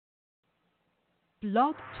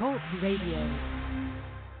Blog Talk Radio.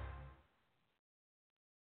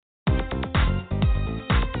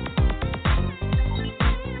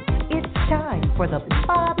 Time for the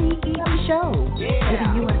Bobby Eaton Show,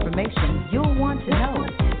 giving you information you'll want to know,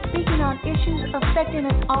 speaking on issues affecting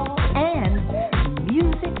us all, and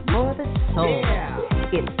music for the soul.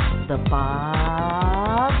 It's the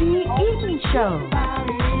Bobby Eaton Show.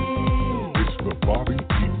 It's the Bobby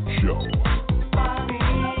Eaton Show.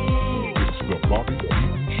 It's the Bobby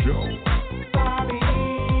Eaton Show.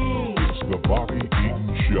 It's the Bobby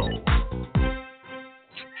Eaton Show.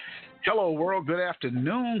 Hello, world. Good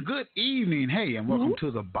afternoon. Good evening. Hey, and welcome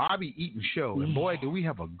to the Bobby Eaton Show. And boy, do we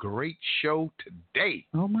have a great show today.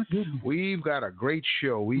 Oh, my goodness. We've got a great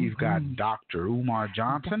show. We've got Dr. Umar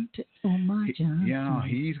Johnson. Dr. Umar Johnson. You know,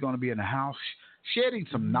 he's going to be in the house shedding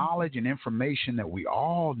some knowledge and information that we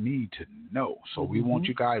all need to know. So we want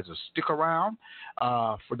you guys to stick around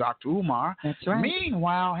for Dr. Umar. That's right.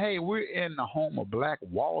 Meanwhile, hey, we're in the home of Black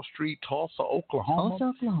Wall Street, Tulsa,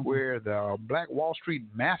 Oklahoma, where the Black Wall Street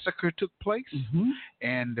Massacre took place.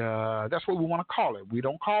 And that's what we want to call it. We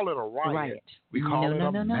don't call it a riot. We call it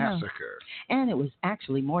a massacre. And it was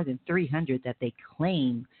actually more than 300 that they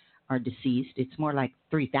claim are deceased. It's more like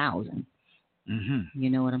 3,000. You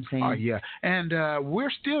know what I'm saying? Yeah. And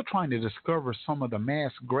we're still trying to discover some of the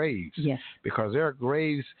mass graves. Yes. Because there are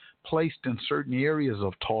graves placed in certain areas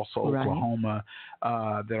of Tulsa, Oklahoma,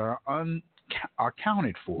 that are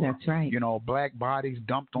accounted for. That's right. You know, black bodies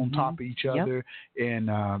dumped on top of each other. And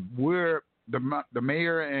we're the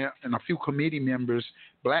mayor and a few committee members,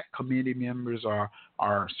 black committee members,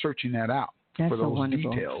 are searching that out for those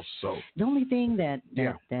details. So the only thing that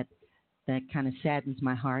kind of saddens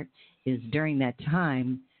my heart is during that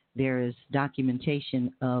time there is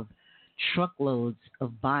documentation of truckloads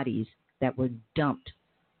of bodies that were dumped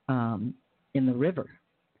in the river.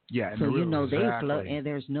 Yeah, so you know they float, and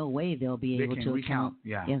there's no way they'll be able to account.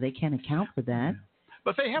 Yeah, they can't account for that.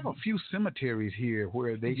 But they have a few cemeteries here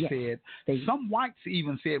where they said some whites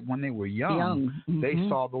even said when they were young they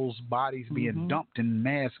saw those bodies being dumped in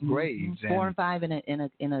mass graves. 4 and 5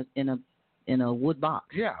 in a wood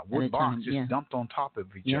box. Yeah, wood box just dumped on top of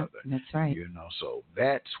each other. That's right. You know, so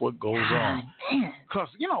that's what goes on. Because,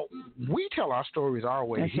 you know, we tell our stories our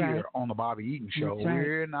way here on the Bobby Eaton Show.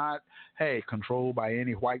 We're not, controlled by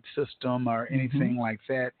any white system or anything like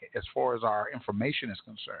that as far as our information is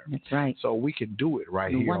concerned. That's right. So we can do it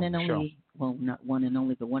here on the show. Well, not one and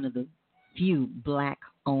only, but one of the few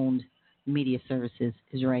black-owned media services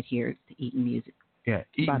is right here at the Eaton Music. Yeah,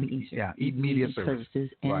 Eaton Media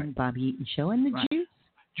Services and Bobby Eaton Show and the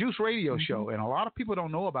Juice Radio Show. And a lot of people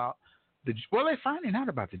don't know about they're finding out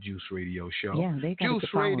about the Juice Radio Show. Yeah, they got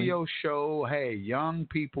Juice Radio Show. Hey, young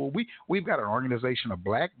people, we've got an organization of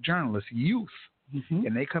black journalists, youth,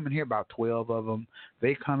 and they come in here, about 12 of them.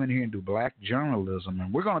 They come in here and do black journalism,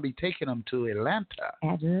 and we're going to be taking them to Atlanta,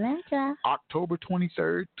 October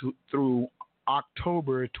 23rd through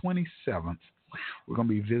October 27th. We're going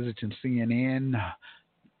to be visiting CNN,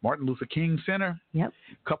 Martin Luther King Center, a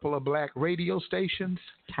couple of black radio stations,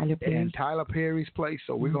 and Tyler Perry's place.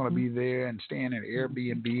 So we're going to be there and staying at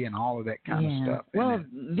Airbnb and all of that kind of stuff. Well,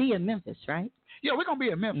 via Memphis, right? Yeah, we're going to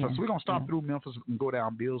be in Memphis. We're going to stop through Memphis and go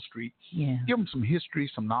down Beale Street. Yeah. Give them some history,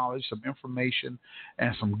 some knowledge, some information,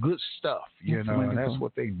 and some good stuff. You know, that's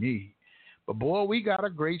what they need. But, boy, we got a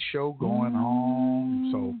great show going on.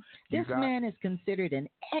 So this man is considered an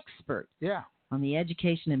expert on the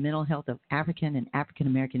education and mental health of African and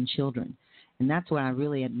African-American children. And that's what I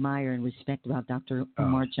really admire and respect about Dr.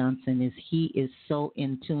 Umar Johnson is he is so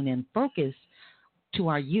in tune and focused to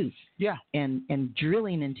our youth. Yeah. And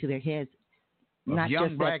drilling into their heads, not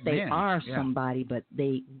just that they are somebody, but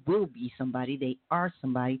they will be somebody. They are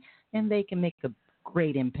somebody, and they can make a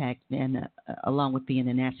great impact, and along with being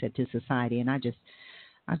an asset to society. And I just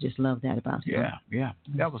love that about him. Yeah.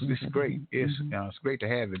 It's great. It's great to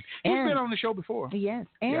have him. He's been on the show before. Yes,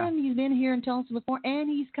 and he's been here in Tulsa before, and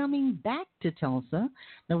he's coming back to Tulsa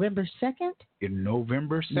November 2nd.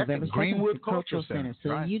 November 2nd, Greenwood Cultural Center.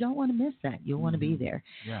 So you don't want to miss that. You'll want to be there.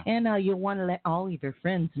 Yeah. And you'll want to let all of your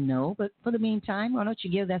friends know. But for the meantime, why don't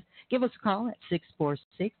you give us a call at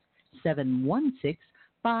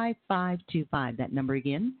 646-716-5525. That number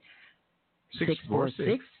again,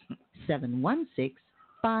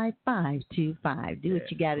 646-716-5525. Do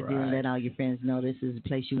what you got to do and let all your friends know this is the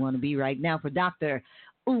place you want to be right now for Dr.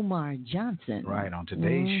 Umar Johnson. Right, on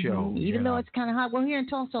today's show. Even though it's kind of hot. Well, here in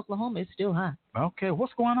Tulsa, Oklahoma, it's still hot. Okay,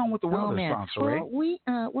 what's going on with the weather, Sponsor?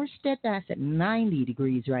 Well, we're steadfast at 90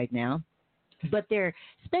 degrees right now. But they're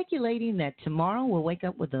speculating that tomorrow we'll wake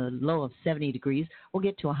up with a low of 70 degrees. We'll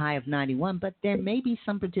get to a high of 91, but there may be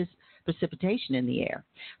some precipitation in the air.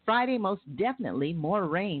 Friday, most definitely more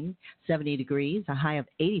rain, 70 degrees, a high of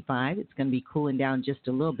 85. It's going to be cooling down just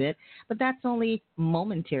a little bit, but that's only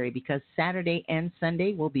momentary because Saturday and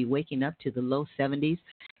Sunday we'll be waking up to the low 70s,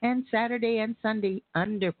 and Saturday and Sunday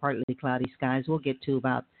under partly cloudy skies we'll get to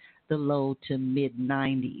about the low to mid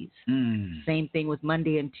 90s. Same thing with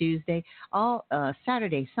Monday and Tuesday. All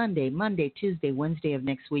Saturday, Sunday, Monday, Tuesday, Wednesday of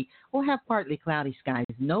next week, we'll have partly cloudy skies.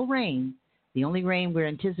 No rain. The only rain we're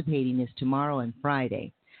anticipating is tomorrow and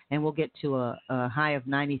Friday. And we'll get to a high of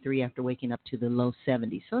 93 after waking up to the low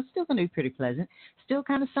 70s. So it's still going to be pretty pleasant. Still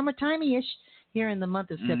kind of summertimey-ish here in the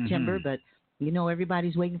month of September, but you know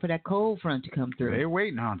everybody's waiting for that cold front to come through. They're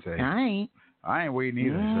waiting, aren't they? I ain't waiting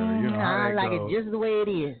either, sir. You know how I like goes. it just the way it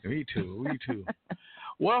is. Me too.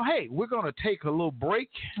 Well, hey, we're going to take a little break.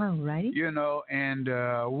 All righty. You know, and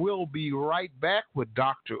we'll be right back with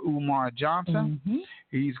Dr. Umar Johnson.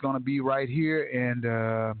 He's going to be right here, and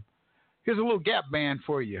here's a little Gap band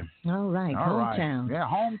for you. All right, hometown. Right. Yeah,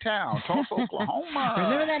 hometown, Tulsa, Oklahoma.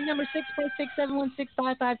 Remember that number,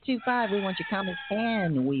 646-716-5525. We want your comments,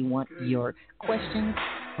 and we want your questions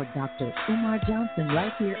for Dr. Umar Johnson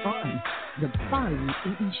right here on The Bobby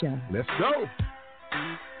Eaton Show. Let's go.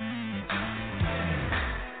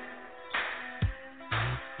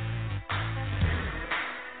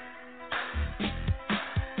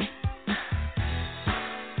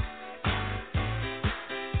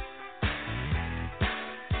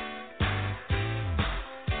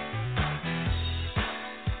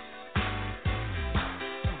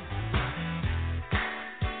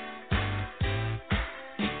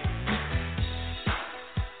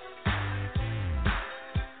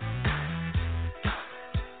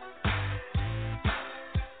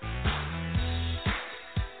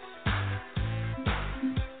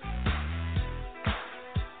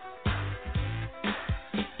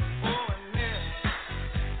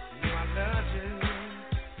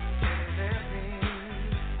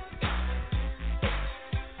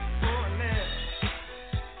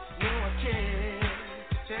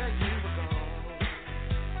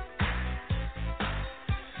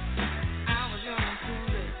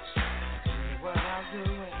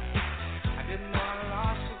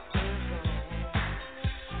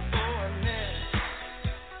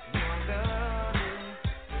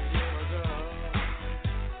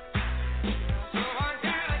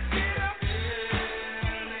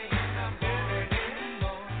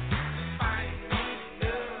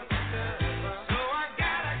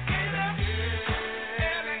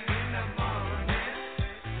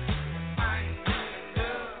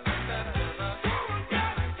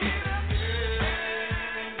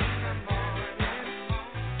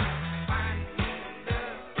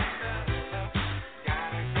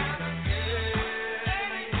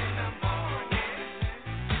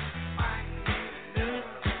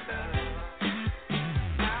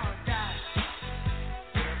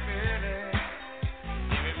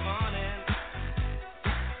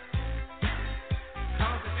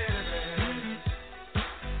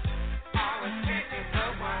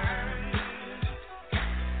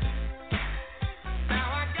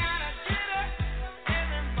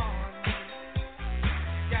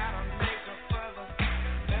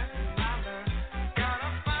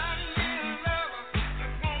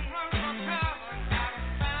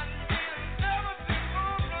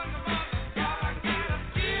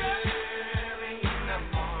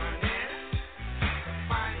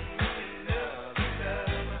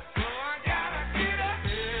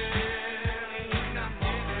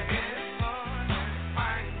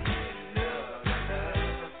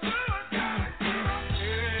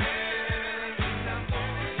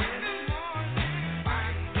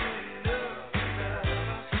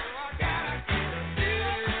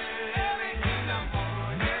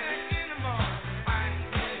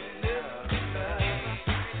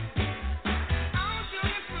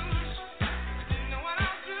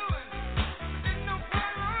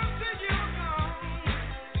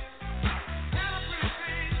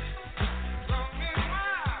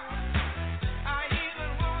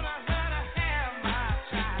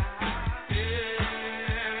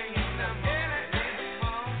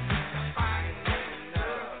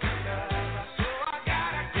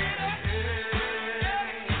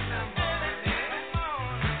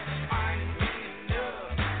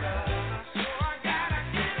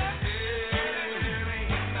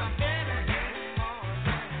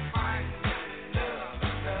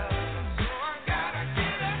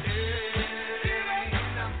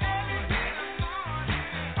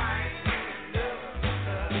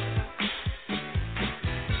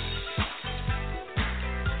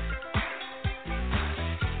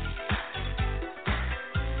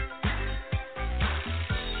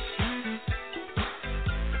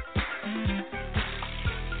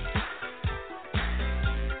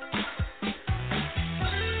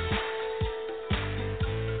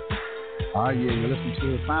 Yeah, you listen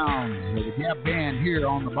to the sounds of the Gap Band here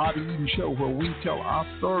on the Bobby Eaton Show, where we tell our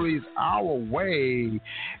stories our way.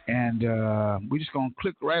 And we're just going to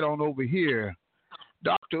click right on over here.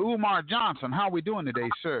 Dr. Umar Johnson, how are we doing today,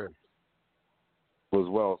 sir? As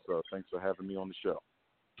well, sir. Thanks for having me on the show.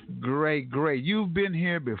 Great. You've been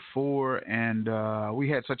here before, and we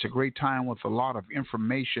had such a great time with a lot of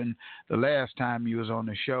information the last time you was on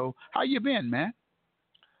the show. How you been, man?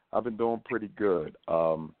 I've been doing pretty good.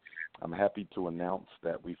 I'm happy to announce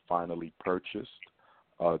that we finally purchased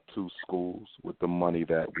 2 schools with the money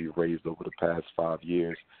that we raised over the past 5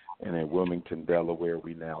 years. And in Wilmington, Delaware,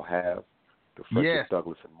 we now have the Frederick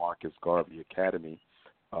Douglass and Marcus Garvey Academy.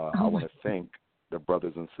 I want to thank the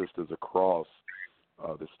brothers and sisters across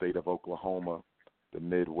the state of Oklahoma, the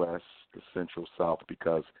Midwest, the Central South,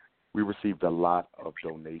 because we received a lot of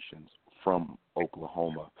donations from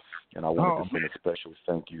Oklahoma. And I wanted to send a special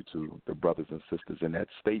thank you to the brothers and sisters in that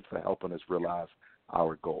state for helping us realize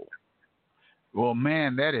our goal. Well,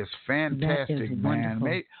 man, that is fantastic, that is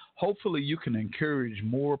man. Hopefully you can encourage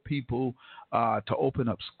more people to open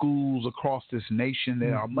up schools across this nation.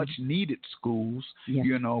 There are much needed schools,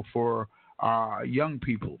 for young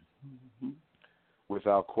people.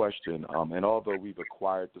 Without question. And although we've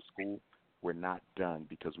acquired the school, we're not done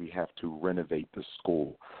because we have to renovate the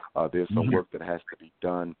school. There's some work that has to be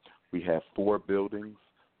done. We have 4 buildings,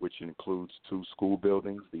 which includes 2 school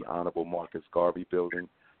buildings, the Honorable Marcus Garvey building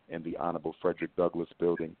and the Honorable Frederick Douglass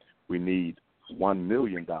building. We need $1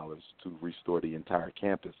 million to restore the entire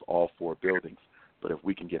campus, all 4 buildings. But if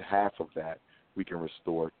we can get half of that, we can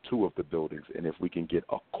restore 2 of the buildings. And if we can get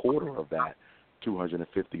a quarter of that,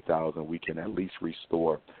 $250,000, we can at least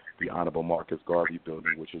restore the Honorable Marcus Garvey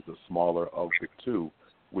building, which is the smaller of the 2,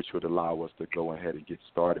 which would allow us to go ahead and get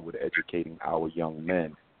started with educating our young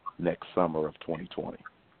men next summer of 2020.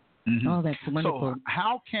 Oh, that's wonderful. So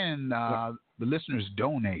how can the listeners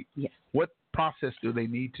donate? Yes. What process do they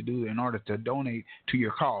need to do in order to donate to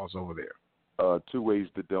your cause over there? 2 ways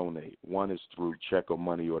to donate. One is through check or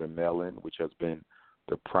money order mail-in, which has been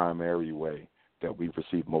the primary way that we've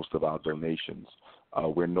received most of our donations.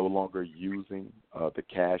 We're no longer using the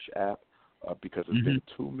Cash App because there's been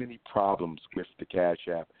too many problems with the Cash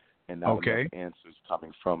App and not enough answers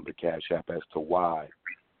coming from the Cash App as to why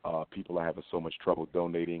people are having so much trouble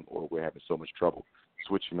donating, or we're having so much trouble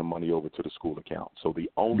switching the money over to the school account. So the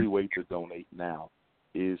only way to donate now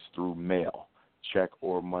is through mail, check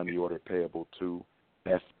or money order payable to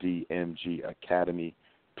FDMG Academy,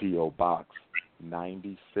 P.O. Box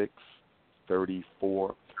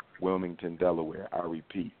 9634, Wilmington, Delaware. I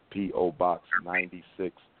repeat, P.O. Box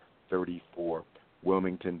 9634,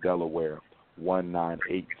 Wilmington, Delaware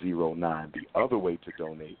 19809. The other way to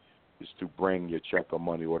donate is to bring your check or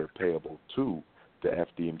money order payable to the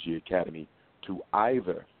FDMG Academy to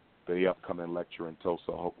either the upcoming lecture in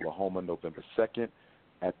Tulsa, Oklahoma, November 2nd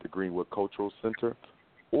at the Greenwood Cultural Center,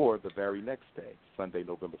 or the very next day, Sunday,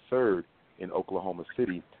 November 3rd, in Oklahoma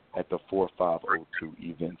City at the 4502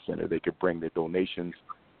 Event Center. They could bring their donations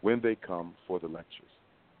when they come for the lectures.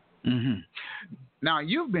 Now,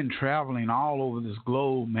 you've been traveling all over this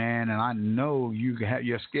globe, man, and I know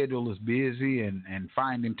your schedule is busy, and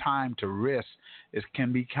finding time to rest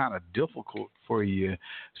can be kind of difficult for you.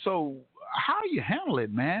 So how do you handle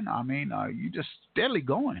it, man? I mean, you just steadily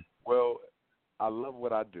going. Well, I love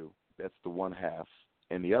what I do. That's the one half.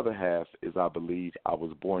 And the other half is I believe I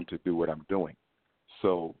was born to do what I'm doing.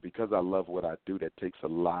 So because I love what I do, that takes a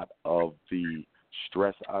lot of the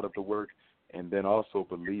stress out of the work. And then also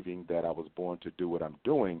believing that I was born to do what I'm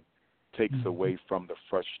doing takes away from the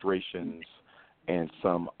frustrations and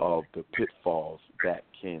some of the pitfalls that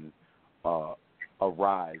can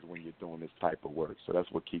arise when you're doing this type of work. So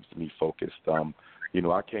that's what keeps me focused. I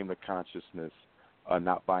came to consciousness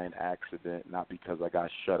not by an accident, not because I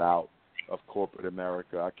got shut out of corporate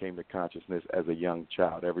America. I came to consciousness as a young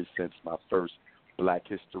child, ever since my first Black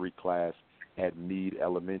History class at Meade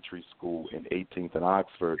Elementary School in 18th and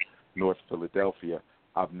Oxford, North Philadelphia.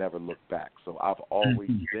 I've never looked back. So I've always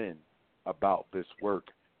been about this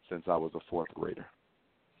work since I was a 4th grader.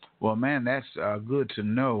 Well, man, that's good to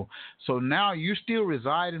know. So now you still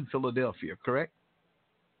reside in Philadelphia, correct?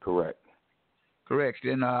 Correct.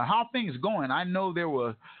 And how things going? I know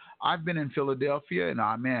I've been in Philadelphia, and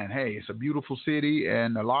man, hey, it's a beautiful city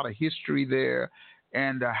and a lot of history there.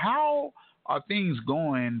 And how are things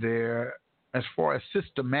going there as far as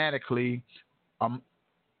systematically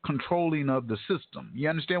controlling of the system? You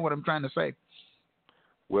understand what I'm trying to say?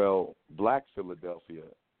 Well, Black Philadelphia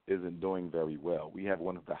isn't doing very well. We have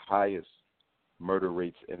one of the highest murder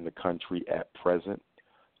rates in the country at present.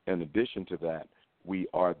 In addition to that, we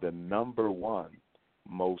are the number 1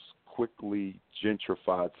 most quickly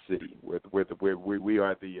gentrified city. Where we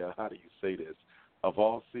are the how do you say this? Of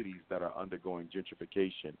all cities that are undergoing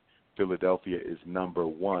gentrification, Philadelphia is number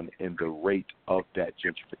one in the rate of that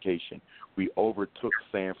gentrification. We overtook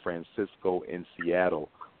San Francisco and Seattle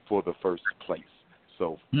for the first place.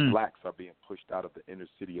 So blacks are being pushed out of the inner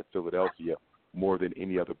city of Philadelphia more than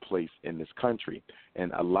any other place in this country.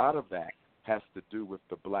 And a lot of that has to do with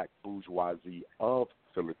the black bourgeoisie of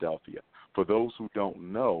Philadelphia. For those who don't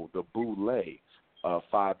know, the Boule,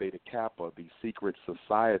 Phi Beta Kappa, the secret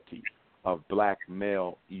society of black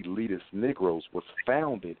male elitist Negroes, was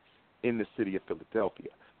founded in the city of Philadelphia.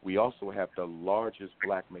 We also have the largest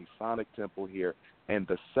black Masonic temple here and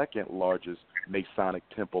the second largest Masonic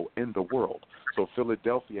temple in the world. So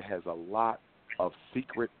Philadelphia has a lot of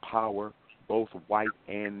secret power, both white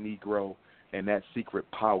and Negro, and that secret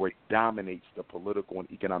power dominates the political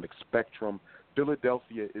and economic spectrum.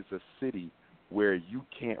 Philadelphia is a city where you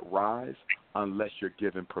can't rise unless you're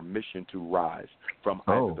given permission to rise from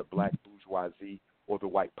either the black bourgeoisie or the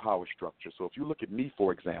white power structure. So if you look at me,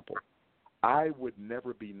 for example, I would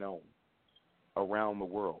never be known around the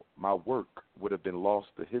world. My work would have been lost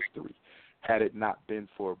to history had it not been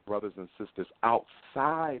for brothers and sisters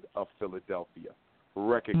outside of Philadelphia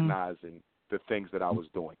recognizing the things that I was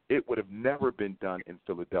doing. It would have never been done in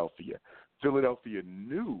Philadelphia. Philadelphia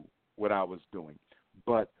knew what I was doing,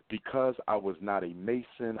 but because I was not a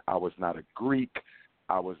Mason, I was not a Greek,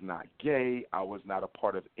 I was not gay, I was not a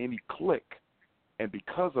part of any clique, and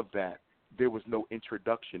because of that, there was no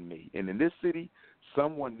introduction made. And in this city,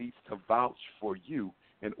 someone needs to vouch for you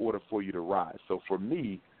in order for you to rise. So for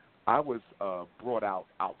me, I was brought out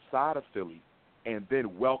outside of Philly and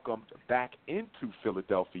then welcomed back into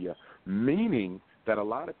Philadelphia, meaning that a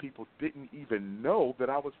lot of people didn't even know that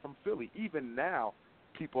I was from Philly. Even now,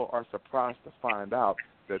 people are surprised to find out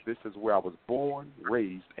that this is where I was born,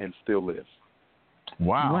 raised, and still live.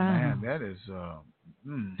 Wow. Man, that is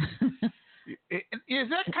Is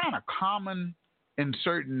that kind of common in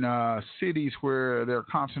certain cities where there are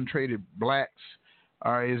concentrated blacks,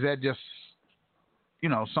 or is that just,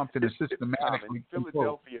 something that's systematically controlled?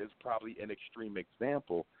 Philadelphia is probably an extreme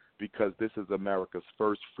example because this is America's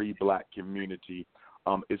first free black community.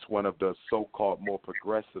 It's one of the so-called more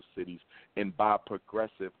progressive cities, and by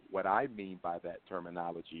progressive, what I mean by that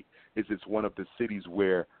terminology is it's one of the cities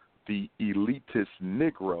where the elitist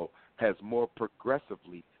Negro has more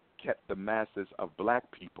progressively kept the masses of black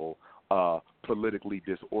people politically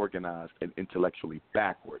disorganized and intellectually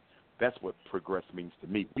backward. That's what progress means to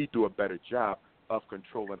me. We do a better job of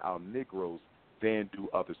controlling our Negroes than do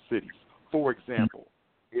other cities. For example,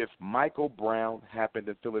 if Michael Brown happened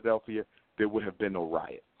in Philadelphia, there would have been no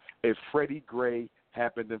riot. If Freddie Gray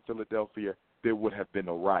happened in Philadelphia, there would have been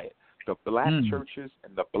no riot. The black churches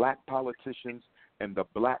and the black politicians and the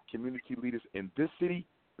black community leaders in this city,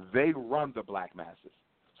 they run the black masses.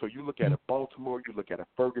 So you look at Baltimore, you look at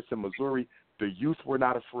Ferguson, Missouri, the youth were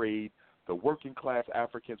not afraid, the working class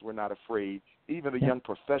Africans were not afraid, even the young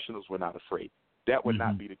professionals were not afraid. That would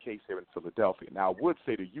not be the case here in Philadelphia. Now, I would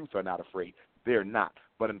say the youth are not afraid. They're not.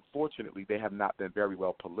 But unfortunately, they have not been very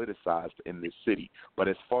well politicized in this city. But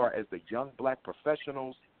as far as the young black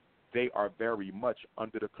professionals, they are very much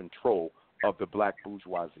under the control of the black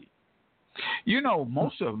bourgeoisie.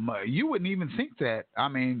 Most of them, you wouldn't even think that. I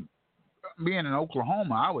mean, being in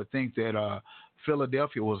Oklahoma, I would think that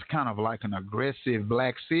Philadelphia was kind of like an aggressive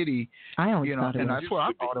black city. I always thought it was. And that's what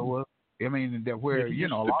I thought it was. I mean, that where, a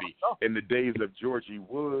lot of stuff. In the days of Georgie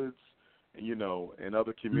Woods, and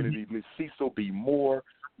other communities, Cecil B. Moore,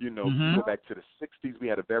 go back to the 60s, we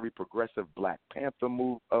had a very progressive Black Panther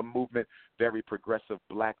movement, very progressive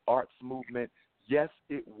black arts movement. Yes,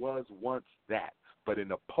 it was once that. But in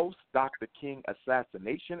the post-Dr. King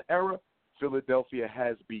assassination era, Philadelphia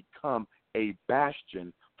has become a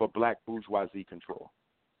bastion for black bourgeoisie control.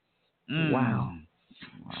 Wow.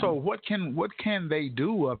 So what can they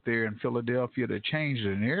do up there in Philadelphia to change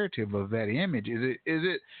the narrative of that image? Is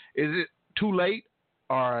it too late,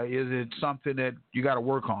 or is it something that you got to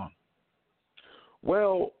work on?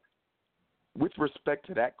 Well, with respect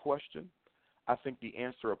to that question, I think the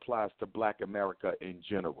answer applies to black America in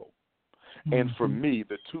general. And for me,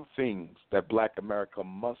 the two things that black America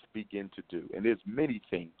must begin to do, and there's many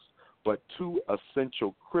things, but two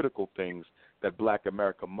essential critical things that black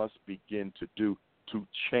America must begin to do to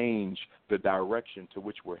change the direction to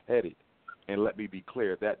which we're headed. And let me be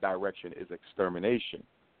clear, that direction is extermination.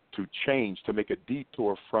 To change, to make a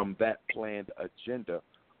detour from that planned agenda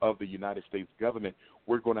of the United States government,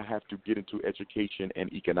 we're going to have to get into education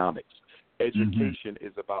and economics. Education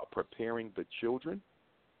is about preparing the children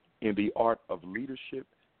in the art of leadership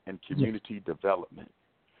and community development.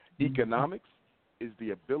 Economics is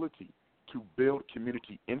the ability to build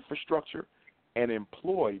community infrastructure and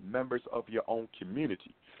employ members of your own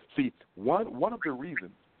community. See, one of the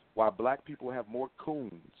reasons why black people have more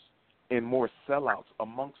coons and more sellouts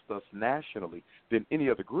amongst us nationally than any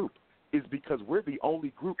other group is because we're the only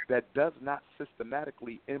group that does not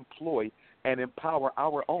systematically employ and empower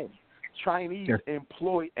our own. Chinese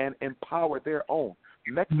employ and empower their own.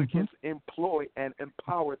 Mexicans employ and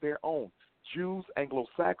empower their own. Jews,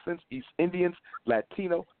 Anglo-Saxons, East Indians,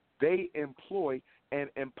 Latino, they employ and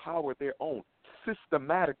empower their own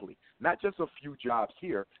systematically. Not just a few jobs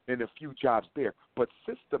here and a few jobs there, but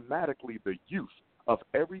systematically the youth of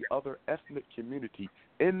every other ethnic community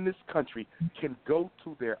in this country can go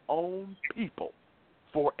to their own people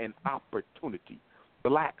for an opportunity.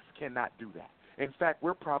 Blacks cannot do that. In fact,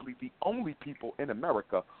 we're probably the only people in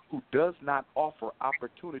America who does not offer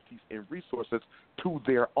opportunities and resources to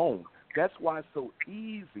their own. That's why it's so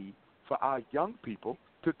easy for our young people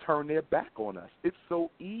to turn their back on us. It's so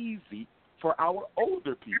easy for our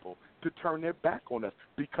older people to turn their back on us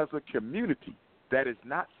because a community that is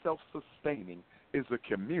not self-sustaining is a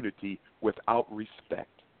community without respect.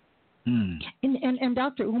 And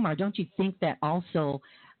Dr. Umar, don't you think that also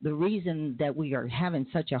the reason that we are having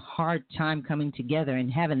such a hard time coming together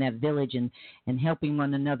and having that village and helping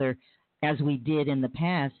one another as we did in the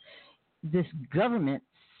past, this government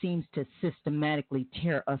seems to systematically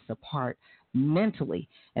tear us apart mentally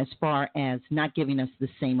as far as not giving us the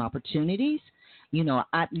same opportunities. You know,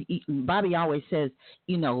 Bobby always says,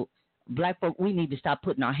 you know, black folk, we need to stop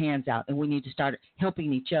putting our hands out and we need to start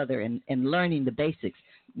helping each other and learning the basics.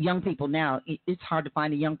 Young people now, it's hard to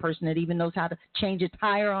find a young person that even knows how to change a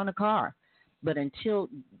tire on a car. But do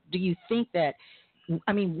you think that,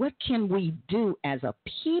 I mean, what can we do as a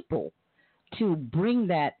people to bring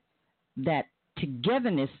that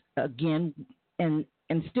togetherness again and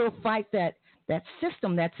still fight that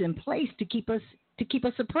system that's in place to keep us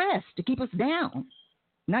oppressed, to keep us down,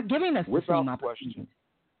 not giving us the same opportunities? Question,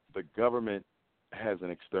 the government has an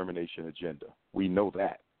extermination agenda. We know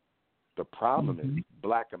that. The problem is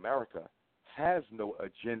Black America has no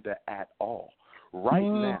agenda at all. Right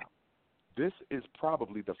now, this is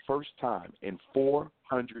probably the first time in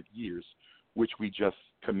 400 years, which we just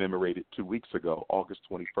commemorated 2 weeks ago, August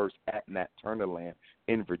 21st, at Nat Turner Land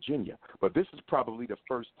in Virginia. But this is probably the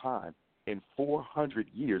first time in 400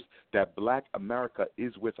 years that Black America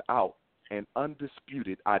is without an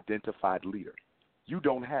undisputed identified leader. You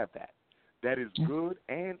don't have that. That is good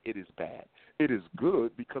and it is bad. It is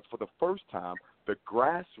good because for the first time, the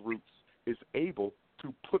grassroots is able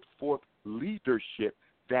to put forth leadership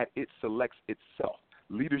that it selects itself,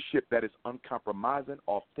 leadership that is uncompromising,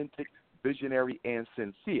 authentic, visionary, and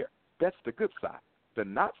sincere. That's the good side. The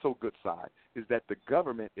not so good side is that the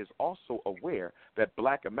government is also aware that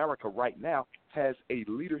Black America right now has a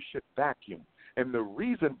leadership vacuum. And the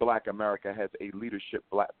reason Black America has a leadership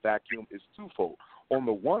vacuum is twofold. On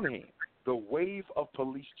the one hand, the wave of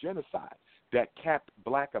police genocide that capped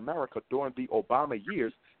Black America during the Obama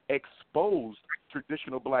years exposed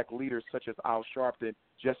traditional Black leaders such as Al Sharpton,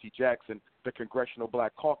 Jesse Jackson, the Congressional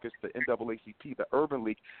Black Caucus, the NAACP, the Urban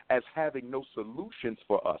League, as having no solutions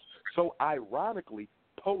for us. So ironically,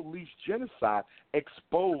 police genocide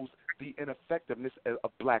exposed the ineffectiveness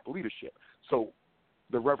of Black leadership. So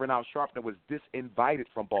the Reverend Al Sharpton was disinvited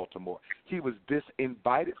from Baltimore. He was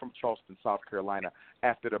disinvited from Charleston, South Carolina,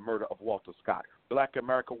 after the murder of Walter Scott. Black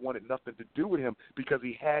America wanted nothing to do with him because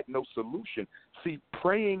he had no solution. See,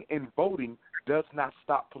 praying and voting does not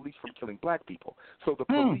stop police from killing Black people. So the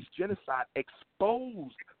police genocide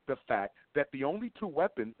exposed the fact that the only two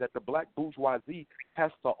weapons that the Black bourgeoisie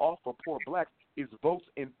has to offer poor Blacks is votes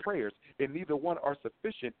and prayers, and neither one are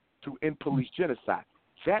sufficient to end police genocide.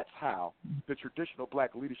 That's how the traditional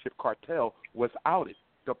Black leadership cartel was outed.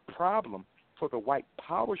 The problem for the white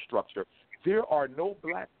power structure, there are no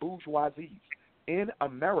Black bourgeoisies in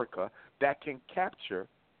America that can capture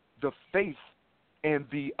the face and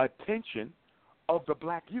the attention of the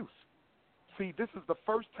Black youth. See, this is the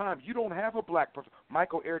first time you don't have a Black person.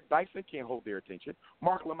 Michael Eric Dyson can't hold their attention.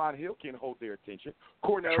 Mark Lamont Hill can't hold their attention.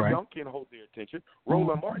 Cornell Young can't hold their attention.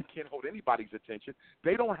 Roland Martin can't hold anybody's attention.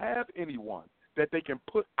 They don't have anyone that they can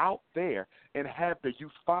put out there and have the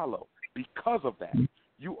youth follow. Because of that,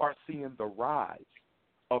 you are seeing the rise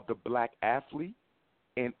of the Black athlete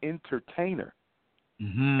and entertainer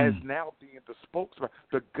as now being the spokesman.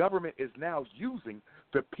 The government is now using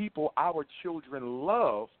the people our children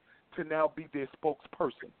love to now be their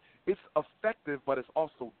spokesperson. It's effective, but it's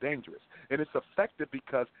also dangerous. And it's effective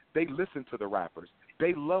because they listen to the rappers.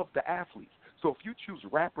 They love the athletes. So if you choose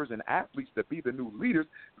rappers and athletes to be the new leaders,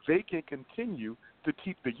 they can continue to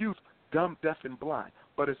keep the youth dumb, deaf, and blind.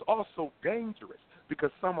 But it's also dangerous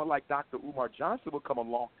because someone like Dr. Umar Johnson will come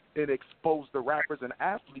along and expose the rappers and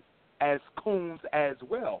athletes as coons as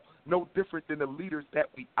well, no different than the leaders that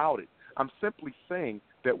we outed. I'm simply saying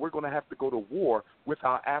that we're going to have to go to war with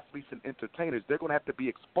our athletes and entertainers. They're going to have to be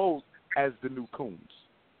exposed as the new coons.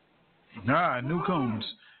 New coons.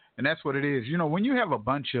 And that's what it is. You know, when you have a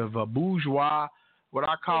bunch of bourgeois, what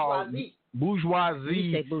I call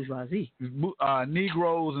bourgeoisie,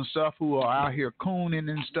 Negroes and stuff who are out here cooning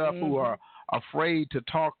and stuff, who are afraid to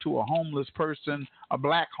talk to a homeless person, a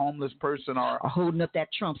black homeless person, or holding up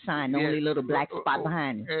that Trump sign, the only little black spot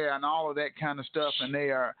behind it. Yeah, and all of that kind of stuff. And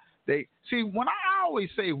they see, when I always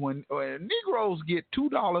say when Negroes get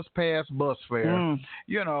 $2 past bus fare,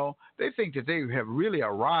 you know, they think that they have really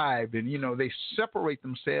arrived, and you know, they separate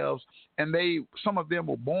themselves, and some of them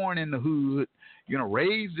were born in the hood, you know,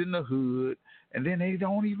 raised in the hood, and then they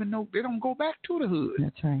don't even know, they don't go back to the hood.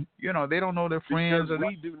 That's right. You know, they don't know their friends. Because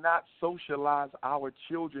we do not socialize our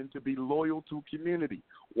children to be loyal to community.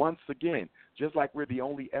 Once again, just like we're the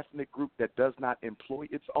only ethnic group that does not employ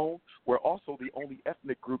its own, we're also the only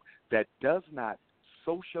ethnic group that does not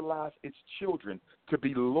socialize its children to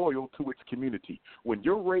be loyal to its community. When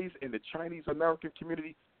you're raised in the Chinese American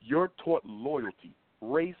community, you're taught loyalty,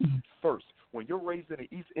 race first. When you're raised in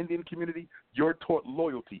the East Indian community, you're taught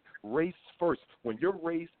loyalty, race first. When you're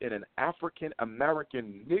raised in an African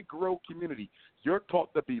American Negro community, you're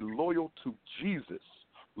taught to be loyal to Jesus,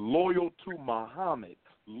 loyal to Muhammad,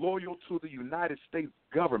 loyal to the United States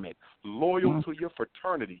government, loyal to your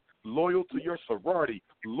fraternity, loyal to your sorority,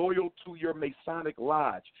 loyal to your Masonic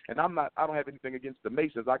lodge. And I don't have anything against the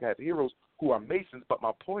Masons. I have heroes who are Masons, but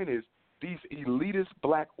my point is these elitist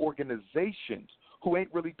black organizations who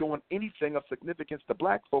ain't really doing anything of significance to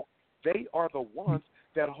black folk, they are the ones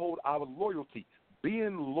that hold our loyalty.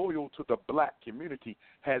 Being loyal to the black community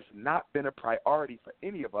has not been a priority for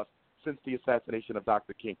any of us since the assassination of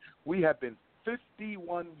Dr. King. We have been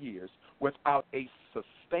 51 years without a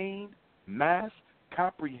sustained, mass,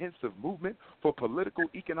 comprehensive movement for political,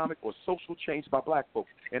 economic, or social change by black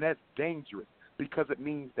folks. And that's dangerous because it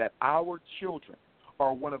means that our children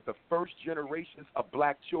are one of the first generations of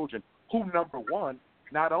black children who, number one,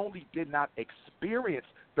 not only did not experience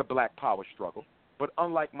the black power struggle, but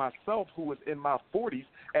unlike myself, who was in my 40s,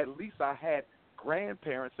 at least I had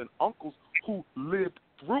grandparents and uncles who lived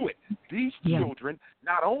through it. These children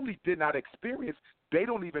not only did not experience, they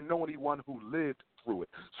don't even know anyone who lived through it.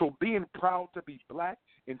 So being proud to be black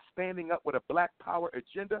and standing up with a black power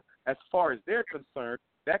agenda, as far as they're concerned,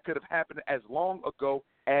 that could have happened as long ago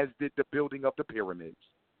as did the building of the pyramids.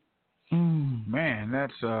 Man,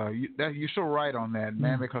 you're so right on that,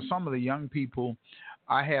 man, because some of the young people,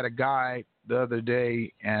 I had a guy the other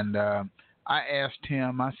day, and I asked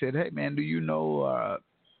him, I said, hey, man, do you know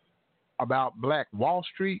about Black Wall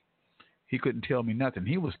Street? He couldn't tell me nothing.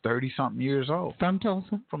 He was 30-something years old. From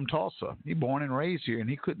Tulsa? From Tulsa. He born and raised here, and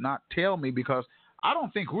he could not tell me because I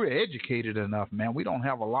don't think we're educated enough, man. We don't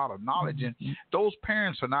have a lot of knowledge, and those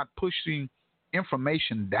parents are not pushing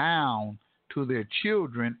information down to their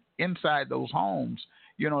children inside those homes.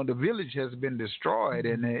 You know, the village has been destroyed,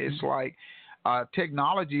 and it's like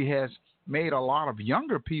technology has made a lot of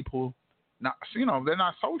younger people not, you know, they're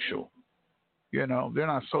not social. You know, they're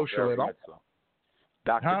not social at all. So.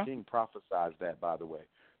 Dr. King prophesied that, by the way.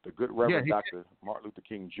 The good Reverend Dr. Martin Luther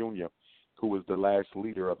King Jr., who was the last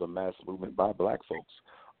leader of the mass movement by black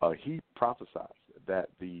folks, he prophesied that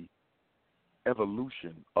the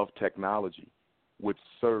evolution of technology would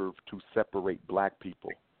serve to separate black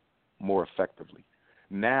people more effectively.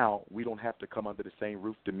 Now we don't have to come under the same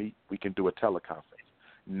roof to meet. We can do a teleconference.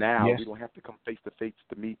 Now we don't have to come face-to-face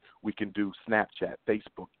to meet. We can do Snapchat,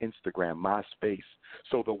 Facebook, Instagram, MySpace.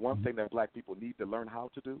 So the one thing that black people need to learn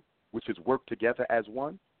how to do, which is work together as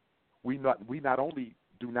one, we not only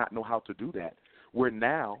do not know how to do that,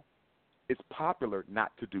 it's popular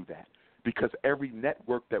not to do that because every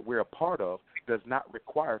network that we're a part of does not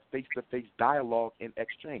require face-to-face dialogue and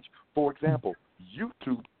exchange. For example,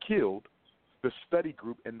 YouTube killed the study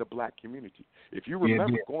group in the black community. If you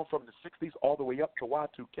remember, going from the 60s all the way up to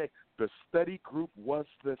Y2K, the study group was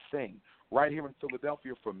the thing. Right here in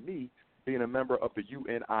Philadelphia, for me, being a member of the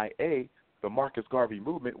UNIA, the Marcus Garvey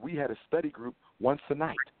movement, we had a study group once a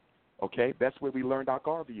night. Okay? That's where we learned our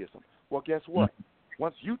Garveyism. Well, guess what?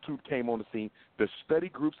 Once YouTube came on the scene, the study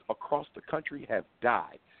groups across the country have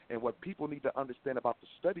died. And what people need to understand about the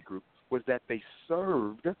study group was that they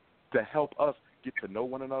served to help us get to know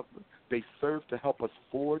one another. They served to help us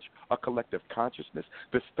forge a collective consciousness.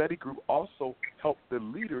 The study group also helped the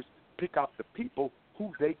leaders pick out the people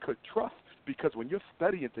who they could trust, because when you're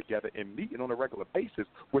studying together and meeting on a regular basis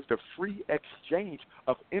with the free exchange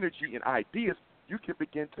of energy and ideas, you can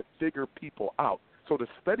begin to figure people out. So the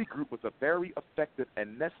study group was a very effective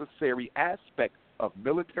and necessary aspect of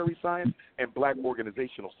military science and black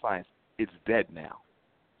organizational science. It's dead now.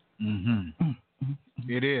 Mm-hmm.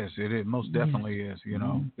 It is. It is. Most definitely is. You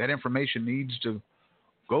know, that information needs to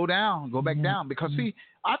go back down. Because, see,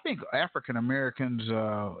 I think African Americans,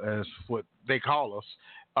 as what they call us,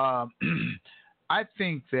 I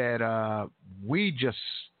think that we just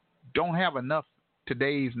don't have enough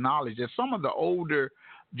today's knowledge. That some of the older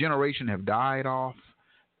generation have died off.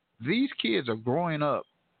 These kids are growing up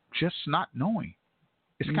just not knowing.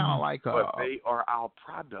 It's kind of like but they are our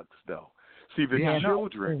products, though. See, the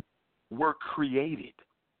children were created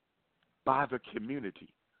by the community.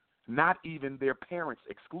 Not even their parents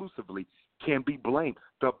exclusively can be blamed.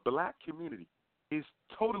 The black community is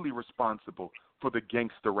totally responsible for the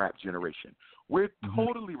gangster rap generation. We're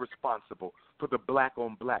totally responsible for the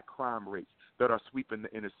black-on-black crime rates that are sweeping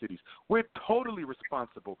the inner cities. We're totally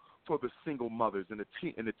responsible for the single mothers and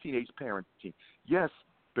the teenage parenting. Yes,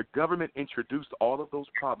 the government introduced all of those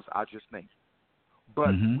problems I just named,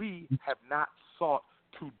 but we have not sought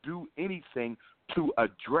to do anything to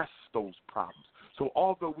address those problems. So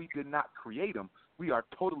although we did not create them, we are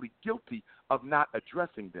totally guilty of not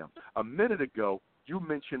addressing them. A minute ago, you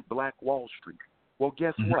mentioned Black Wall Street. Well,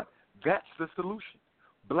 guess what? That's the solution.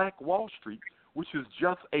 Black Wall Street, which is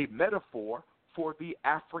just a metaphor for the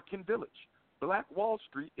African village. Black Wall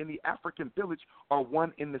Street and the African village are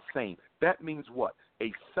one and the same. That means what?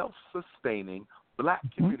 A self-sustaining black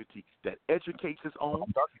community that educates its own,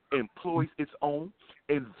 employs its own,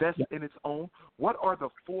 invests in its own. What are the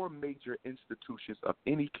four major institutions of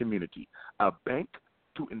any community? A bank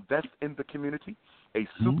to invest in the community, a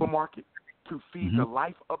supermarket to feed the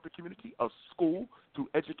life of the community, a school to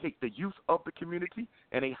educate the youth of the community,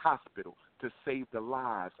 and a hospital to save the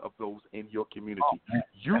lives of those in your community.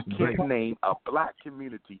 You can name a black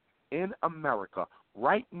community in America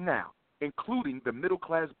right now, including the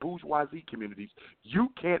middle-class bourgeoisie communities. You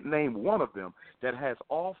can't name one of them that has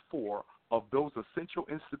all four of those essential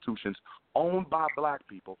institutions owned by black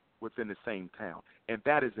people within the same town. And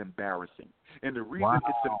that is embarrassing. And the reason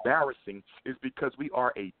it's embarrassing is because we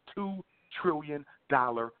are a $2 trillion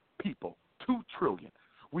people. $2 trillion.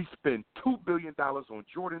 We spend $2 billion on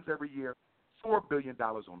Jordans every year, $4 billion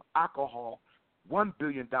on alcohol, $1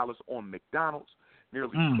 billion on McDonald's,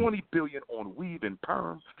 nearly $20 billion on weave and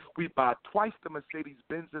perm. We buy twice the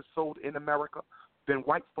Mercedes-Benzes sold in America than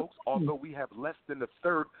white folks, although we have less than a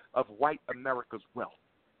third of white America's wealth.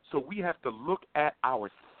 So we have to look at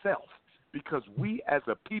ourselves, because we as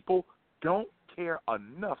a people don't care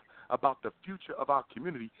enough about the future of our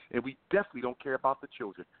community, and we definitely don't care about the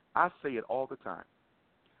children. I say it all the time.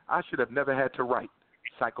 I should have never had to write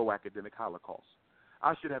Psychoacademic Holocaust.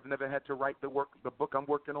 I should have never had to write the book I'm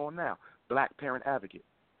working on now, Black Parent Advocate.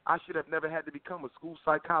 I should have never had to become a school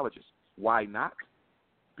psychologist. Why not?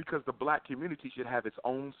 Because the black community should have its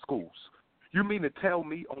own schools. You mean to tell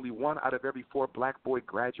me only 1 out of every 4 black boy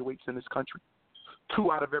graduates in this country?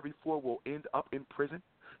 2 out of every 4 will end up in prison?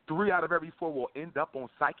 3 out of every 4 will end up on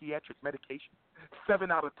psychiatric medication?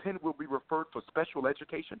 7 out of 10 will be referred for special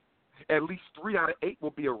education? At least 3 out of 8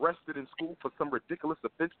 will be arrested in school for some ridiculous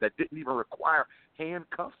offense that didn't even require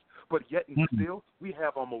handcuffs? But yet and still, we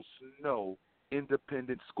have almost no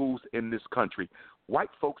independent schools in this country. White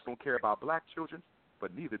folks don't care about black children,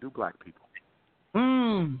 but neither do black people.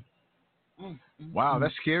 Wow,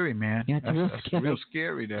 that's scary, man. Yeah, that's real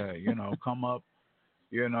scary to, come up,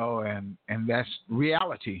 and that's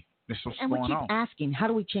reality. This is what's going on. And we keep asking, how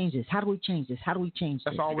do we change this? How do we change this? How do we change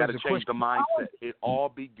this? That's always the question. You got to change the mindset. It all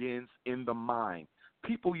begins in the mind.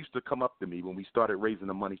 People used to come up to me when we started raising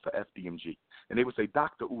the money for FDMG, and they would say,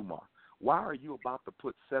 Dr. Umar, why are you about to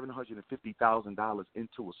put $750,000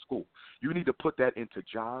 into a school? You need to put that into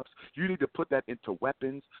jobs. You need to put that into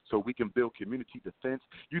weapons so we can build community defense.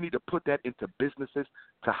 You need to put that into businesses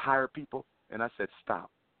to hire people. And I said,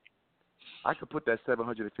 stop. I could put that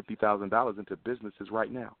 $750,000 into businesses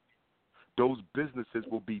right now. Those businesses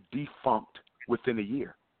will be defunct within a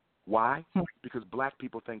year. Why? Because black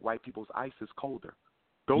people think white people's ice is colder.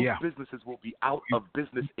 Those businesses will be out of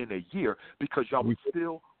business in a year because y'all will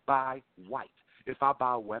still buy white. If I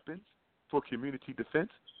buy weapons for community defense,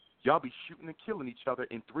 y'all be shooting and killing each other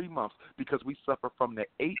in 3 months because we suffer from the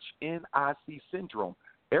HNIC syndrome.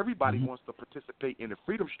 Everybody wants to participate in the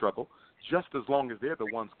freedom struggle just as long as they're the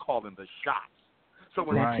ones calling the shots. So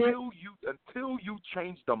until you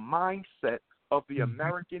change the mindset of the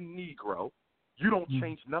American Negro, You don't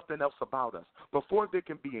change nothing else about us. Before there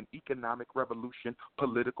can be an economic revolution,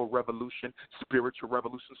 political revolution, spiritual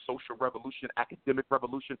revolution, social revolution, academic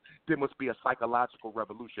revolution, there must be a psychological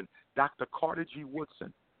revolution. Dr. Carter G.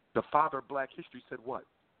 Woodson, the father of black history, said what?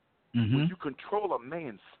 When you control a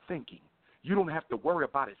man's thinking, you don't have to worry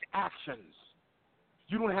about his actions.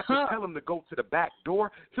 You don't have to tell him to go to the back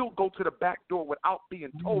door. He'll go to the back door without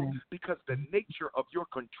being told because the nature of your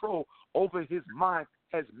control over his mind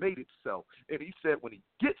has made it so. And he said when he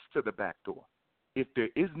gets to the back door, if there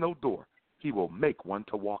is no door, he will make one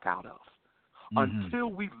to walk out of. Until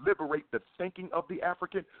we liberate the thinking of the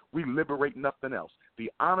African, we liberate nothing else.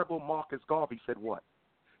 The Honorable Marcus Garvey said what?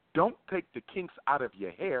 Don't take the kinks out of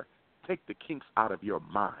your hair, take the kinks out of your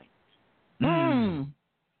mind.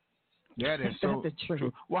 That is so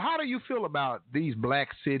true. Well, how do you feel about these black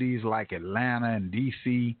cities like Atlanta and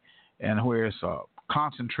D.C. and where it's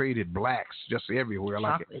concentrated blacks just everywhere,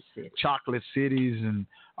 chocolate cities and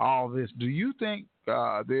all this? Do you think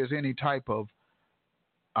there's any type of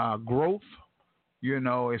growth,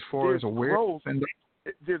 as far as awareness?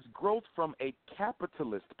 There's growth from a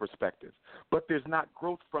capitalist perspective, but there's not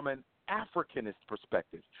growth from an Africanist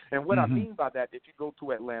perspective. And what I mean by that, if you go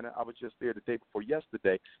to Atlanta, I was just there the day before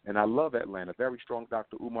yesterday, and I love Atlanta, very strong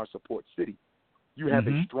Dr. Umar support city. You have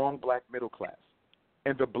a strong black middle class,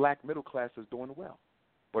 and the black middle class is doing well.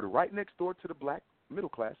 But right next door to the black middle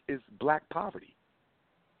class is black poverty.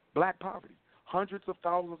 Black poverty. Hundreds of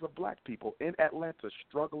thousands of black people in Atlanta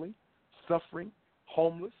struggling, suffering,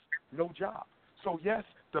 homeless, no job. So, yes,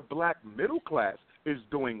 the black middle class is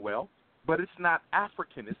doing well, but it's not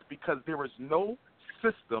Africanist because there is no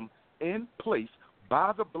system in place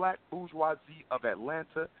by the black bourgeoisie of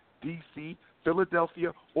Atlanta, D.C.,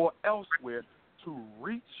 Philadelphia, or elsewhere to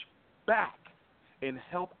reach back and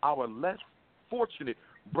help our less fortunate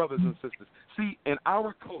brothers and sisters. See, in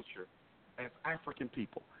our culture, as African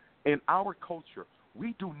people, in our culture,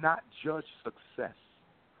 we do not judge success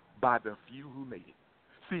by the few who made it.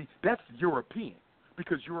 See, that's European,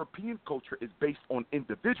 because European culture is based on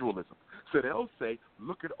individualism. So they'll say,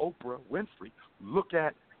 look at Oprah Winfrey, look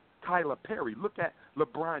at Tyler Perry, look at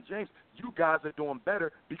LeBron James. You guys are doing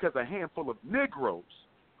better because a handful of Negroes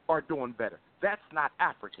are doing better. That's not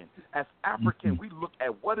African. As African, we look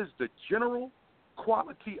at what is the general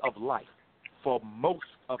quality of life for most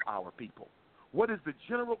of our people. What is the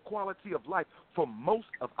general quality of life for most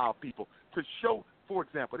of our people? To show, for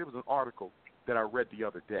example, there was an article that I read the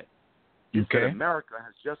other day. It said America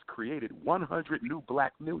has just created 100 new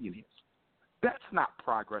black millionaires. That's not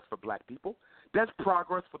progress for black people. That's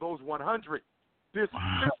progress for those 100. There's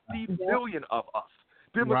 50 million of us.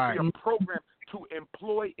 There must be a program to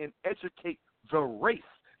employ and educate the race,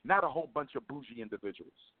 not a whole bunch of bougie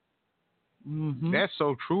individuals. That's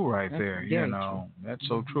so true right there. That's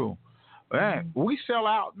so true. Man, we sell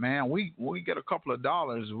out, man. We get a couple of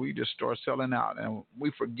dollars, we just start selling out, and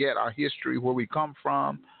we forget our history, where we come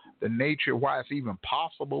from, the nature, why it's even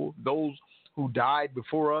possible, those who died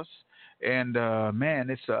before us, and man,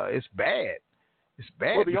 it's bad. It's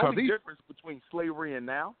bad. Well, the only difference between slavery and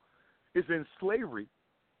now is in slavery,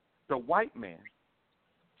 the white man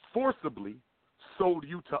forcibly sold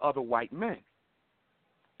you to other white men.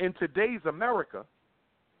 In today's America,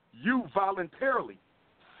 you voluntarily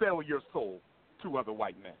sell your soul to other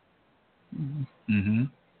white men.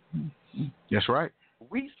 That's right.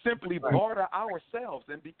 We simply barter ourselves,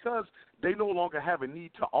 and because they no longer have a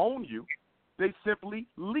need to own you, they simply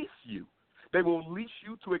lease you. They will lease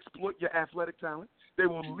you to exploit your athletic talent. They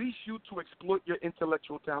will lease you to exploit your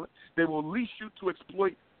intellectual talent. They will lease you to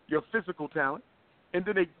exploit your physical talent, and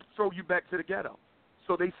then they throw you back to the ghetto.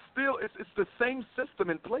 So they still, it's the same system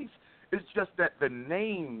in place. It's just that the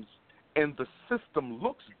names and the system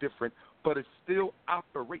looks different, but it still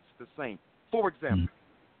operates the same. For example,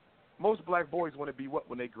 most black boys want to be what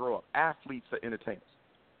when they grow up? Athletes or entertainers.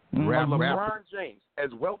 LeBron James, as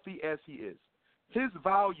wealthy as he is, his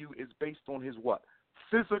value is based on his what?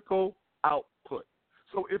 Physical output.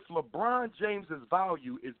 So if LeBron James's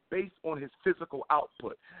value is based on his physical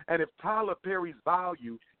output, and if Tyler Perry's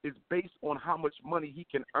value is based on how much money he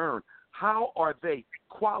can earn, how are they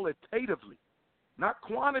qualitatively, not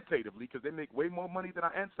quantitatively, because they make way more money than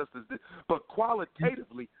our ancestors did, but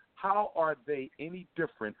qualitatively, how are they any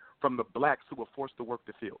different from the blacks who were forced to work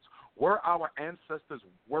the fields? Were our ancestors'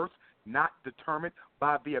 worth not determined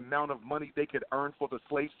by the amount of money they could earn for the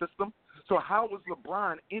slave system? So how was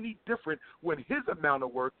LeBron any different when his amount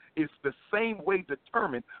of worth is the same way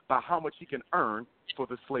determined by how much he can earn for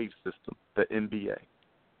the slave system, the NBA?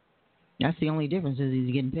 That's the only difference is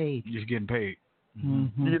he's getting paid. He's getting paid.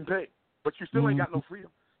 You're getting paid. But you still ain't got no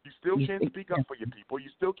freedom. You still can't speak up for your people. You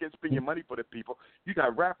still can't spend your money for the people. You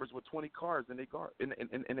got rappers with 20 cars in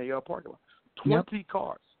their parking lot. 20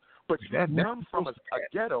 cars. But you come from a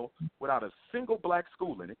ghetto without a single black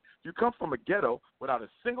school in it. You come from a ghetto without a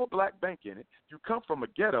single black bank in it. You come from a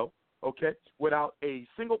ghetto, okay, without a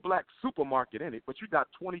single black supermarket in it, but you got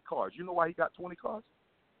 20 cars. You know why he got 20 cars?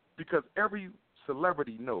 Because every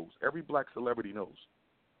celebrity knows, every black celebrity knows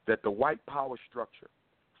that the white power structure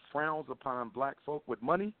frowns upon black folk with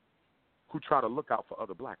money who try to look out for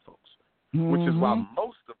other black folks, which is why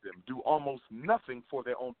most of them do almost nothing for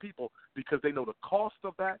their own people because they know the cost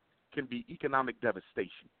of that can be economic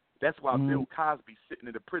devastation. That's why Bill Cosby's sitting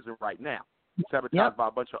in the prison right now, sabotaged by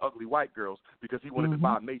a bunch of ugly white girls because he wanted to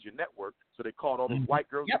buy a major network, so they called all those white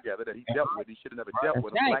girls together that he dealt with. He should have never dealt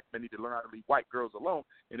with them. Black men need to learn how to leave white girls alone,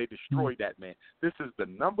 and they destroyed that man. This is the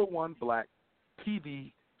 #1 black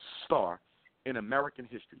TV star in American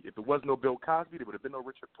history. If it was no Bill Cosby, there would have been no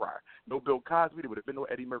Richard Pryor. No Bill Cosby, there would have been no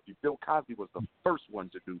Eddie Murphy. Bill Cosby was the first one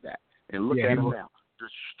to do that. And look at him now,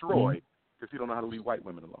 destroyed because he don't know how to leave white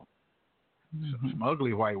women alone. Some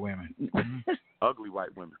ugly white women. Ugly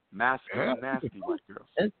white women. Masculine, nasty white girls.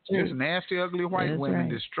 Just nasty, ugly white women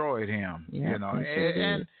destroyed him. You know,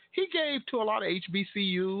 and he gave to a lot of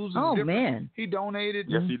HBCUs. Oh, man. He donated.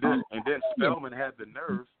 Yes, he did. And then Spelman had the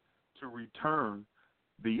nerve to return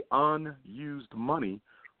the unused money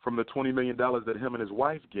from the $20 million that him and his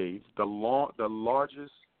wife gave, the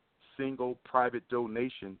largest single private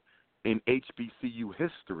donation in HBCU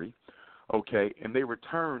history, okay, and they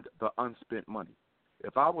returned the unspent money.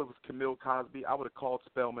 If I was Camille Cosby, I would have called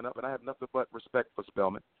Spelman up, and I have nothing but respect for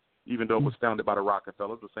Spelman, even though it was founded by the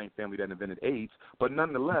Rockefellers, the same family that invented AIDS. But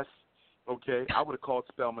nonetheless, okay, I would have called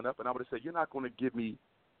Spelman up, and I would have said, you're not going to give me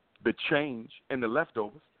the change and the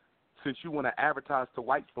leftovers. Since you want to advertise to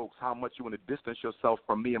white folks how much you want to distance yourself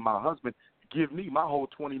from me and my husband, give me my whole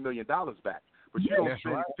 $20 million back. But you don't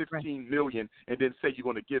spend $15 million and then say you're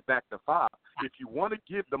going to give back the $5. If you want to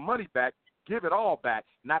give the money back, give it all back,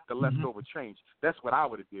 not the leftover change. That's what I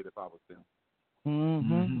would have did if I was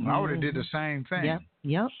them. I would have did the same thing.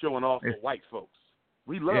 Showing off for white folks.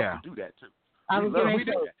 We love to do that too. We love to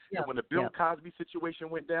do that. And when the Bill Cosby situation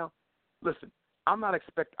went down, listen, I'm not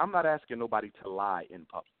asking nobody to lie in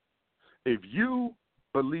public. If you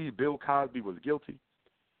believe Bill Cosby was guilty,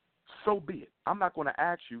 so be it. I'm not going to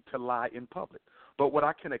ask you to lie in public. But what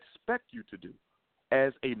I can expect you to do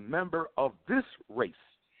as a member of this race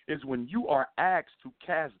is when you are asked to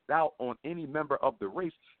cast doubt on any member of the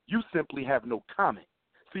race, you simply have no comment.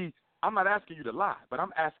 See, I'm not asking you to lie, but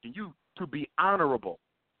I'm asking you to be honorable.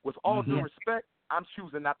 With all due respect, I'm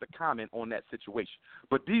choosing not to comment on that situation.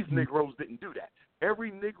 But these Negroes didn't do that.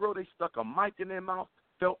 Every Negro, they stuck a mic in their mouth,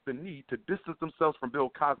 felt the need to distance themselves from Bill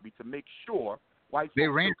Cosby to make sure white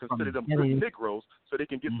folks consider them good Negroes so they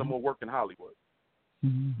can get some more work in Hollywood.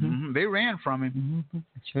 They ran from him.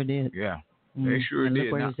 Sure did. Yeah, they sure and did.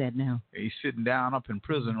 Look where he's at now. He's sitting down up in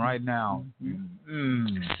prison right now.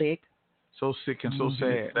 Sick. So sick and so sad.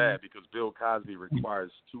 It's sad because Bill Cosby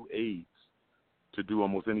requires 2 aides to do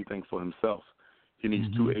almost anything for himself. He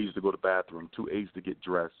needs 2 aides to go to the bathroom, 2 aides to get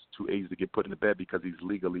dressed, 2 aides to get put in the bed because he's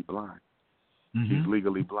legally blind. He's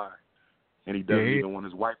legally blind. And he doesn't even want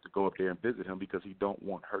his wife to go up there and visit him because he don't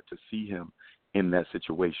want her to see him in that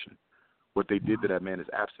situation. What they did to that man is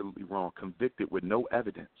absolutely wrong. Convicted with no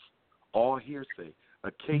evidence, all hearsay,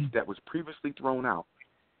 a case that was previously thrown out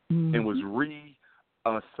and was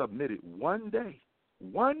submitted one day,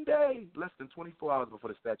 less than 24 hours before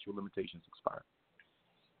the statute of limitations expired.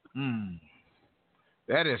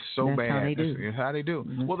 That is so bad. How they do. That's how they do.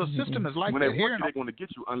 Well, the system is like when that they here. want you, they're going to get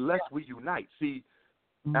you unless we unite. See,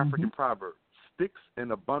 African proverb, sticks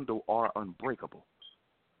in a bundle are unbreakable.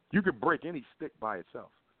 You could break any stick by itself,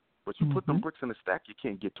 but you put them bricks in a stack, you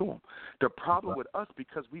can't get to them. The problem with us,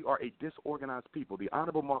 because we are a disorganized people, the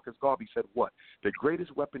Honorable Marcus Garvey said what? The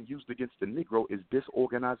greatest weapon used against the Negro is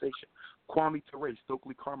disorganization. Kwame Ture,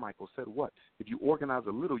 Stokely Carmichael said what? If you organize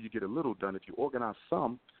a little, you get a little done. If you organize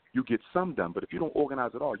some, you get some done. But if you don't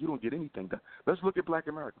organize at all, you don't get anything done. Let's look at black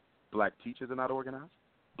America. Black teachers are not organized.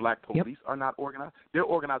 Black police are not organized. They're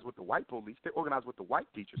organized with the white police. They're organized with the white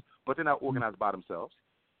teachers, but they're not organized by themselves.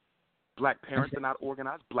 Black parents are not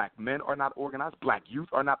organized. Black men are not organized. Black youth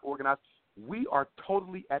are not organized. We are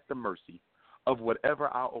totally at the mercy of whatever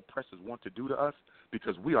our oppressors want to do to us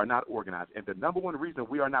because we are not organized. And the number one reason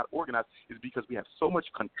we are not organized is because we have so much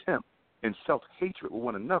contempt and self-hatred with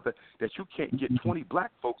one another that you can't get 20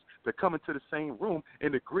 black folks to come into the same room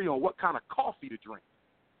and agree on what kind of coffee to drink.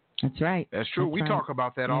 That's right. That's true. We talk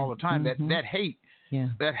about that all the time, that hate.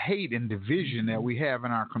 That hate and division that we have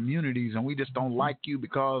in our communities, and we just don't like you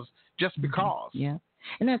because. Yeah.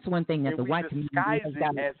 And that's one thing that and the we white community disguise has it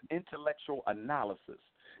got. as intellectual analysis.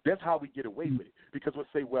 That's how we get away with it. Because we'll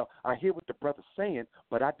say, well, I hear what the brother's saying,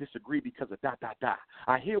 but I disagree because of ...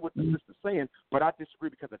 I hear what the sister's saying, but I disagree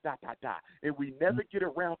because of ... And we never get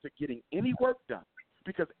around to getting any work done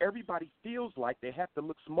because everybody feels like they have to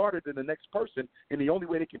look smarter than the next person, and the only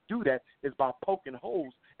way they can do that is by poking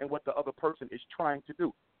holes in what the other person is trying to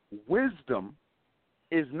do. Wisdom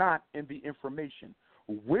is not in the information.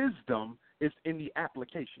 Wisdom is in the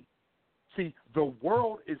application. See, the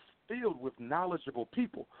world is filled with knowledgeable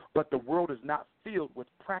people, but the world is not filled with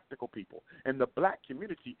practical people. And the black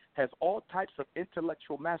community has all types of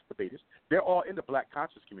intellectual masturbators. They're all in the black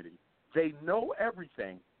conscious community. They know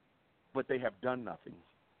everything, but they have done nothing.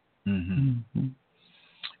 Mm-hmm.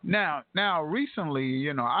 Now, recently,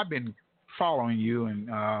 I've been following you and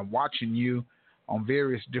watching you on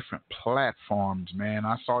various different platforms, man.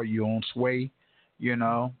 I saw you on Sway,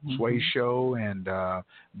 Sway Show and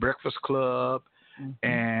Breakfast Club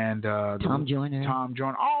and Tom Joyner,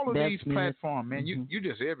 all of Beth these Smith. platforms, man. You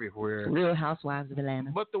just everywhere. Real Housewives of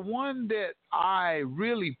Atlanta. But the one that I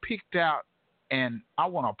really picked out, and I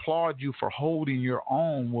want to applaud you for holding your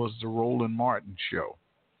own, was the Roland Martin Show.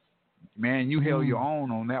 Man, you held your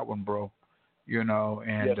own on that one, bro. And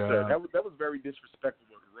yes, sir. That was very disrespectful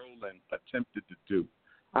what Roland attempted to do.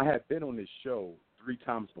 I had been on this show 3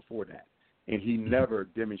 times before that, and he never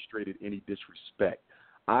demonstrated any disrespect.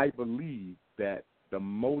 I believe that the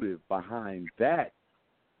motive behind that,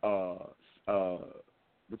 what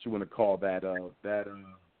you want to call that,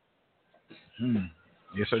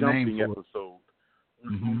 it's a jumping name for episode,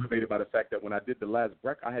 was motivated by the fact that when I did the last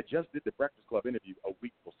I had just did the Breakfast Club interview a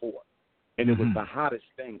week before, and it was the hottest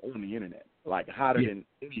thing on the internet, like hotter than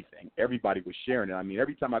anything. Everybody was sharing it. I mean,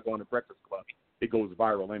 every time I go on the Breakfast Club, it goes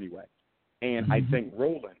viral anyway. And I think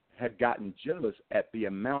Roland had gotten jealous at the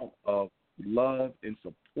amount of love and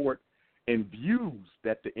support and views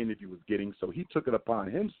that the interview was getting, so he took it upon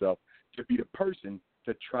himself to be the person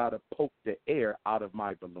to try to poke the air out of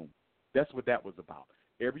my balloon. That's what that was about.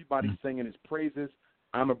 Everybody singing his praises.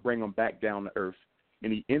 I'm going to bring him back down to earth.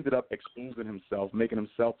 And he ended up exposing himself, making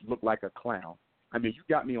himself look like a clown. I mean, you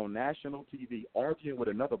got me on national TV arguing with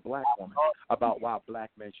another black woman about why black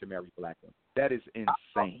men should marry black women. That is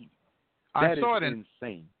insane. That is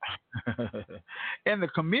insane. And the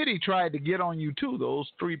committee tried to get on you too. Those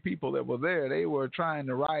 3 people that were there, they were trying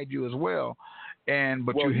to ride you as well.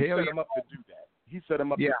 But you held him up to do that. He set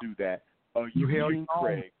him up to do that. Eugene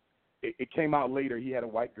Craig. It came out later. He had a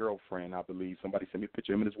white girlfriend, I believe. Somebody sent me a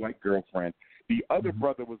picture of him and his white girlfriend. The other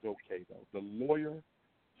brother was okay though. The lawyer,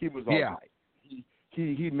 he was all right.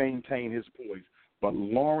 He maintained his poise. But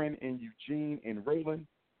Lauren and Eugene and Roland,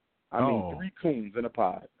 I mean, 3 coons in a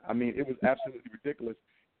pod. I mean, it was absolutely ridiculous.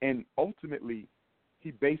 And ultimately, he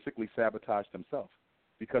basically sabotaged himself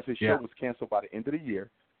because his show was canceled by the end of the year.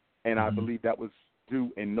 And I believe that was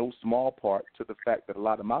due in no small part to the fact that a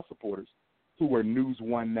lot of my supporters, who were News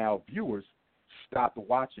One Now viewers, stopped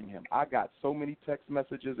watching him. I got so many text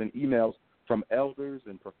messages and emails from elders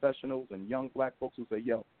and professionals and young black folks who say,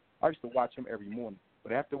 yo, I used to watch him every morning.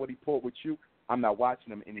 But after what he pulled with you, I'm not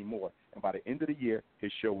watching him anymore. And by the end of the year,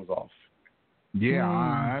 his show was off. Yeah,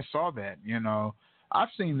 I saw that. I've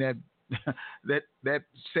seen that that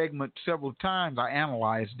segment several times. I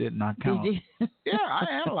analyzed it and I counted. Yeah, I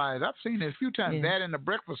analyzed. I've seen it a few times. That and the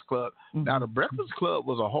Breakfast Club. Now the Breakfast Club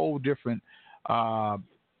was a whole different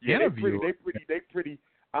interview. They pretty.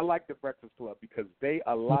 I like the Breakfast Club because they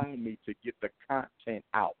allow me to get the content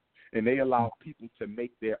out, and they allow people to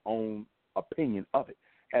make their own opinion of it,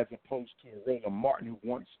 as opposed to a Roland Martin who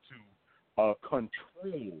wants to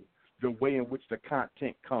control the way in which the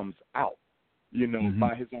content comes out,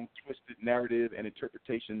 by his own twisted narrative and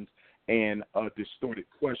interpretations and distorted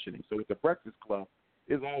questioning. So with the Breakfast Club,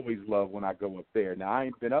 it's always love when I go up there. Now, I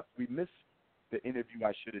ain't been up. We missed the interview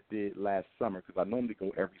I should have did last summer because I normally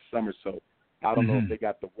go every summer. So I don't know if they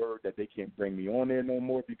got the word that they can't bring me on there no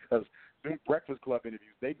more because the Breakfast Club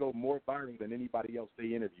interviews, they go more viral than anybody else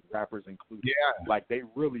they interview, rappers included. Yeah. Like, they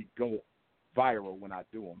really go viral when I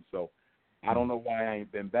do them. So I don't know why I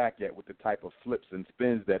ain't been back yet with the type of flips and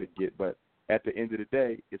spins that it get. But at the end of the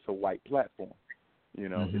day, it's a white platform.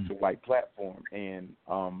 It's a white platform. And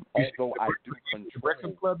although I do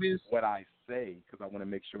control what I say because I want to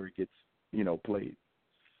make sure it gets, played.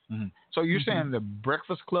 So you're saying the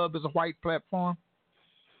Breakfast Club is a white platform?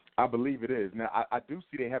 I believe it is. Now, I do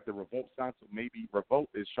see they have the Revolt sign, so maybe Revolt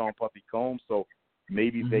is Sean Puffy Combs, so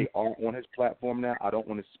maybe they are on his platform now. I don't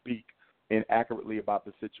want to speak inaccurately about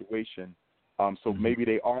the situation, so maybe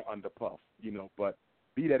they are under Puff, but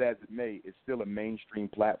be that as it may, it's still a mainstream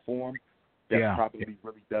platform that probably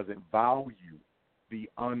really doesn't value the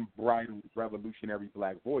unbridled revolutionary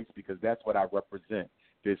black voice, because that's what I represent.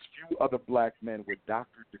 There's few other black men with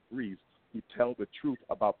doctorate degrees who tell the truth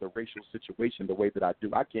about the racial situation the way that I do.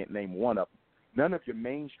 I can't name one of them. None of your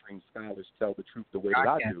mainstream scholars tell the truth the way that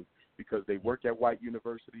I do, because they work at white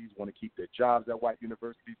universities, want to keep their jobs at white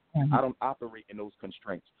universities. I don't operate in those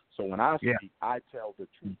constraints. So when I speak, I tell the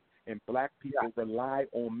truth. And black people rely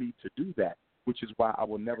on me to do that, which is why I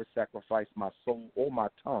will never sacrifice my soul or my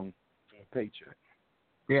tongue for a paycheck.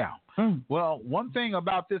 Yeah. Well, one thing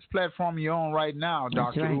about this platform you're on right now,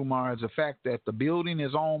 Dr. Umar, is the fact that the building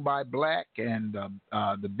is owned by black, and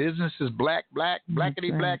the business is black,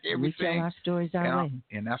 blackity black, everything. We tell our stories our way.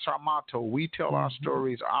 And that's our motto. We tell our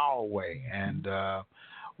stories our way. And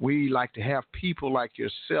we like to have people like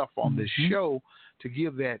yourself on this show to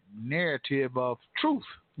give that narrative of truth.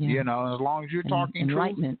 You know, as long as you're talking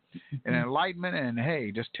enlightenment. truth and enlightenment, and,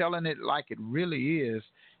 hey, just telling it like it really is,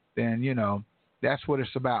 then, you know, that's what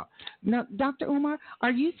it's about. Now, Dr. Umar, are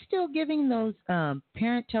you still giving those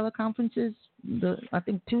parent teleconferences, I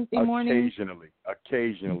think Tuesday morning?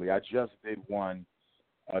 Occasionally. I just did one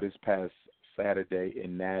this past Saturday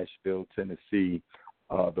in Nashville, Tennessee,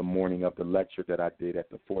 the morning of the lecture that I did at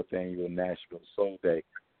the 4th Annual Nashville Soul Day.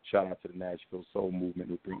 Shout out to the Nashville Soul Movement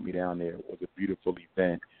who brought me down there. It was a beautiful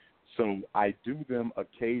event. So I do them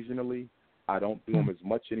occasionally. I don't do them as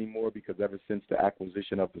much anymore because ever since the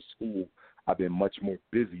acquisition of the school, I've been much more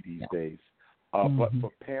busy these days. But for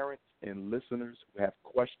parents and listeners who have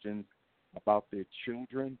questions about their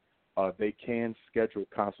children, they can schedule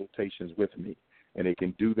consultations with me. And they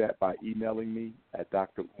can do that by emailing me at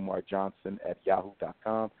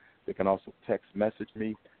drumarjohnson@yahoo.com. They can also text message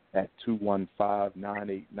me at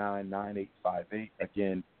 215-989-9858.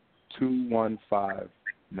 Again,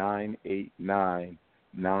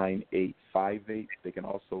 215-989-9858. They can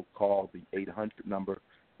also call the 800 number,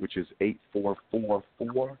 which is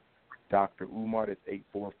 8444 Dr. Umar. That's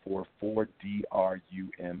 8444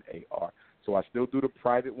 DRUMAR. So I still do the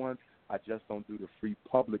private ones. I just don't do the free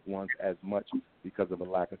public ones as much because of a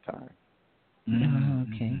lack of time.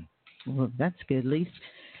 Okay. Well, that's good. At least,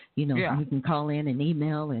 you know, you can call in and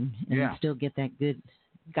email and still get that good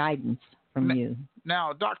guidance from you.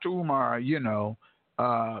 Now, Dr. Umar, you know,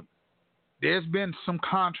 there's been some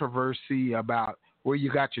controversy about where you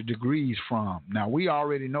got your degrees from. Now, we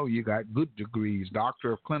already know you got good degrees,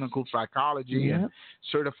 Doctor of Clinical Psychology and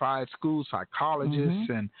Certified School Psychologist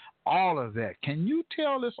and all of that. Can you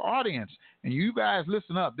tell this audience, and you guys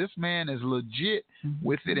listen up, this man is legit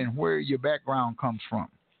with it and where your background comes from?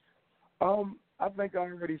 I think I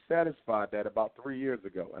already satisfied that about 3 years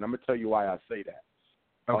ago, and I'm going to tell you why I say that.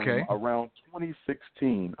 Okay. Around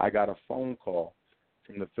 2016, I got a phone call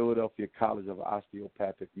from the Philadelphia College of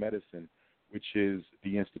Osteopathic Medicine, which is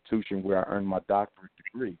the institution where I earned my doctorate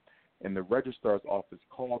degree. And the registrar's office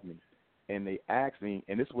called me, and they asked me,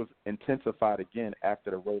 and this was intensified again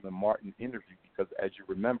after the Roland Martin interview, because as you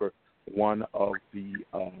remember, one of the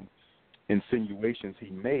insinuations he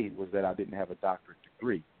made was that I didn't have a doctorate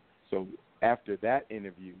degree. So after that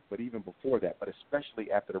interview, but even before that, but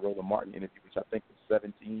especially after the Roland Martin interview, which I think was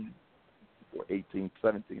 17 or 18,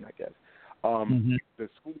 17, I guess, the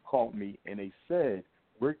school called me and they said,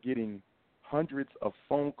 we're getting hundreds of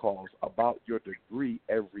phone calls about your degree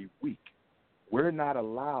every week. We're not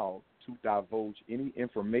allowed to divulge any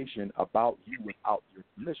information about you without your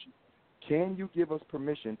permission. Can you give us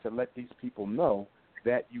permission to let these people know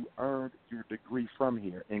that you earned your degree from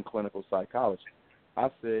here in clinical psychology? I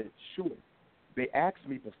said, sure. They asked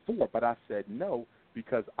me before, but I said no,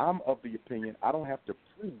 because I'm of the opinion I don't have to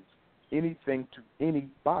prove anything to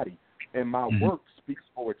anybody, and my work speaks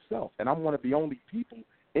for itself. And I'm one of the only people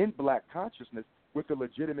in black consciousness with a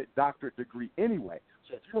legitimate doctorate degree anyway.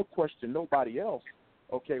 So if you don't question nobody else,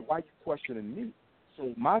 okay, why are you questioning me?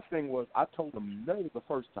 So my thing was, I told them no the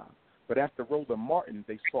first time. But after Roland Martin,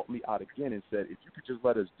 they sought me out again and said, if you could just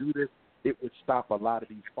let us do this, it would stop a lot of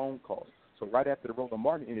these phone calls. So right after the Roland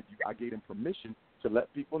Martin interview, I gave them permission to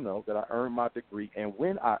let people know that I earned my degree and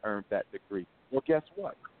when I earned that degree. Well, guess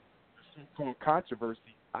what? The so-called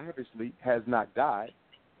controversy obviously has not died,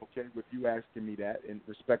 okay, with you asking me that, and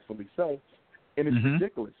respectfully so, and it's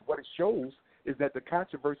ridiculous. What it shows is that the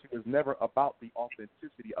controversy was never about the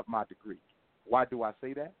authenticity of my degree. Why do I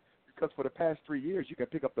say that? Because for the past 3 years, you can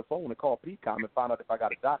pick up the phone and call PCOM and find out if I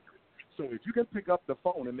got a doctorate. So if you can pick up the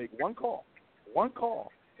phone and make one call,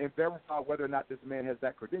 and verify whether or not this man has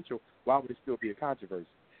that credential, why would it still be a controversy?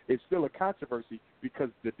 It's still a controversy because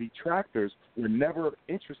the detractors were never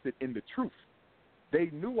interested in the truth. They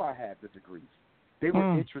knew I had the degrees. They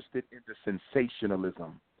were interested in the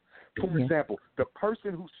sensationalism. For example, the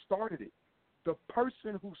person who started it, the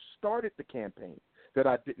person who started the campaign, that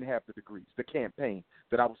I didn't have the degrees, the campaign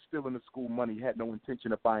that I was still in the school money, had no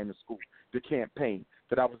intention of buying the school, the campaign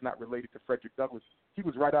that I was not related to Frederick Douglass. He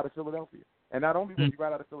was right out of Philadelphia. And not only was he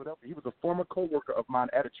right out of Philadelphia, he was a former co-worker of mine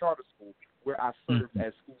at a charter school where I served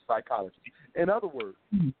as school psychologist. In other words,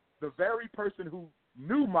 the very person who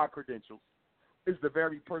knew my credentials is the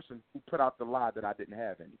very person who put out the lie that I didn't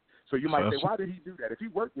have any. So you might say, why did he do that? If he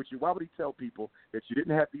worked with you, why would he tell people that you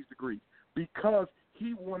didn't have these degrees? Because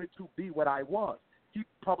he wanted to be what I was. He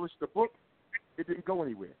published a book. It didn't go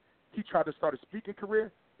anywhere. He tried to start a speaking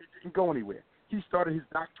career. It didn't go anywhere. He started his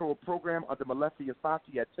doctoral program under Malefi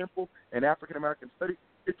Asante at Temple in African American Studies.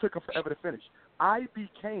 It took him forever to finish. I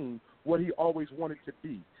became what he always wanted to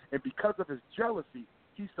be. And because of his jealousy,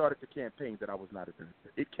 he started the campaign that I was not a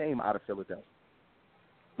benefit. It came out of Philadelphia.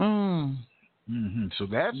 So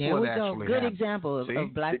that's there what we actually go. Good happened. example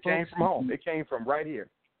of black It folks. came from home. It came from right here.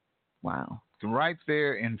 Wow. Right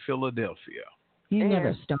there in Philadelphia. He And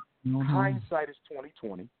never stopped. Hindsight is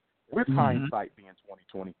 20/20. With hindsight being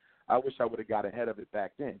 20/20, I wish I would have got ahead of it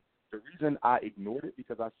back then. The reason I ignored it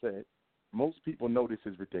because I said most people know this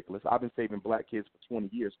is ridiculous. I've been saving black kids for 20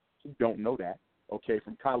 years who don't know that. Okay,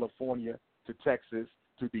 from California to Texas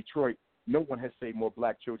to Detroit, no one has saved more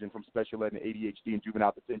black children from special ed and ADHD and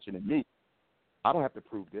juvenile detention than me. I don't have to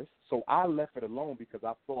prove this. So I left it alone because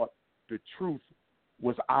I thought the truth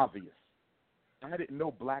was obvious. I didn't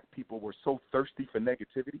know black people were so thirsty for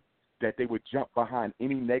negativity that they would jump behind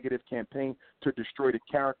any negative campaign to destroy the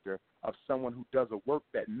character of someone who does a work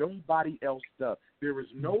that nobody else does. There is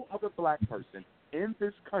no other black person in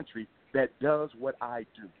this country that does what I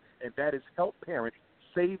do, and that is help parents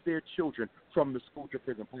save their children from the school to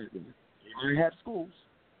prison pipeline. They might have schools,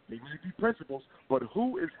 they might be principals, but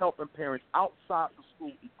who is helping parents outside the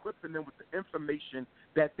school, equipping them with the information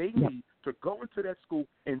that they need to go into that school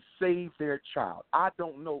and save their child? I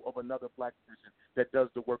don't know of another black person that does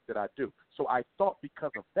the work that I do. So I thought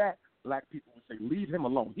because of that, black people would say, leave him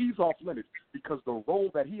alone. He's off limits because the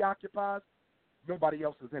role that he occupies, nobody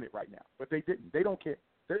else is in it right now. But they didn't. They don't care.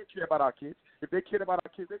 They didn't care about our kids. If they cared about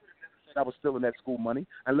our kids, they would have never said I was stealing that school money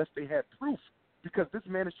unless they had proof, because this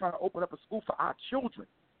man is trying to open up a school for our children,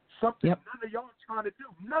 something none of y'all are trying to do.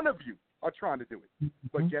 None of you are trying to do it.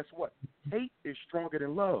 But guess what? Hate is stronger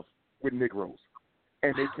than love with Negroes.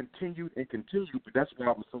 And they continued and continued, but that's why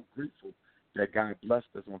I was so grateful that God blessed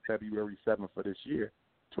us on February 7th of this year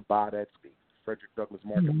to buy that school, Frederick Douglass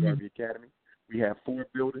Marcus Garvey Academy. We have 4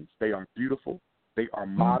 buildings. They are beautiful. They are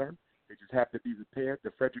modern. They just have to be repaired.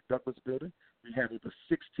 The Frederick Douglass building, we have over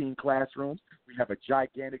 16 classrooms. We have a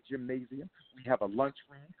gigantic gymnasium. We have a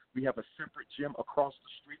lunchroom. We have a separate gym across the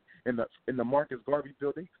street in the Marcus Garvey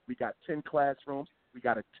building. We got 10 classrooms. We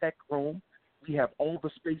got a tech room. We have all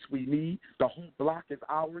the space we need. The whole block is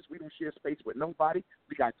ours. We don't share space with nobody.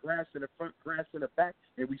 We got grass in the front, grass in the back,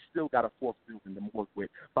 and we still got a 4th building to work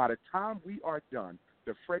with. By the time we are done,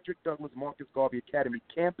 the Frederick Douglass Marcus Garvey Academy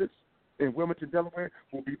campus in Wilmington, Delaware,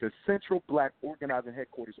 will be the central black organizing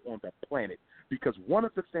headquarters on the planet. Because one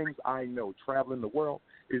of the things I know traveling the world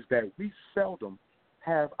is that we seldom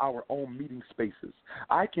have our own meeting spaces.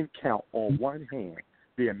 I can count on one hand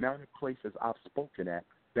the amount of places I've spoken at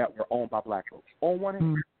that were owned by black folks. On one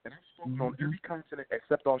hand, and I've spoken on every continent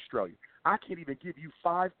except Australia. I can't even give you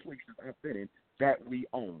 5 places I've been in that we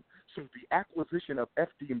own. So the acquisition of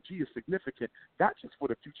FDMG is significant, not just for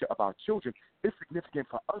the future of our children, it's significant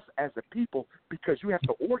for us as a people because you have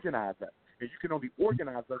to organize us. And you can only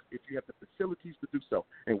organize us if you have the facilities to do so.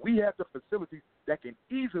 And we have the facilities that can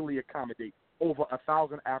easily accommodate over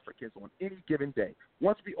 1,000 Africans on any given day.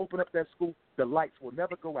 Once we open up that school, the lights will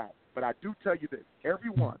never go out. But I do tell you this,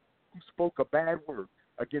 everyone who spoke a bad word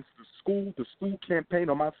against the school campaign,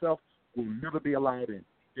 or myself, will never be allowed in.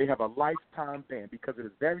 They have a lifetime ban because it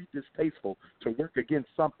is very distasteful to work against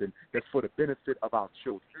something that's for the benefit of our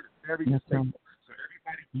children. It is very distasteful. So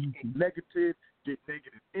everybody speak negative, get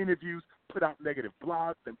negative interviews, put out negative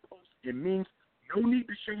blogs and posts and memes. No need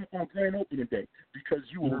to show up on grand opening day because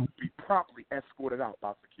you will be promptly escorted out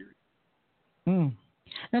by security.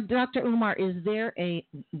 Now, Dr. Umar, is there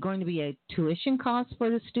going to be a tuition cost for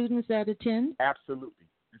the students that attend? Absolutely.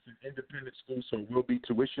 It's an independent school, so it will be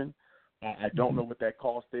tuition. I don't know what that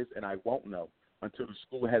cost is, and I won't know until the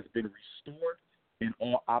school has been restored and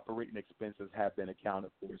all operating expenses have been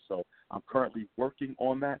accounted for. So I'm currently working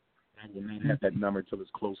on that. I will not have that number until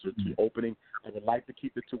it's closer to opening. I would like to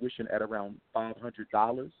keep the tuition at around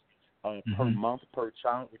 $500 per month per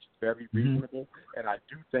child, which is very reasonable. And I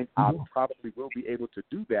do think I probably will be able to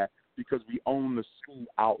do that because we own the school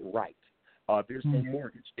outright. There's no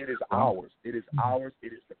mortgage. It is ours. It is ours.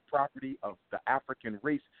 It is the property of the African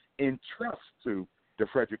race in trust to the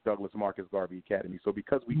Frederick Douglass Marcus Garvey Academy. So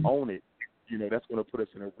because we own it, that's going to put us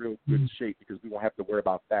in a real good shape because we won't have to worry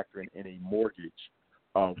about factoring in a mortgage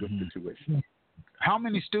with the tuition. How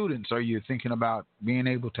many students are you thinking about being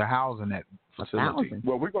able to house in that facility?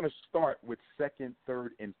 Well, we're going to start with 2nd, 3rd,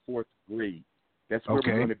 and 4th grade. That's where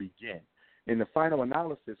we're going to begin. In the final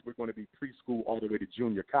analysis, we're going to be preschool all the way to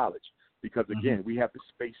junior college because, again, we have the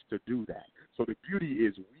space to do that. So the beauty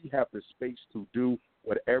is we have the space to do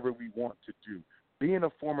whatever we want to do. Being a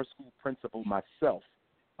former school principal myself,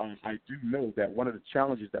 I do know that one of the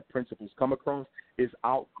challenges that principals come across is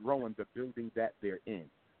outgrowing the building that they're in.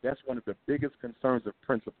 That's one of the biggest concerns of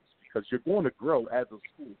principals because you're going to grow as a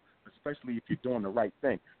school, especially if you're doing the right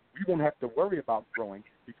thing. We won't have to worry about growing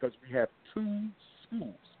because we have 2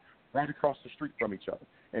 schools right across the street from each other.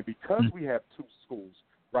 And because we have 2 schools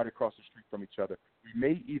right across the street from each other, we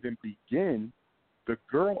may even begin the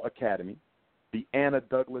Girl Academy, the Anna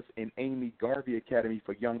Douglas and Amy Garvey Academy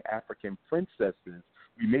for Young African Princesses.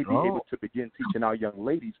 We may be able to begin teaching our young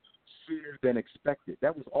ladies sooner than expected.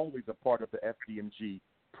 That was always a part of the FDMG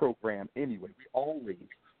program anyway. We always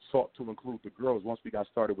sought to include the girls once we got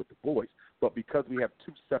started with the boys. But because we have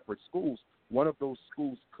 2 separate schools, one of those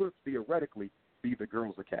schools could theoretically be the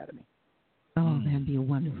Girls Academy. Oh, that'd be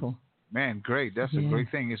wonderful. Man, great. That's a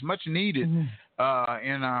great thing. It's much needed in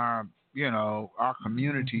our, our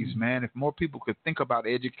communities, man. If more people could think about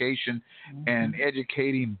education and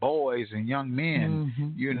educating boys and young men,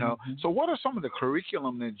 So what are some of the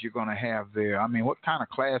curriculum that you're going to have there? I mean, what kind of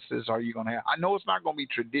classes are you going to have? I know it's not going to be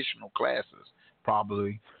traditional classes,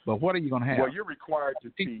 probably, but what are you going to have? Well, you're required to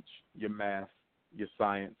teach your math, your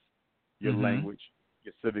science, your language,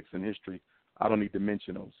 your civics and history. I don't need to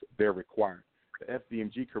mention those. They're required. The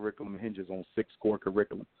FDMG curriculum hinges on 6 core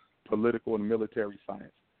curriculum: political and military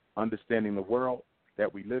science, understanding the world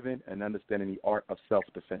that we live in, and understanding the art of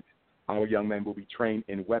self-defense. Our young men will be trained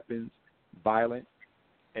in weapons, violent,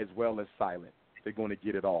 as well as silent. They're going to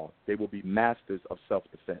get it all. They will be masters of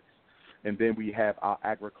self-defense. And then we have our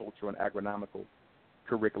agricultural and agronomical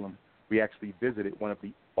curriculum. We actually visited one of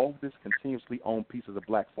the oldest continuously owned pieces of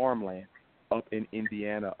black farmland up in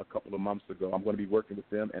Indiana a couple of months ago. I'm going to be working with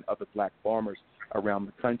them and other black farmers around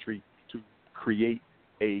the country to create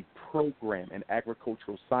a program, an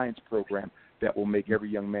agricultural science program that will make every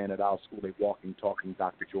young man at our school a walking, talking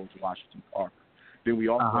Dr. George Washington Carver. Then we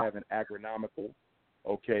also have an agronomical,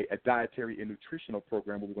 a dietary and nutritional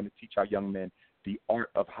program where we're going to teach our young men the art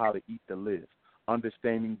of how to eat to live,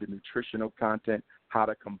 understanding the nutritional content, how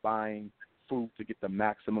to combine food to get the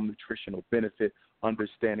maximum nutritional benefit,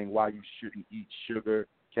 understanding why you shouldn't eat sugar,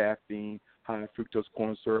 caffeine, high fructose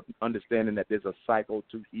corn syrup, understanding that there's a cycle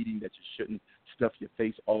to eating, that you shouldn't stuff your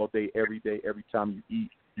face all day. Every time you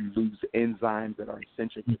eat, you lose enzymes that are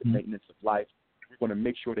essential to the maintenance of life. We're going to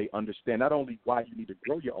make sure they understand not only why you need to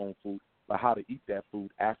grow your own food, but how to eat that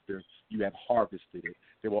food after you have harvested it.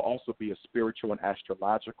 There will also be a spiritual and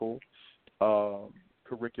astrological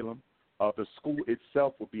curriculum. The school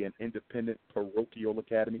itself will be an independent parochial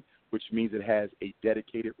academy, which means it has a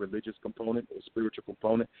dedicated religious component or spiritual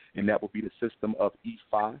component, and that will be the system of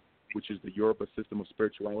Ifa, which is the Yoruba system of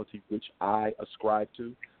spirituality, which I ascribe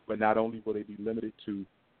to. But not only will they be limited to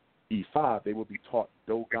Ifa, they will be taught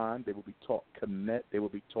Dogon, they will be taught Kemet, they will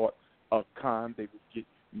be taught Akan, they will get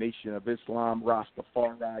Nation of Islam,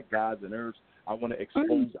 Rastafari, gods and herbs. I want to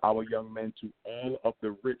expose our young men to all of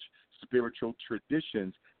the rich spiritual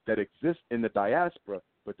traditions that exist in the diaspora,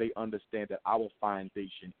 but they understand that our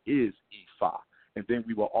foundation is Ifa. And then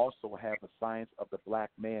we will also have a science of the black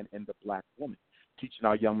man and the black woman, teaching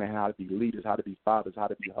our young men how to be leaders, how to be fathers, how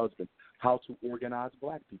to be husbands, how to organize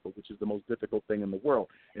black people, which is the most difficult thing in the world.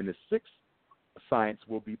 And the 6th science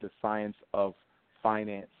will be the science of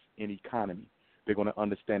finance and economy. They're going to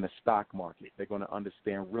understand the stock market. They're going to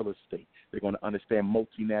understand real estate. They're going to understand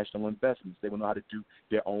multinational investments. They will know how to do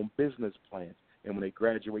their own business plans. And when they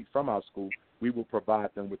graduate from our school, we will provide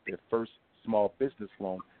them with their first small business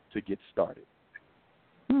loan to get started.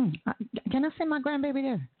 Can I send my grandbaby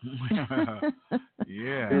there?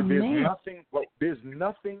 Yeah. There's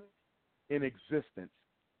nothing in existence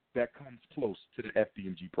that comes close to the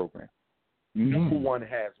FDMG program. No one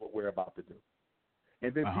has what we're about to do.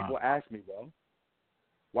 And then people ask me, well,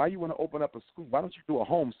 why you want to open up a school? Why don't you do a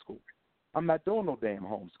homeschool? I'm not doing no damn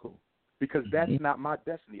homeschool because that's not my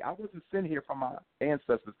destiny. I wasn't sent here from my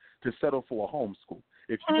ancestors to settle for a homeschool.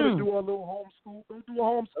 If you want to do a little homeschool, go do a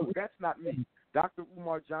homeschool. That's not me. Dr.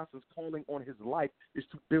 Umar Johnson's calling on his life is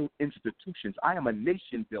to build institutions. I am a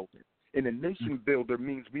nation builder. And a nation builder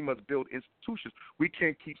means we must build institutions. We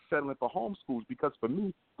can't keep settling for homeschools because for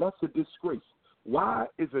me, that's a disgrace. Why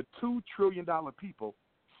is a $2 trillion people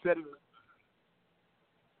settling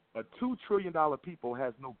A $2 trillion people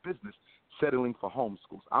has no business settling for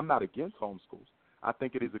homeschools. I'm not against homeschools. I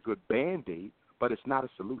think it is a good Band-Aid, but it's not a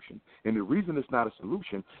solution. And the reason it's not a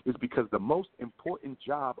solution is because the most important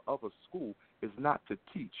job of a school is not to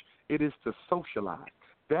teach. It is to socialize.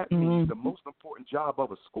 That means the most important job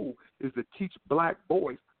of a school is to teach black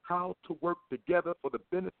boys how to work together for the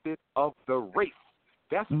benefit of the race.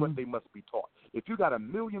 That's what they must be taught. If you got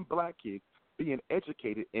 1 million black kids being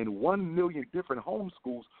educated in 1 million different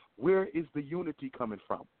homeschools, where is the unity coming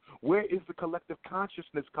from? Where is the collective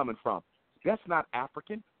consciousness coming from? That's not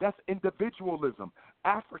African. That's individualism.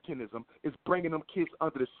 Africanism is bringing them kids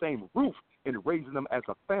under the same roof and raising them as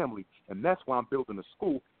a family, and that's why I'm building a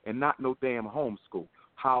school and not no damn homeschool.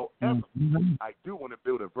 However, I do want to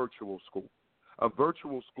build a virtual school. A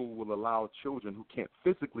virtual school will allow children who can't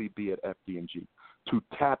physically be at FDMG to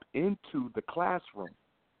tap into the classroom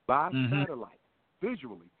by satellite,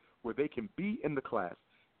 visually, where they can be in the class.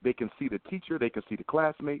 They can see the teacher, they can see the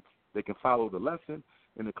classmates, they can follow the lesson,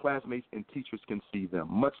 and the classmates and teachers can see them,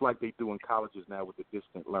 much like they do in colleges now with the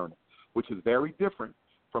distant learning, which is very different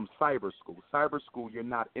from cyber school. Cyber school, you're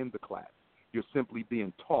not in the class. You're simply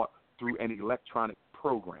being taught through an electronic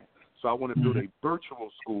program. So I want to build a virtual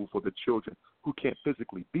school for the children who can't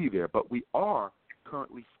physically be there, but we are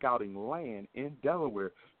currently scouting land in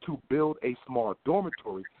Delaware to build a small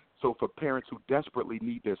dormitory. So for parents who desperately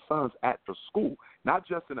need their sons at the school, not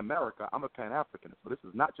just in America, I'm a Pan-Africanist, so this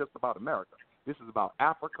is not just about America. This is about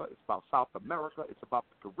Africa. It's about South America. It's about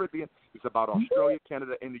the Caribbean. It's about Australia,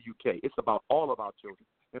 Canada, and the UK. It's about all of our children.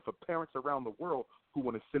 And for parents around the world who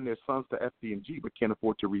want to send their sons to FDMG but can't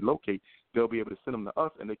afford to relocate, they'll be able to send them to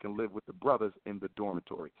us, and they can live with the brothers in the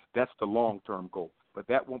dormitory. That's the long-term goal. But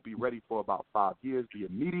that won't be ready for about 5 years. The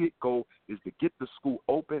immediate goal is to get the school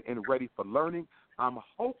open and ready for learning. I'm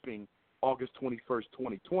hoping August 21st,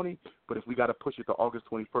 2020, but if we got to push it to August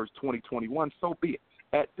 21st, 2021, so be it.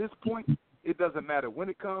 At this point, it doesn't matter when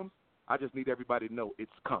it comes. I just need everybody to know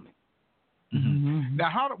it's coming.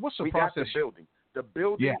 Now, what's the process? Got the building. The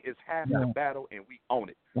building is half the battle, and we own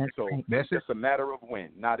it. It's just a matter of when,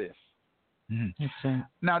 not if.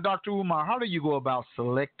 Now, Dr. Umar, how do you go about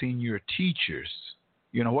selecting your teachers?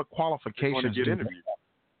 You know, what qualifications They're going to get interviewed.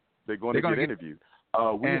 They're going to get interviewed.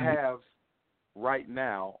 We have right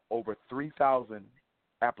now over 3,000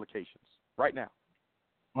 applications. Right now.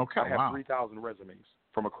 Okay. I have 3,000 resumes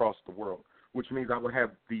from across the world, which means I would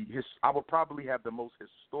have I would probably have the most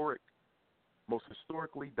historically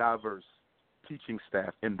diverse teaching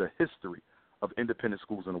staff in the history of independent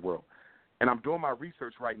schools in the world. And I'm doing my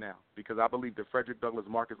research right now because I believe the Frederick Douglass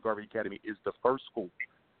Marcus Garvey Academy is the first school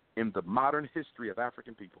in the modern history of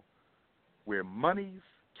African people where monies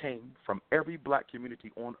came from every black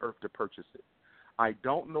community on earth to purchase it. I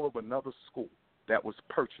don't know of another school that was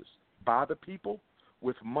purchased by the people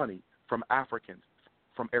with money from Africans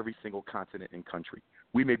from every single continent and country.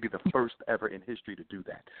 We may be the first ever in history to do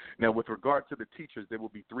that. Now, with regard to the teachers, there will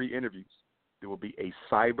be 3 interviews. There will be a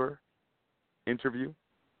cyber interview,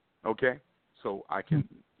 okay? So I can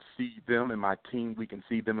see them and my team, we can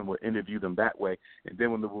see them and we'll interview them that way. And then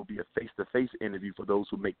there will be a face-to-face interview for those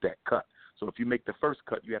who make that cut. So if you make the first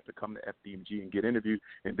cut, you have to come to FDMG and get interviewed,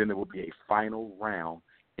 and then there will be a final round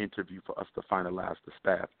interview for us to finalize the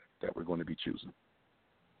staff that we're going to be choosing.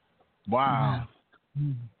 Wow.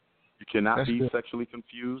 You cannot be sexually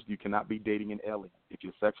confused. You cannot be dating an alien. If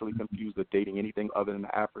you're sexually confused or dating anything other than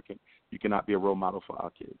African, you cannot be a role model for our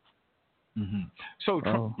kids.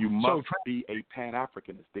 So you must be a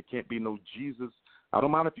Pan-Africanist. There can't be no Jesus. I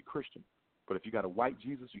don't mind if you're Christian, but if you got a white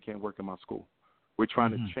Jesus, you can't work in my school. We're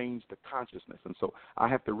trying to change the consciousness. And so I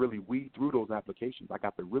have to really weed through those applications. I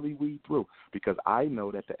got to really weed through because I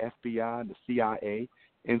know that the FBI and the CIA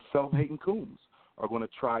and self-hating coons are going to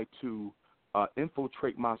try to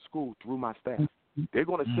infiltrate my school through my staff. They're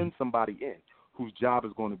going to send somebody in whose job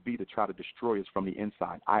is going to be to try to destroy us from the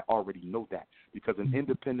inside. I already know that because an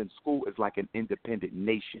independent school is like an independent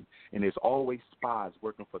nation, and there's always spies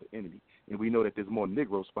working for the enemy. And we know that there's more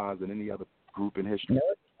Negro spies than any other group in history.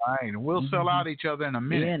 Right, and we'll sell out each other in a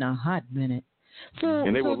minute. Yeah, in a hot minute.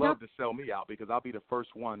 And they will love to sell me out because I'll be the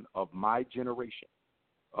first one of my generation,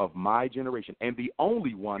 and the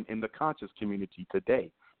only one in the conscious community today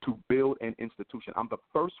to build an institution. I'm the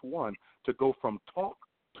first one to go from talk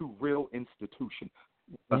to real institution,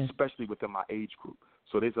 especially within my age group.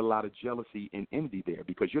 So there's a lot of jealousy and envy there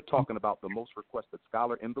because you're talking about the most requested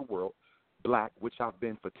scholar in the world, black, which I've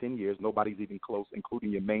been for 10 years. Nobody's even close,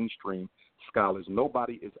 including your mainstream scholars.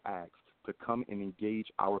 Nobody is asked to come and engage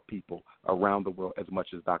our people around the world as much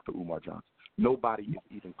as Dr. Umar Johnson. Nobody is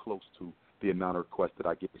even close to the amount of requests that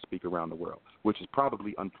I get to speak around the world, which is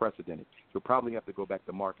probably unprecedented. You'll probably have to go back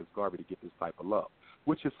to Marcus Garvey to get this type of love,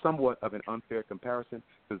 which is somewhat of an unfair comparison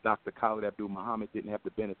because Dr. Khalid Abdul Muhammad didn't have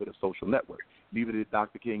the benefit of social network. Neither did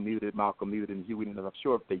Dr. King, neither did Malcolm, neither did Huey, and I'm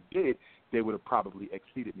sure if they did, they would have probably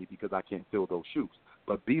exceeded me because I can't fill those shoes.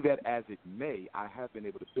 But be that as it may, I have been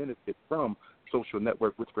able to benefit from social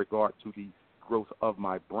network with regard to the growth of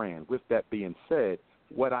my brand. With that being said,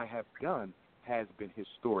 what I have done has been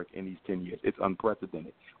historic in these 10 years. It's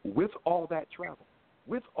unprecedented. With all that travel,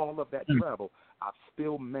 I've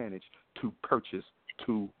still managed to purchase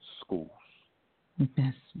 2 schools.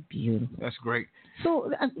 That's beautiful. That's great.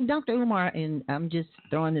 So, Dr. Umar, and I'm just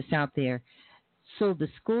throwing this out there, so the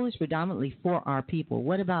school is predominantly for our people.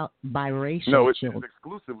 What about biracial children? It's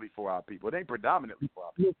exclusively for our people. It ain't predominantly for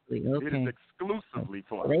our people. Okay. It is exclusively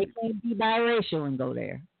for our people. people. They can't be biracial and go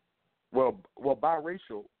there. Well,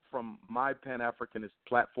 biracial from my Pan-Africanist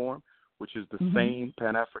platform, which is the same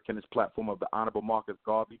Pan-Africanist platform of the Honorable Marcus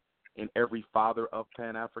Garvey and every father of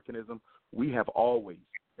Pan-Africanism, we have always,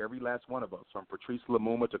 every last one of us, from Patrice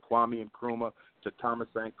Lumumba to Kwame Nkrumah to Thomas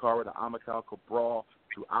Sankara to Amilcar Cabral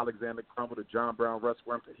to Alexander Crummell to John Brown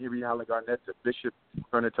Russwurm to Henry Allen Garnett to Bishop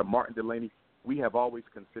Turner to Martin Delaney, we have always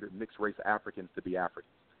considered mixed-race Africans to be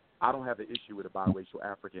Africans. I don't have an issue with a biracial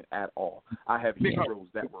African at all. I have heroes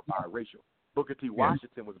that were biracial. Booker T.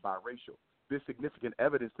 Washington was biracial. There's significant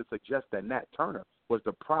evidence to suggest that Nat Turner was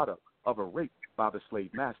the product of a rape by the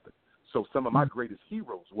slave master. So some of my greatest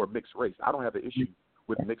heroes were mixed race. I don't have an issue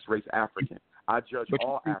with mixed race African. I judge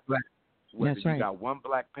all Africans. Whether you got 1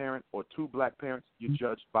 black parent or 2 black parents, you're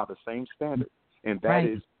judged by the same standard. And that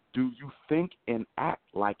is, do you think and act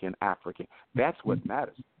like an African? That's what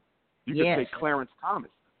matters. You can say Clarence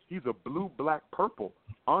Thomas. He's a blue, black, purple,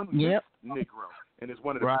 unmixed Negro, and is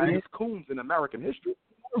one of the biggest coons in American history.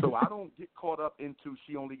 So I don't get caught up into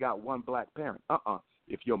she only got 1 black parent.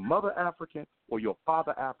 If your mother African or your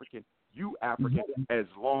father African, you African, as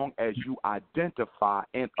long as you identify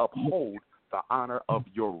and uphold the honor of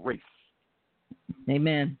your race.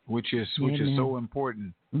 Amen. Which is so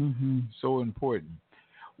important. So important.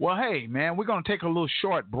 Well, hey, man, we're going to take a little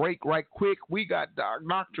short break right quick. We got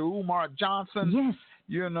Dr. Umar Johnson,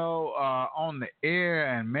 on the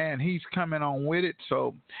air, and, man, he's coming on with it.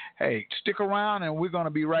 So, hey, stick around, and we're going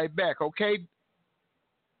to be right back, okay?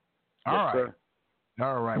 All right. Sir.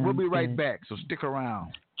 All right. We'll be right back, so stick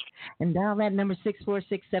around. And dial that number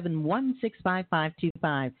 646-716-5525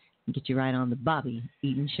 and get you right on the Bobby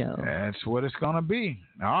Eaton Show. That's what it's going to be.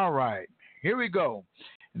 All right. Here we go.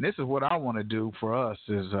 And this is what I want to do for us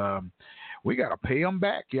is we got to pay them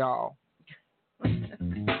back, y'all.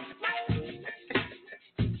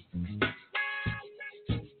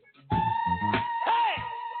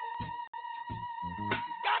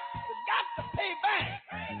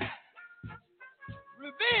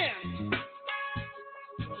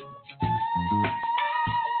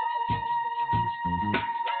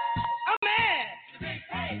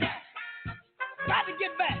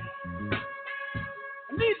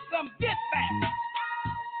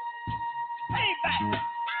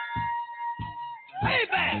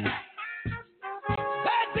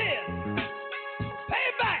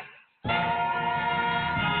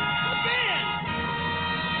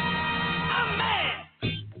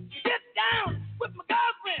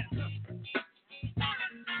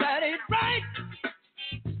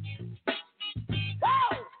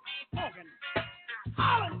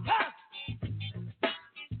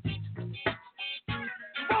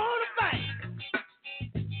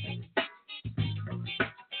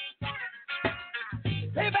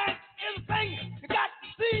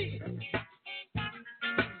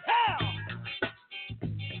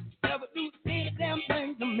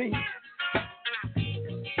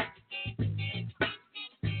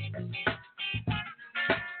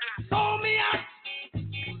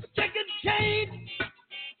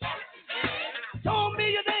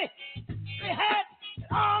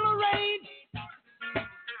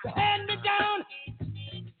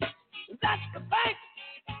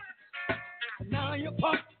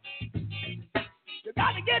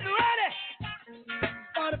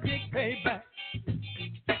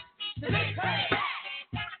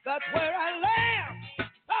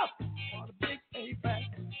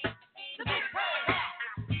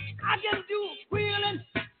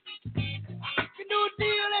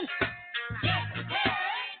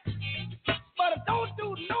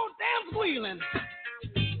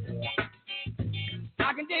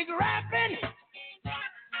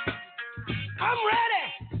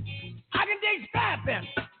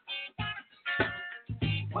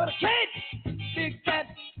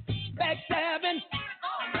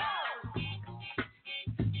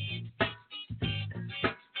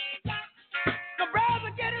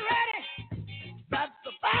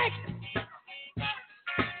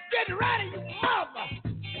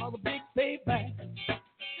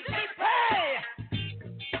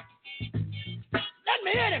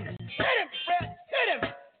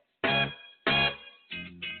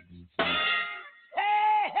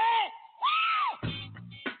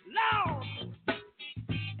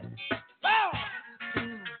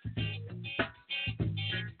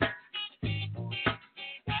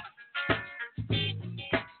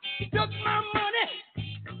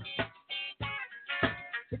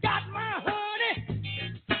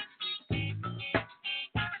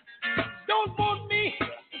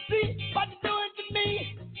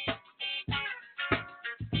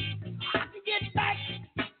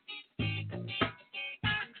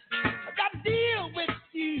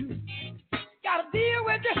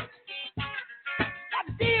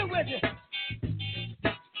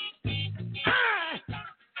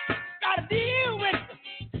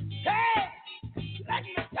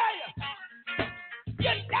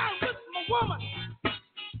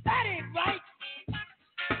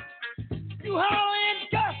 You holler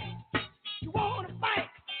and cuss. You want to fight.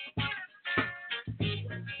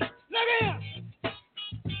 Look here.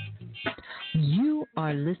 You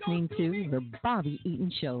are listening to The Bobby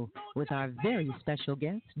Eaton Show with our very special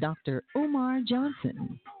guest, Dr. Umar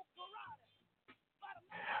Johnson.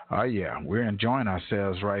 Oh, yeah. We're enjoying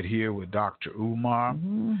ourselves right here with Dr. Umar.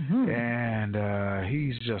 Mm-hmm. And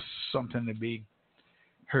he's just something to be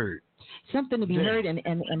heard. Something to be heard. And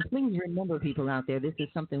please remember, people out there, this is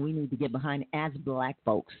something we need to get behind as black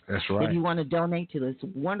folks. That's right. If you want to donate to this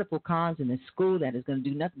wonderful cause in this school that is going to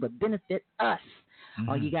do nothing but benefit us,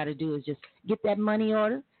 all you got to do is just get that money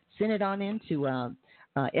order, send it on in to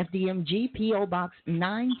FDMG, P.O. Box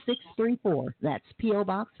 9634. That's P.O.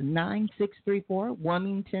 Box 9634,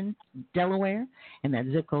 Wilmington, Delaware. And that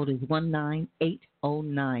zip code is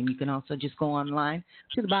 19809. You can also just go online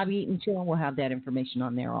to the Bobby Eaton Show, and we'll have that information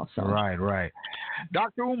on there also. Right.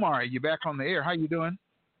 Dr. Umar, you back on the air. How you doing?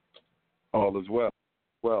 All is well.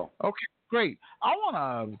 Well. Okay, great. I want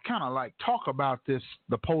to kind of like talk about the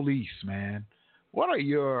police, man. What are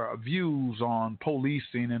your views on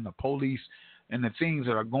policing and the police and the things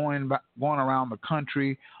that are going around the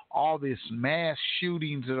country, all these mass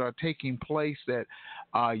shootings that are taking place, that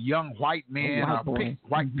young white men are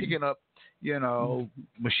picking up,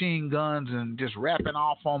 machine guns and just rapping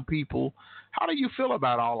off on people? How do you feel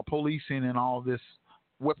about all the policing and all this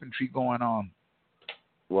weaponry going on?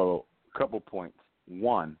 Well, a couple points.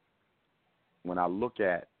 One, when I look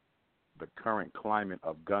at the current climate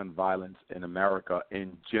of gun violence in America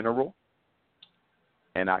in general,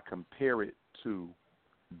 and I compare it to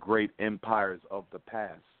great empires of the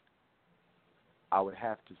past, I would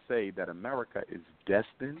have to say that America is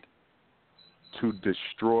destined to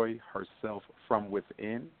destroy herself from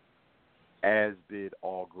within, as did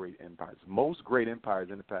all great empires. Most great empires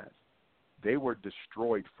in the past, they were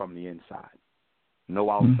destroyed from the inside.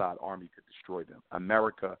 No outside army could destroy them.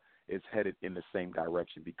 America is headed in the same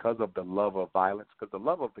direction because of the love of violence, because the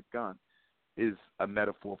love of the gun is a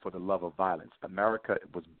metaphor for the love of violence. America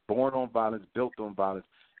was born on violence, built on violence.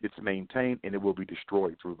 It's maintained, and it will be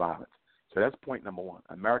destroyed through violence. So that's point number one.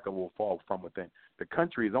 America will fall from within. The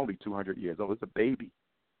country is only 200 years old. It's a baby.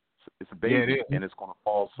 It's a baby, yeah, it is. And it's going to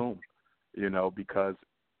fall soon, because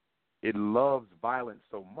it loves violence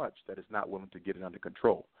so much that it's not willing to get it under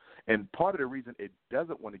control. And part of the reason it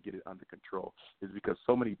doesn't want to get it under control is because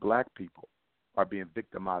so many black people are being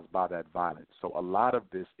victimized by that violence. So a lot of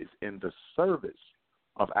this is in the service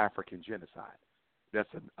of African genocide. That's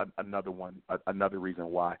another reason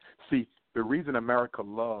why. See, the reason America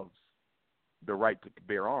loves the right to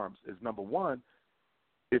bear arms is, number one,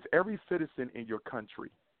 if every citizen in your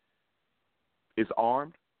country is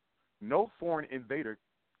armed, no foreign invader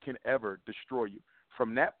can ever destroy you.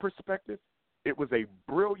 From that perspective, it was a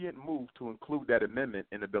brilliant move to include that amendment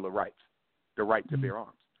in the Bill of Rights, the right to bear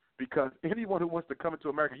arms. Because anyone who wants to come into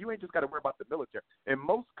America, you ain't just got to worry about the military. In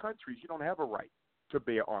most countries, you don't have a right to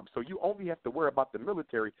bear arms. So you only have to worry about the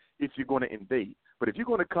military if you're going to invade. But if you're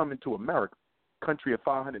going to come into America, country of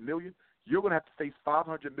 500 million, you're going to have to face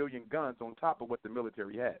 500 million guns on top of what the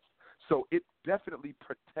military has. So it definitely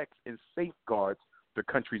protects and safeguards the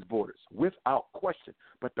country's borders, without question.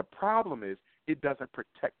 But the problem is it doesn't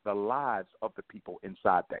protect the lives of the people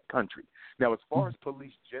inside that country. Now, as far as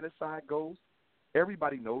police genocide goes,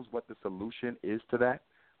 everybody knows what the solution is to that,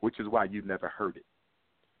 which is why you've never heard it.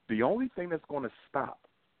 The only thing that's going to stop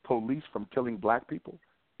police from killing black people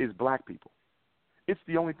is black people. It's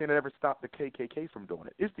the only thing that ever stopped the KKK from doing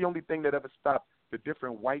it. It's the only thing that ever stopped the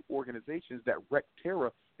different white organizations that wreaked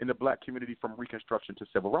terror in the black community from Reconstruction to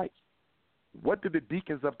civil rights. What did the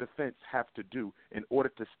Deacons of Defense have to do in order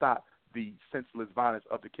to stop the senseless violence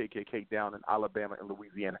of the KKK down in Alabama and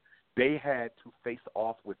Louisiana? They had to face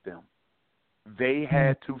off with them.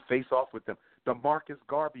 The Marcus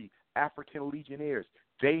Garvey African Legionnaires,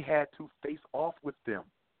 they had to face off with them.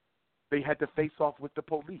 They had to face off with the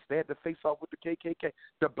police. They had to face off with the KKK.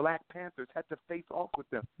 The Black Panthers had to face off with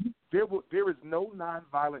them. There is no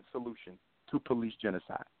nonviolent solution to police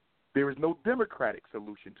genocide. There is no democratic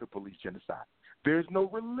solution to police genocide. There is no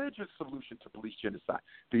religious solution to police genocide.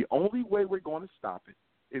 The only way we're going to stop it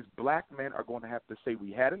is black men are going to have to say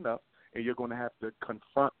we had enough, and you're going to have to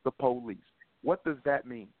confront the police. What does that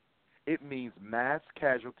mean? It means mass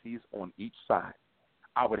casualties on each side.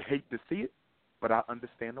 I would hate to see it, but I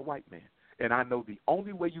understand the white man. And I know the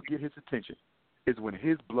only way you get his attention is when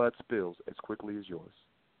his blood spills as quickly as yours.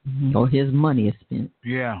 Or his money is spent.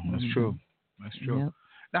 Yeah, that's true. That's true. Yep.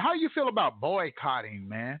 Now, how do you feel about boycotting,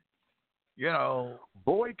 man?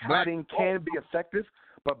 Boycotting can be effective,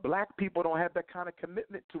 but black people don't have that kind of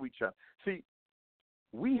commitment to each other. See,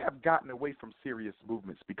 we have gotten away from serious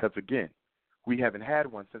movements because, again, We haven't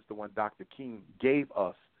had one since the one Dr. King gave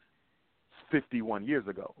us 51 years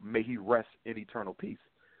ago. May he rest in eternal peace.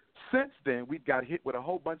 Since then, we've got hit with a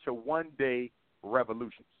whole bunch of one-day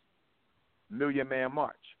revolutions. Million Man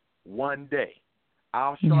March, one day.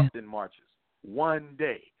 Al Sharpton marches, one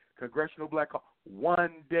day. Congressional Black Caucus,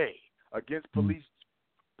 one day. Against police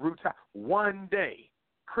brutality, one day.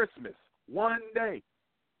 Christmas, one day.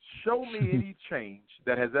 Show me any change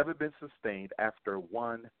that has ever been sustained after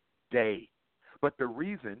one day. But the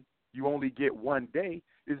reason you only get one day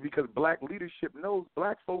is because black leadership knows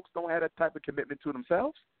black folks don't have that type of commitment to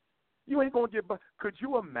themselves. You ain't going to get – could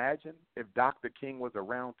you imagine if Dr. King was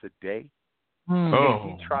around today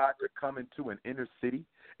and he tried to come into an inner city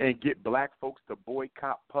and get black folks to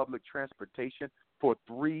boycott public transportation for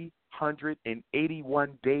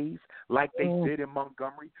 381 days like they did in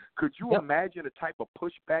Montgomery? Could you imagine the type of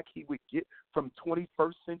pushback he would get from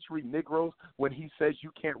 21st century Negroes when he says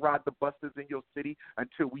you can't ride the buses in your city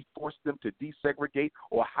until we force them to desegregate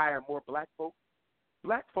or hire more black folks?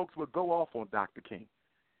 Black folks would go off on Dr. King.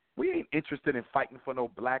 We ain't interested in fighting for no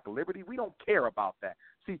black liberty. We don't care about that.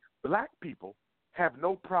 See, black people have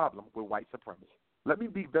no problem with white supremacy. Let me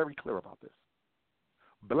be very clear about this.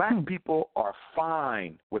 Black people are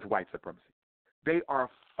fine with white supremacy. They are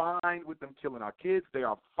fine with them killing our kids. They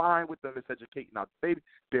are fine with them miseducating our babies.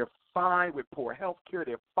 They're fine with poor health care.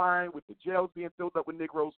 They're fine with the jails being filled up with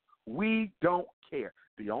Negroes. We don't care.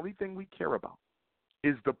 The only thing we care about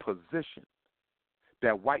is the position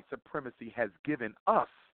that white supremacy has given us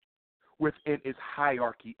within its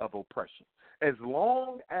hierarchy of oppression. As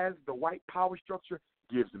long as the white power structure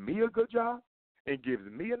gives me a good job and gives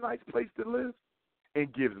me a nice place to live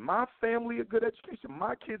and gives my family a good education,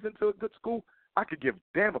 my kids into a good school, I could give a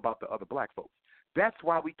damn about the other black folks. That's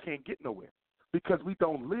why we can't get nowhere, because we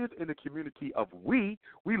don't live in a community of we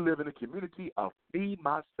live in a community of me,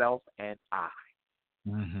 myself, and I.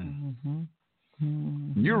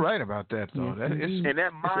 You're right about that, though. And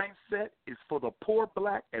that mindset is for the poor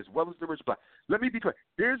black as well as the rich black. Let me be clear.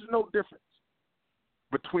 There's no difference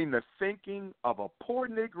between the thinking of a poor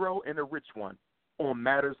Negro and a rich one on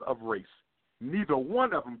matters of race. Neither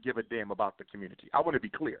one of them give a damn about the community. I want to be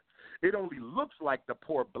clear. It only looks like the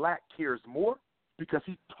poor black cares more because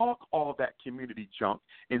he talk all that community junk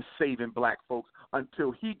in saving black folks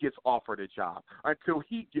until he gets offered a job, until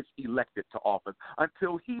he gets elected to office,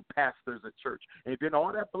 until he pastors a church. And then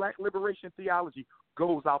all that black liberation theology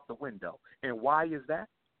goes out the window. And why is that?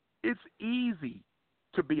 It's easy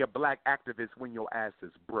to be a black activist when your ass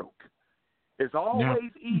is broke. It's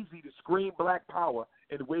always easy to scream black power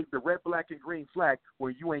and wave the red, black, and green flag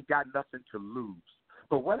when you ain't got nothing to lose.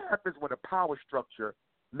 But what happens when a power structure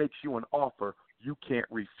makes you an offer you can't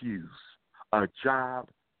refuse? A job,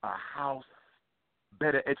 a house,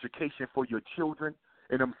 better education for your children.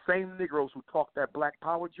 And them same Negroes who talk that black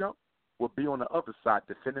power junk will be on the other side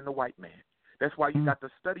defending the white man. That's why you got to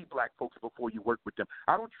study black folks before you work with them.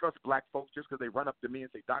 I don't trust black folks just because they run up to me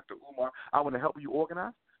and say, Dr. Umar, I want to help you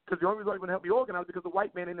organize. Because the only reason I want to help you organize is because the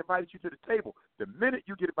white man ain't invited you to the table. The minute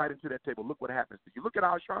you get invited to that table, look what happens to you. Look at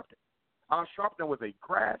Al Sharpton. Al Sharpton was a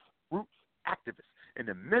grassroots activist. And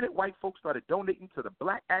the minute white folks started donating to the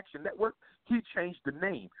Black Action Network, he changed the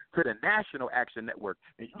name to the National Action Network.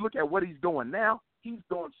 And you look at what he's doing now, he's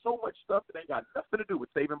doing so much stuff that ain't got nothing to do with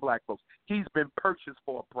saving black folks. He's been purchased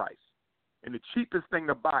for a price. And the cheapest thing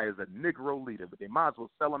to buy is a Negro leader, but they might as well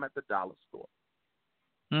sell them at the dollar store.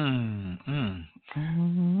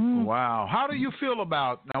 Wow. How do you feel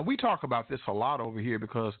about, now we talk about this a lot over here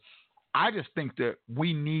because I just think that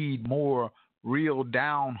we need more real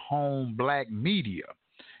down-home black media,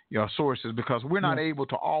 sources, because we're not able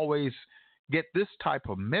to always get this type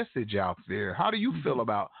of message out there. How do you feel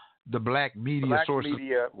about the black media sources? Black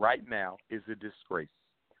media right now is a disgrace.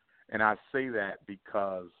 And I say that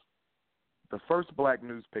because the first black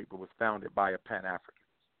newspaper was founded by a Pan-Africanist,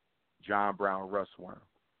 John Brown Russwurm,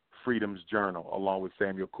 Freedom's Journal, along with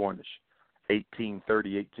Samuel Cornish,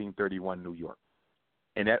 1830, 1831, New York.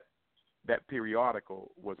 And that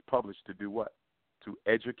periodical was published to do what? To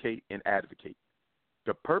educate and advocate.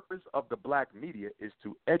 The purpose of the black media is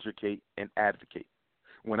to educate and advocate.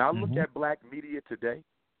 When I look at black media today,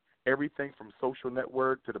 everything from social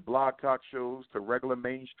network to the blog talk shows to regular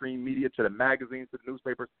mainstream media to the magazines to the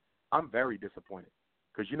newspapers, I'm very disappointed.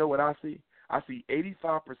 Because you know what I see? I see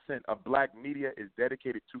 85% of black media is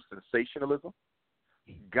dedicated to sensationalism,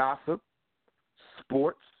 gossip,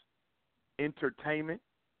 sports, entertainment,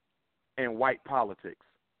 and white politics.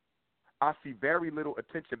 I see very little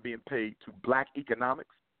attention being paid to black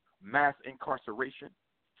economics, mass incarceration,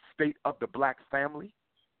 state of the black family.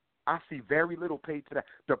 I see very little paid to that.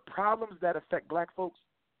 The problems that affect black folks,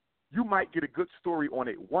 You might get a good story on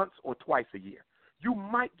it once or twice a year. You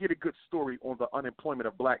might get a good story on the unemployment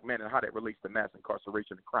of black men and how that relates to mass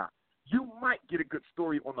incarceration and crime. You might get a good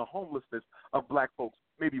story on the homelessness of black folks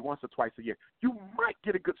maybe once or twice a year. You might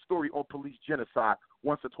get a good story on police genocide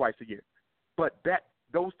once or twice a year. But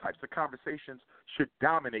those types of conversations should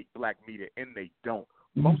dominate black media, and they don't.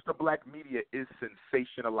 Most of black media is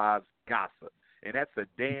sensationalized gossip, and that's a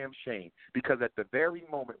damn shame, because at the very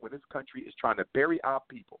moment when this country is trying to bury our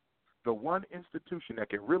people, the one institution that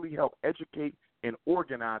can really help educate and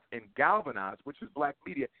organize and galvanize, which is black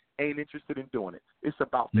media, ain't interested in doing it. It's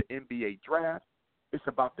about the NBA draft. It's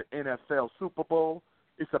about the NFL Super Bowl.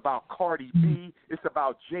 It's about Cardi B. It's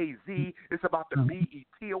about Jay-Z. It's about the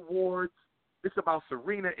BET Awards. It's about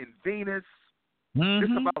Serena and Venus.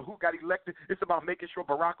 It's about who got elected. It's about making sure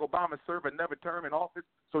Barack Obama serve another term in office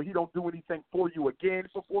so he don't do anything for you again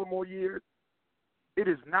for 4 more years. It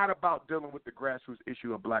is not about dealing with the grassroots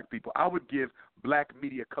issue of black people. I would give black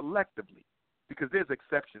media collectively, because there's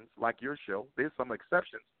exceptions like your show. There's some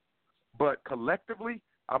exceptions. But collectively,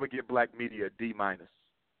 I would give black media a D-.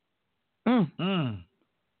 And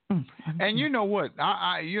you know what?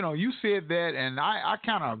 You said that, and I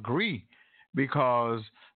kind of agree, because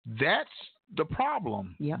that's the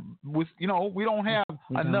problem. Yeah. With we don't have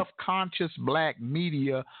enough conscious black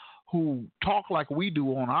media who talk like we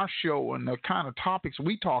do on our show and the kind of topics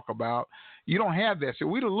we talk about. You don't have that. So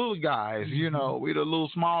we're the little guys, we're the little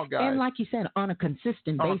small guys. And like you said, on a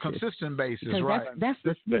consistent basis. On a consistent basis, because right. That's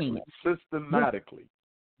the thing. Systematically.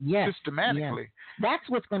 Yes. Systematically. Yes. That's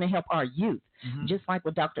what's going to help our youth, just like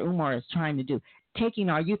what Dr. Umar is trying to do. Taking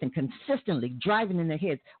our youth and consistently driving in their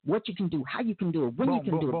heads what you can do, how you can do it, when you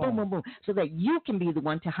can do it, boom, boom, boom, so that you can be the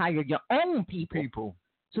one to hire your own people.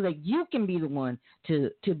 So that you can be the one to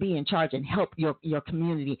be in charge and help your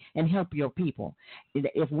community and help your people.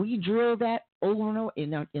 If we drill that over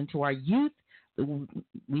and over into our youth,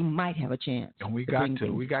 we might have a chance. And we got to.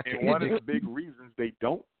 And one of the big reasons they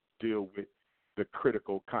don't deal with the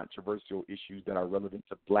critical, controversial issues that are relevant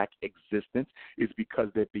to black existence is because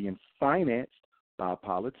they're being financed by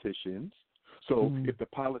politicians. So if the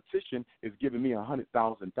politician is giving me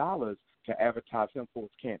 $100,000 to advertise him for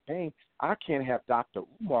his campaign, I can't have Dr.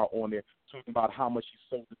 Umar on there talking about how much he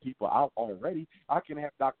sold the people out already. I can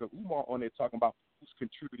have Dr. Umar on there talking about who's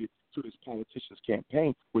contributed to this politician's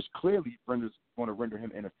campaign, which clearly going to render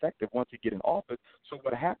him ineffective once he get in office. So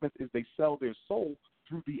what happens is they sell their soul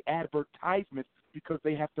through the advertisements because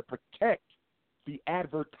they have to protect the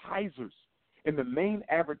advertisers. And the main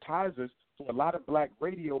advertisers for a lot of black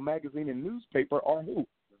radio, magazine, and newspaper are who?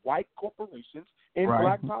 White corporations and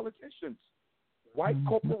black politicians. White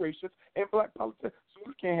corporations and black politicians. So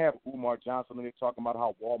we can't have Umar Johnson and they're talking about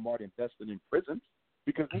how Walmart invested in prisons,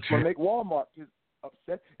 because it's going to make Walmart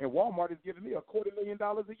upset, and Walmart is giving me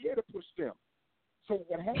 $250,000 a year to push them. So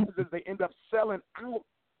what happens is they end up selling out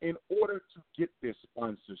in order to get their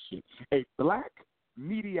sponsorship. A black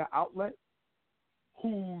media outlet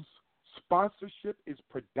whose sponsorship is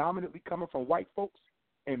predominantly coming from white folks,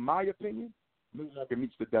 in my opinion, no longer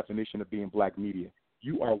meets the definition of being black media.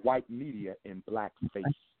 You are white media in black face.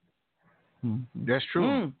 That's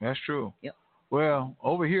true. That's true. Yep. Well,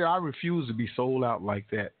 over here, I refuse to be sold out like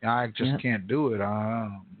that. I just can't do it.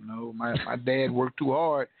 My dad worked too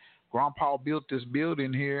hard. Grandpa built this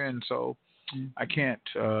building here, and so I can't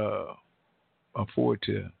afford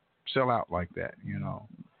to sell out like that.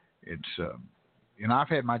 It's I've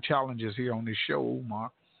had my challenges here on this show,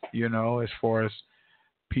 Mark. As far as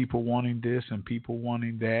people wanting this and people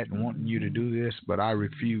wanting that and wanting you to do this, but I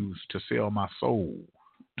refuse to sell my soul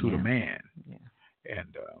to the man. Yeah.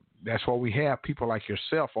 And that's why we have people like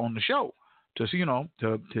yourself on the show to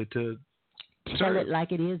tell it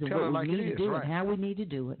like it is and what we need to do and how we need to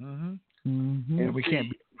do it. And we can't.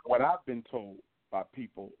 What I've been told by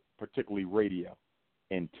people, particularly radio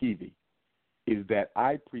and TV, is that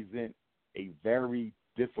I present a very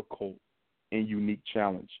difficult and unique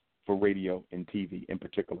challenge for radio and TV in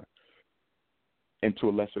particular, and to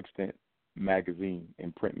a lesser extent, magazine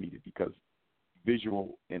and print media, because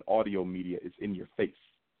visual and audio media is in your face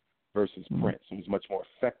versus print, so it's much more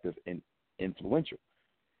effective and influential.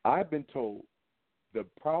 I've been told the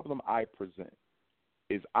problem I present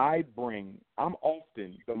is I'm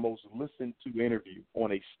often the most listened to interview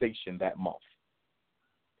on a station that month.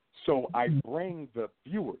 So I bring the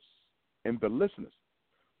viewers and the listeners.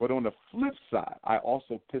 But on the flip side, I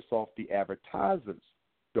also piss off the advertisers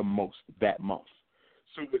the most that month.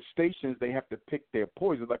 So with stations, they have to pick their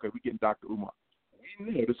poison. Like, we getting Dr. Umar. We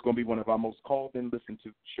know this is going to be one of our most called and listened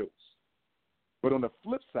to shows. But on the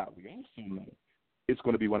flip side, we also know it's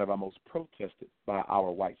going to be one of our most protested by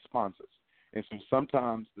our white sponsors. And so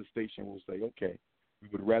sometimes the station will say, okay, we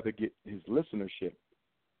would rather get his listenership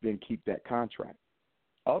than keep that contract.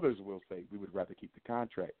 Others will say we would rather keep the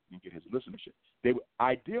contract than get his listenership.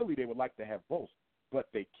 Ideally, they would like to have both, but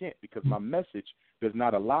they can't because my message does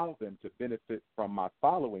not allow them to benefit from my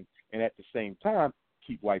following and at the same time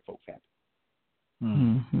keep white folks happy.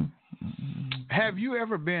 Mm-hmm. Have you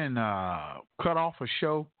ever been cut off a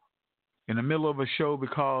show in the middle of a show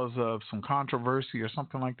because of some controversy or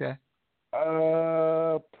something like that?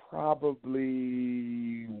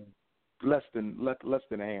 Probably less than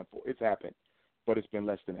a handful. It's happened, but it's been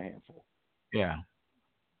less than a handful. Yeah.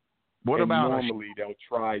 What about normally they'll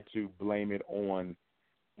try to blame it on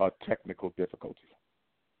a technical difficulty.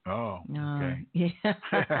 Oh, okay.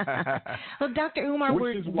 Yeah. Well, Dr. Umar,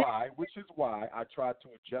 which is why I try to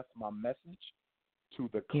adjust my message to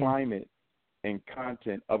the climate and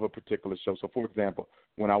content of a particular show. So, for example,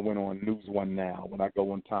 when I went on News One Now, when I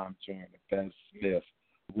go on Tom Turner, Ben Smith,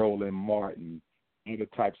 Roland Martin, other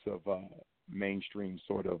types of mainstream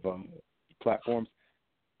sort of platforms,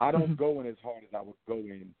 I don't go in as hard as I would go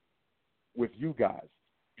in with you guys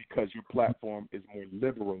because your platform is more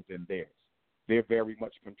liberal than theirs. They're very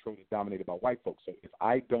much controlled and dominated by white folks. So if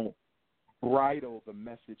I don't bridle the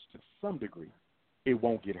message to some degree, it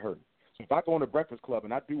won't get heard. So if I go on the Breakfast Club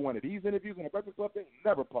and I do one of these interviews on the Breakfast Club, they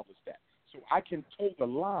never publish that. So I can toe the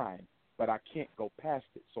line, but I can't go past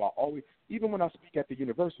it. So I always, even when I speak at the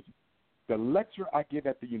university, the lecture I give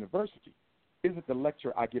at the university isn't the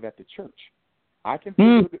lecture I give at the church. I can be a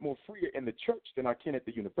little bit more freer in the church than I can at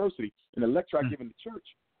the university, and the lecture I give in the church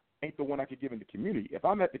ain't the one I could give in the community. If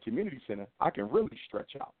I'm at the community center, I can really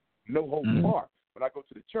stretch out. No holds barred. When I go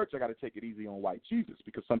to the church, I got to take it easy on white Jesus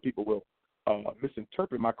because some people will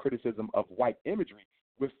misinterpret my criticism of white imagery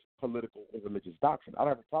with political or religious doctrine. I don't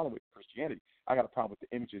have a problem with Christianity. I got a problem with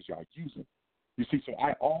the images y'all using. You see, so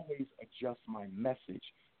I always adjust my message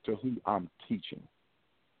to who I'm teaching.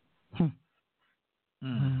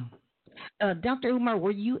 Dr. Umar,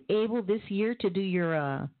 were you able this year to do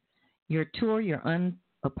your tour, your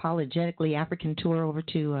unapologetically African tour over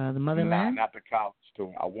to the motherland? Not the college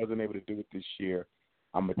tour. I wasn't able to do it this year.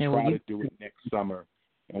 I'm going to try to do it next summer.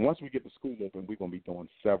 And once we get the school open, we're going to be doing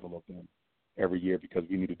several of them every year because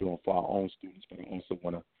we need to do them for our own students, but I also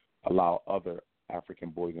want to allow other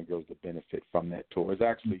African boys and girls to benefit from that tour.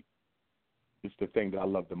 It's the thing that I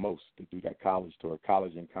love the most, to do that college tour,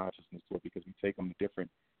 college and consciousness tour, because we take them to different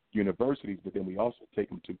universities, but then we also take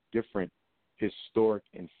them to different historic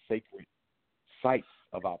and sacred sites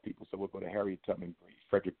of our people. So we'll go to Harriet Tubman grave,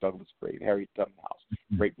 Frederick Douglass grave, Harriet Tubman house,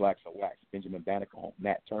 Great Blacks of Wax, Benjamin Banneker home,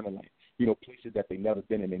 Nat Turner land, places that they never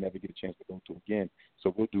been and they never get a chance to go to again.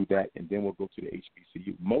 So we'll do that, and then we'll go to the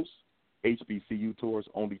HBCU. Most HBCU tours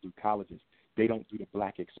only do colleges. They don't do the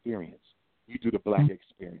Black experience. We do the Black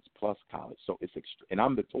experience plus college. So it's and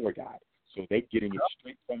I'm the tour guide, so they're getting it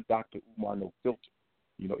straight from Dr. Umar, no filter.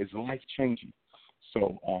 It's life-changing.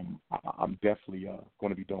 So I'm definitely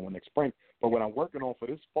going to be doing one next spring. But what I'm working on for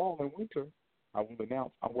this fall and winter, I will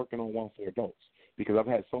announce I'm working on one for adults because I've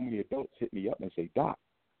had so many adults hit me up and say, Doc,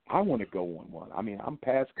 I want to go on one. I mean, I'm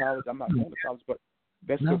past college. I'm not going to college, but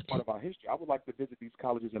that's still part of our history. I would like to visit these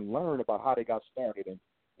colleges and learn about how they got started and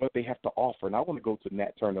what they have to offer. And I want to go to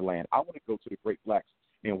Nat Turner land. I want to go to the Great Blacks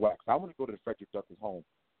in Wax. I want to go to the Frederick Douglass home.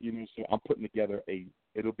 So I'm putting together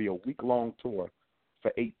it'll be a week-long tour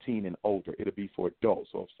for 18 and older. It'll be for adults.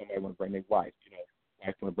 So if somebody want to bring their wife,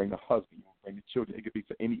 wife want to bring the husband, bring the children. It could be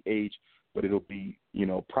for any age, but it'll be,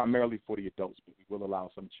 primarily for the adults. But we will allow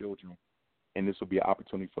some children, and this will be an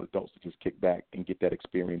opportunity for adults to just kick back and get that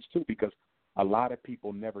experience too, because a lot of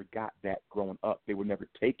people never got that growing up. They were never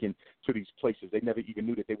taken to these places. They never even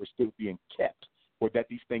knew that they were still being kept or that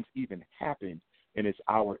these things even happened. And it's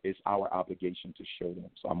our obligation to show them.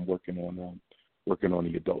 So I'm working on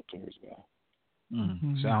the adult tour as well.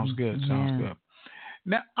 Sounds good. Good.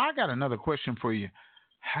 Now, I got another question for you.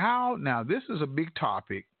 Now, this is a big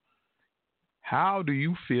topic. How do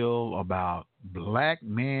you feel about Black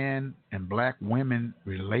men and Black women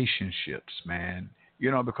relationships, man?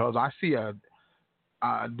 Because I see a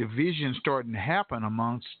division starting to happen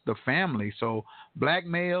amongst the family. So Black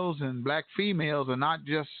males and Black females are not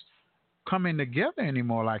just coming together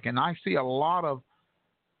anymore. And I see a lot of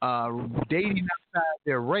dating outside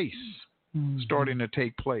their race starting to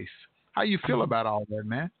take place. How you feel about all that,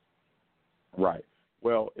 man? Right.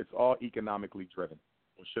 Well, it's all economically driven.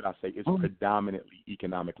 Or should I say it's predominantly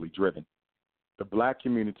economically driven. The Black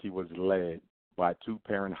community was led by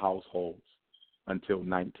two-parent households until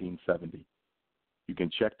 1970. You can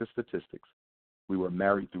check the statistics. We were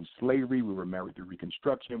married through slavery. We were married through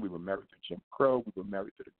Reconstruction. We were married through Jim Crow. We were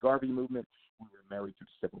married through the Garvey movement. We were married through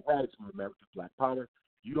civil rights. We were married through Black Power.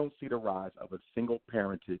 You don't see the rise of a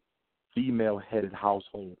single-parented, female-headed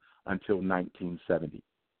household until 1970.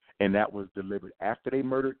 And that was delivered after they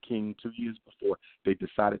murdered King 2 years before. They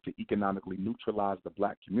decided to economically neutralize the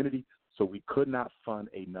black community, so we could not fund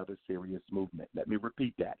another serious movement. Let me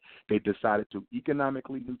repeat that. They decided to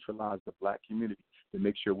economically neutralize the black community to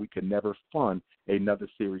make sure we could never fund another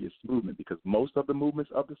serious movement, because most of the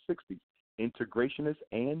movements of the 60s, integrationists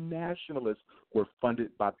and nationalists, were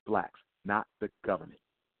funded by blacks, not the government.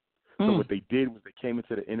 So what they did was they came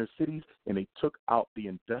into the inner cities and they took out the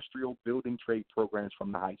industrial building trade programs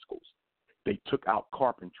from the high schools. They took out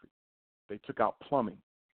carpentry. They took out plumbing.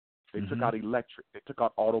 They took out electric. They took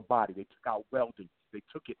out auto body. They took out welding. They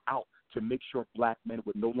took it out to make sure black men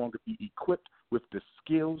would no longer be equipped with the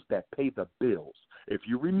skills that pay the bills. If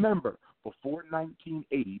you remember, before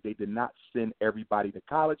 1980, they did not send everybody to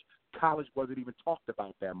college. College wasn't even talked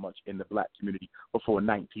about that much in the black community before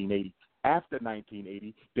 1980. After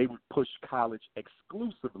 1980, they would push college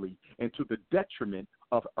exclusively into the detriment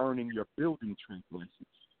of earning your building trade license.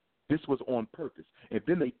 This was on purpose. And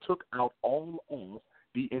then they took out all of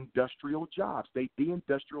the industrial jobs. They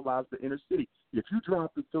deindustrialized the inner city. If you drive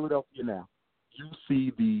through Philadelphia now, you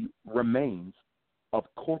see the remains of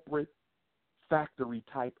corporate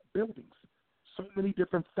factory-type buildings. So many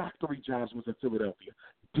different factory jobs was in Philadelphia,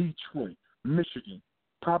 Detroit, Michigan,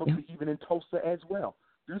 probably even in Tulsa as well.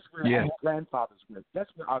 That's where our grandfathers worked.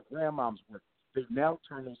 That's where our grandmoms worked. They've now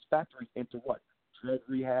turned those factories into what? Drug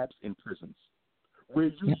rehabs and prisons. Where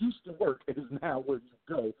you used to work, it is now where you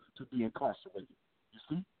go to be incarcerated. You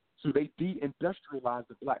see? So they deindustrialized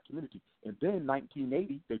the black community. And then in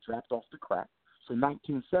 1980, they dropped off the crack. So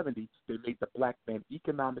 1970, they made the black man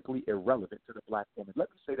economically irrelevant to the black woman. Let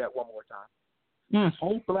me say that one more time. This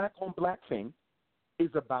whole black on black thing is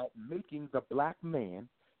about making the black man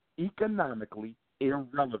economically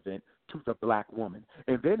irrelevant to the black woman.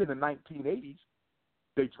 And then in the 1980s,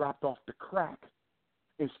 they dropped off the crack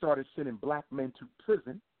and started sending black men to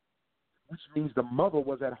prison, which means the mother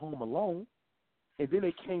was at home alone. And then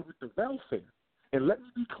they came with the welfare. And let me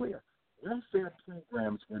be clear, welfare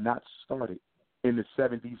programs were not started in the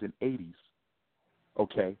 70s and 80s,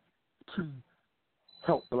 okay, to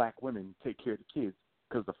help black women take care of the kids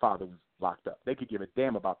because the father was locked up. They could give a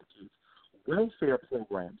damn about the kids. Welfare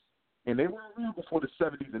programs, and they were around before the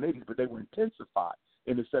 70s and 80s, but they were intensified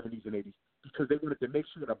in the 70s and 80s because they wanted to make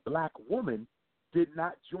sure that a black woman did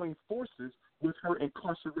not join forces with her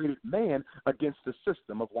incarcerated man against the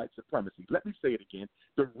system of white supremacy. Let me say it again.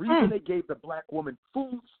 The reason they gave the black woman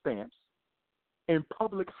food stamps and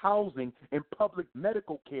public housing and public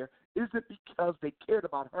medical care isn't because they cared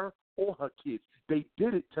about her or her kids. They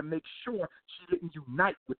did it to make sure she didn't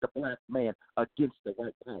unite with the black man against the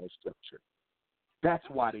white power structure. That's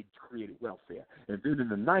why they created welfare. And then in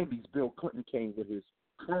the 90s, Bill Clinton came with his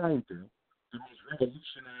crime bill, the most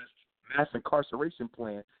revolutionized mass incarceration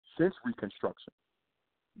plan since Reconstruction.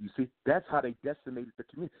 You see, that's how they decimated the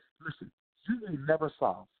community. Listen, you will never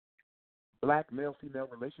solve black male-female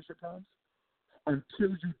relationship problems until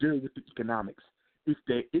you deal with the economics. If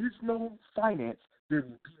there is no finance, there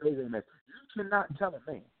will be no romance. You cannot tell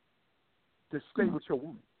a man to stay with your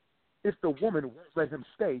woman if the woman won't let him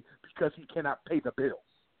stay because he cannot pay the bills.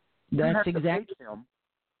 That's exactly.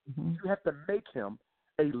 You have to make him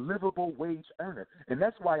a livable wage earner. And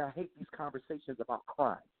that's why I hate these conversations about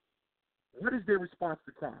crime. What is their response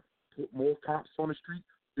to crime? Put more cops on the street,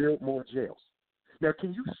 build more jails. Now,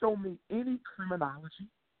 can you show me any criminology,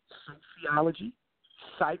 sociology,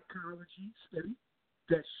 psychology study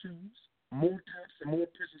that shows more cops and more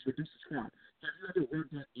prisons reduces crime? Have you ever read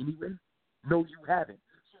that anywhere? No, you haven't.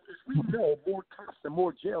 So if we know more cops and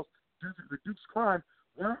more jails doesn't reduce crime,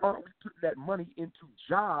 why aren't we putting that money into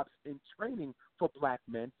jobs and training for black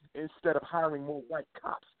men instead of hiring more white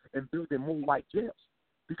cops and building more white jails?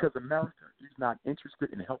 Because America is not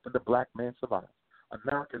interested in helping the black man survive.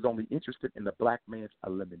 America is only interested in the black man's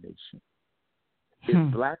elimination.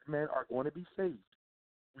 If black men are going to be saved,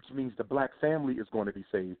 which means the black family is going to be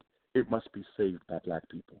saved, it must be saved by black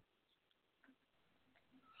people.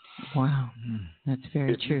 Wow, that's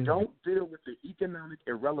very true. If you don't deal with the economic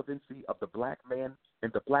irrelevancy of the black man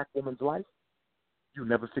and the black woman's life, you'll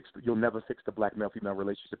never fix the black male-female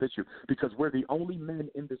relationship issue, because we're the only men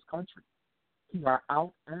in this country who are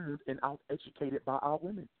out-earned and out-educated by our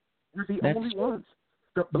women. We're the only ones.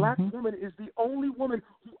 The black woman is the only woman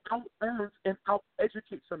who out-earns and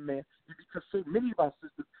out-educates a man, because so many of our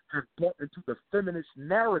sisters have bought into the feminist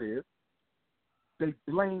narrative They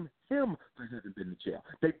blame him for having been to jail.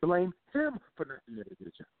 They blame him for not being able to get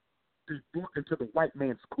a job. They brought into the white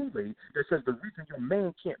man's Kool-Aid that says the reason your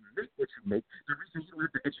man can't make what you make, the reason you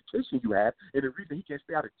have the education you have, and the reason he can't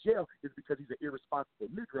stay out of jail is because he's an irresponsible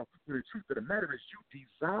Negro. When the truth of the matter is you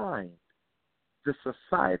designed the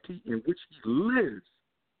society in which he lives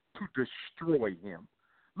to destroy him.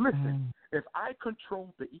 Listen, if I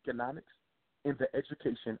control the economics and the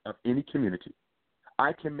education of any community,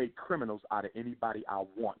 I can make criminals out of anybody I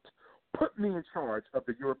want. Put me in charge of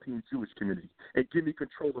the European Jewish community and give me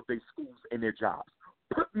control of their schools and their jobs.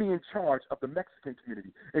 Put me in charge of the Mexican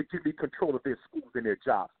community and give me control of their schools and their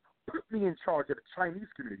jobs. Put me in charge of the Chinese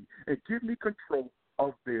community and give me control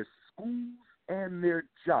of their schools and their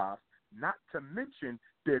jobs, not to mention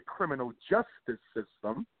their criminal justice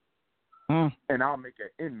system, and I'll make an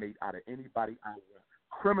inmate out of anybody I want.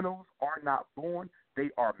 Criminals are not born. They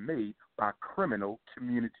are made by criminal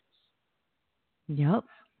communities. Yep.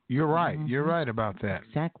 You're right. You're right about that.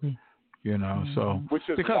 Exactly. You know, so. Which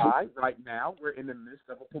is why right now we're in the midst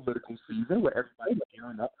of a political season where everybody's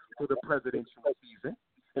gearing up for the presidential season.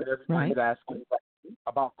 And everybody's asking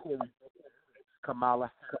about Cory Booker, Kamala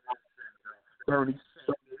Harris, Bernie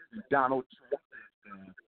Sanders, and Donald Trump,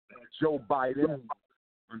 and Joe Biden, who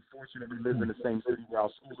unfortunately lives in the same city where our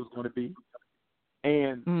school is going to be.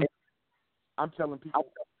 And I'm telling people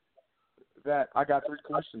that I got 3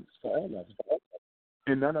 questions for all of them,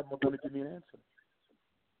 and none of them are going to give me an answer.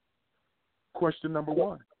 Question number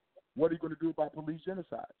 1, what are you going to do about police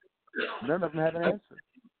genocide? None of them have an answer.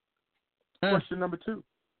 Question number 2,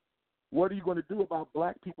 what are you going to do about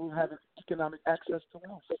black people having economic access to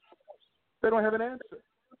wealth? They don't have an answer.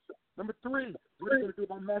 Number 3, what are you going to do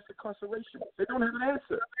about mass incarceration? They don't have an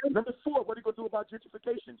answer. Number 4, what are you going to do about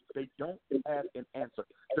gentrification? They don't have an answer.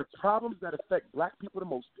 The problems that affect black people the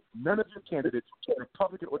most, none of your candidates,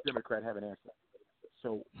 Republican or Democrat, have an answer.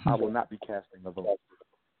 So I will not be casting a vote.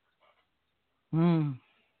 My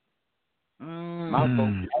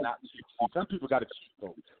vote is not cheap. See, some people got a cheap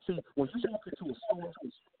vote. See, when you walk into a store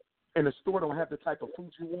and the store don't have the type of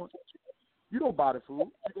food you want, you don't buy the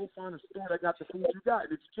food. You go find a store that got the food you got.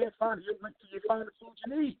 And if you can't find it, you wait till you find the food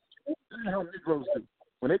you need. That's how Negroes do.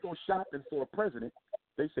 When they go shopping for a president,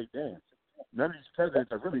 they say, damn, none of these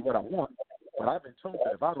presidents are really what I want. But I've been told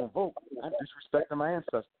that if I don't vote, I'm disrespecting my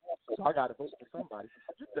ancestors. So I got to vote for somebody.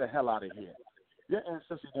 Get the hell out of here. Your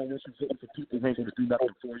ancestors don't want you voting for people who ain't going to do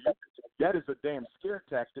nothing for you. That is a damn scare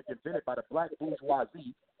tactic invented by the black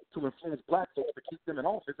bourgeoisie to influence black folks to keep them in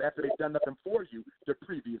office after they've done nothing for you the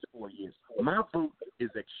previous 4 years. My vote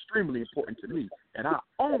is extremely important to me, and I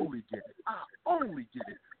only get it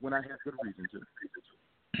when I have good reason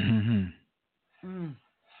to.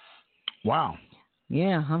 Wow.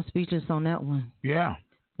 Yeah, I'm speechless on that one. Yeah.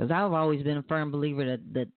 Because I've always been a firm believer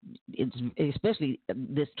that it's, especially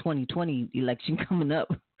this 2020 election coming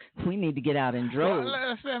up, we need to get out in droves.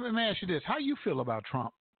 Well, let me ask you this. How you feel about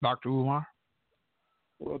Trump, Dr. Umar?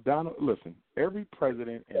 Well, Donald, listen, every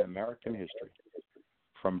president in American history,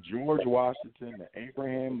 from George Washington to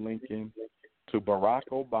Abraham Lincoln to Barack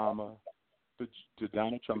Obama to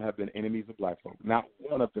Donald Trump, have been enemies of black folks. Not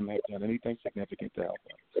one of them have done anything significant to help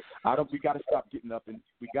us. We got to stop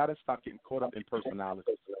getting caught up in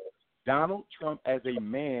personalities. Donald Trump as a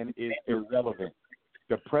man is irrelevant.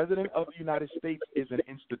 The president of the United States is an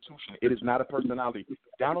institution. It is not a personality.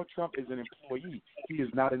 Donald Trump is an employee. He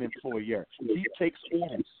is not an employer. He takes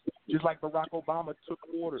orders, just like Barack Obama took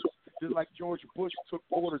orders, just like George Bush took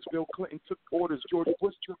orders, Bill Clinton took orders, George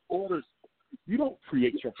Bush took orders. You don't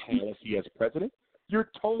create your policy as president. You're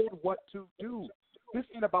told what to do. This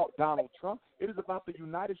ain't about Donald Trump. It is about the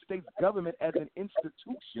United States government as an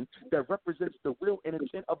institution that represents the will and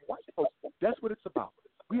intent of white folks. That's what it's about.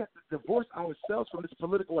 We have to divorce ourselves from this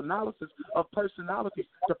political analysis of personalities.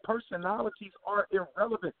 The personalities are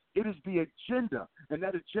irrelevant. It is the agenda, and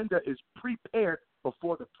that agenda is prepared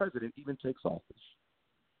before the president even takes office.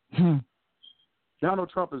 Donald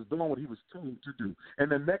Trump is doing what he was told to do. And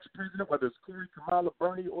the next president, whether it's Cory, Kamala,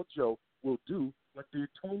 Bernie, or Joe, will do what they're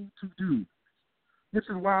told to do. This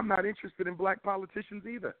is why I'm not interested in black politicians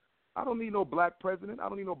either. I don't need no black president. I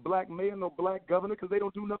don't need no black mayor, no black governor, because they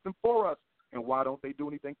don't do nothing for us. And why don't they do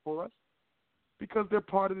anything for us? Because they're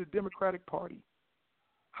part of the Democratic Party.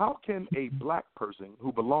 How can a black person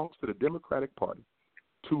who belongs to the Democratic Party,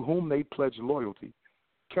 to whom they pledge loyalty,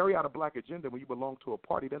 carry out a black agenda when you belong to a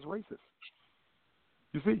party that's racist?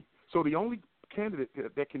 You see? So the only candidate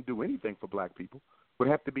that can do anything for black people would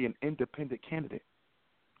have to be an independent candidate.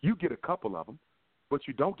 You get a couple of them, but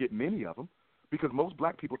you don't get many of them because most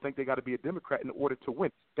black people think they got to be a Democrat in order to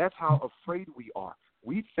win. That's how afraid we are.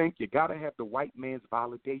 We think you got to have the white man's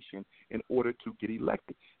validation in order to get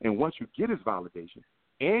elected. And once you get his validation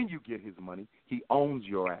and you get his money, he owns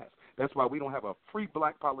your ass. That's why we don't have a free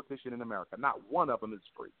black politician in America. Not one of them is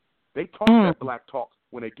free. They talk that black talk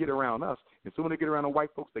when they get around us, and so when they get around the white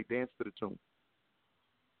folks, they dance to the tune.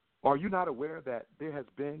 Are you not aware that there has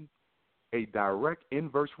been a direct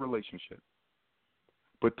inverse relationship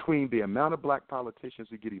between the amount of black politicians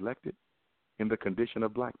who get elected and the condition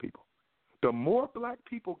of black people? The more black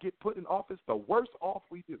people get put in office, the worse off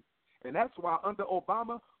we do. And that's why under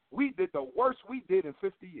Obama, we did the worst we did in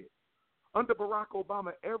 50 years. Under Barack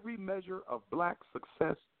Obama, every measure of black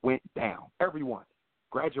success went down. Every one.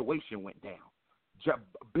 Graduation went down.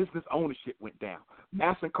 Business ownership went down.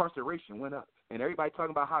 Mass incarceration went up. And everybody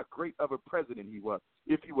talking about how great of a president he was.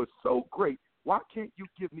 If he was so great, why can't you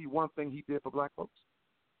give me one thing he did for black folks?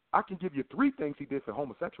 I can give you 3 things he did for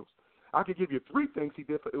homosexuals. I can give you 3 things he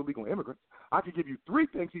did for illegal immigrants. I can give you 3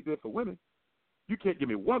 things he did for women. You can't give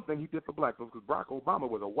me one thing he did for black folks, because Barack Obama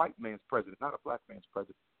was a white man's president, not a black man's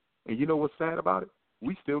president. And you know what's sad about it?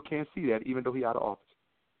 We still can't see that even though he's out of office.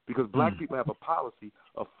 Because black people have a policy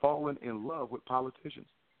of falling in love with politicians.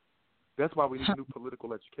 That's why we need a new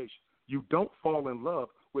political education. You don't fall in love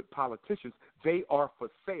with politicians. They are for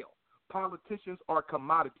sale. Politicians are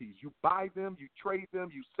commodities. You buy them, you trade them,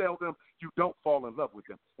 you sell them. You don't fall in love with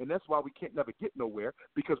them. And that's why we can't never get nowhere,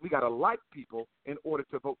 because we got to like people in order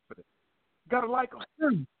to vote for them. You got to like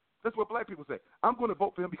them. That's what black people say. I'm going to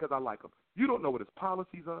vote for him because I like him. You don't know what his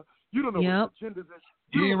policies are. You don't know what his agendas is.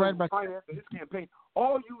 You don't know his finance or his campaign.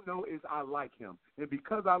 All you know is I like him. And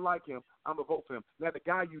because I like him, I'm going to vote for him. Now, the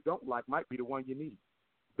guy you don't like might be the one you need.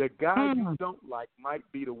 The guy you don't like might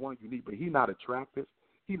be the one you need, but he's not attractive.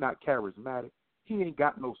 He's not charismatic. He ain't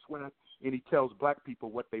got no swag, and he tells black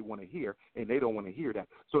people what they want to hear, and they don't want to hear that.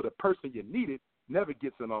 So the person you needed never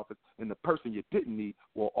gets in office, and the person you didn't need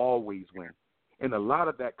will always win. And a lot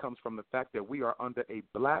of that comes from the fact that we are under a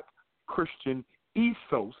black Christian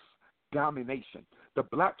ethos domination. The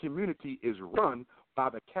black community is run by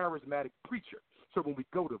the charismatic preacher. So when we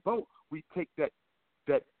go to vote, we take that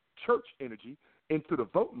church energy into the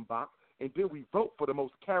voting box, and then we vote for the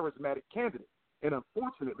most charismatic candidate. And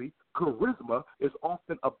unfortunately, charisma is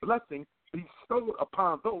often a blessing bestowed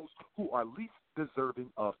upon those who are least deserving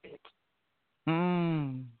of it.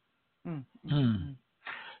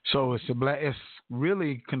 So it's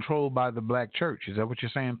really controlled by the black church. Is that what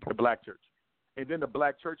you're saying? The black church. And then the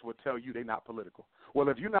black church will tell you they're not political. Well,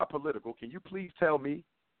 if you're not political, can you please tell me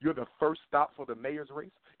you're the first stop for the mayor's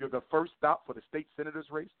race? You're the first stop for the state senator's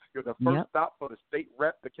race? You're the first stop for the state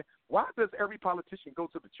rep? Why does every politician go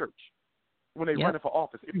to the church when they're running for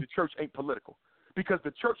office if the church ain't political? Because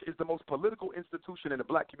the church is the most political institution in the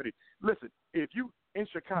black community. Listen, if you in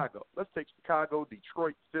Chicago, let's take Chicago,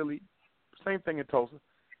 Detroit, Philly, same thing in Tulsa.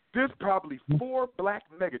 There's probably 4 black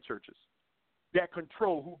megachurches that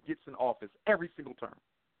control who gets in office every single term.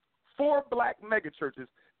 4 black megachurches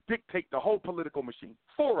dictate the whole political machine.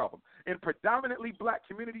 4 of them. In predominantly black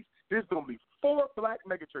communities, there's only 4 black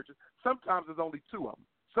megachurches. Sometimes there's only 2 of them.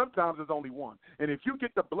 Sometimes there's only 1. And if you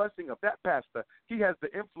get the blessing of that pastor, he has the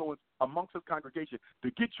influence amongst his congregation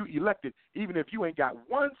to get you elected, even if you ain't got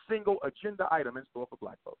one single agenda item in store for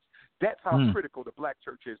black folks. That's how critical the black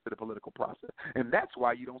church is to the political process. And that's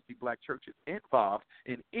why you don't see black churches involved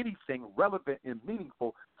in anything relevant and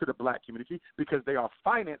meaningful to the black community, because they are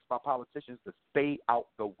financed by politicians to stay out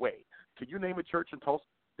the way. Can you name a church in Tulsa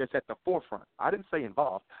that's at the forefront? I didn't say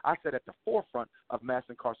involved. I said at the forefront of mass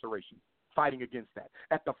incarceration, fighting against that,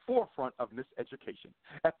 at the forefront of miseducation,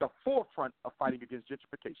 at the forefront of fighting against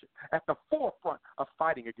gentrification, at the forefront of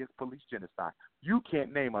fighting against police genocide. You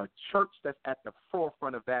can't name a church that's at the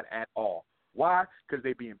forefront of that at all. Why? Because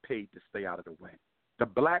they're being paid to stay out of the way. The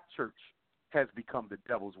black church has become the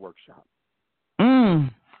devil's workshop.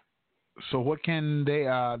 So what can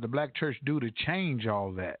the black church do to change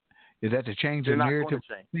all that? Is that to change the narrative?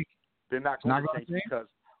 They're not going to change because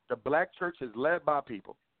the black church is led by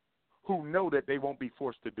people who know that they won't be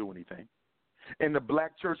forced to do anything. And the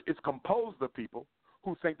black church is composed of people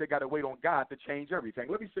who think they got to wait on God to change everything.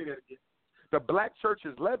 Let me say that again. The black church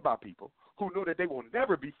is led by people who know that they will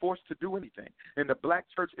never be forced to do anything. And the black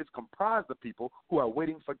church is comprised of people who are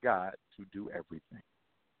waiting for God to do everything.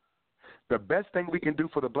 The best thing we can do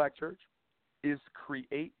for the black church is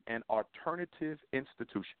create an alternative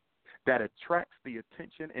institution that attracts the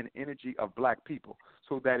attention and energy of black people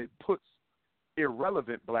so that it puts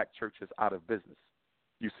irrelevant black churches out of business.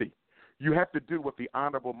 You see, you have to do what the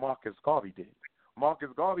Honorable Marcus Garvey did. Marcus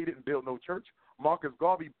Garvey didn't build no church. Marcus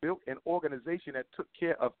Garvey built an organization that took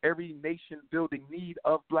care of every nation-building need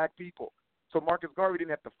of black people. So Marcus Garvey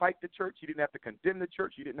didn't have to fight the church. He didn't have to condemn the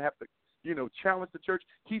church. He didn't have to, challenge the church.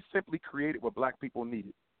 He simply created what black people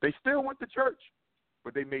needed. They still went to church,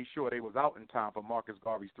 but they made sure they was out in time for Marcus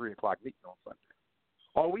Garvey's 3 o'clock meeting on Sunday.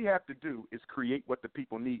 All we have to do is create what the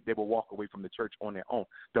people need. They will walk away from the church on their own.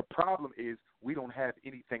 The problem is we don't have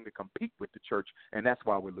anything to compete with the church, and that's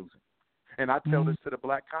why we're losing. And I tell this to the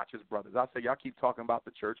black conscious brothers. I say, y'all keep talking about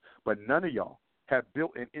the church, but none of y'all have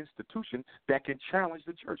built an institution that can challenge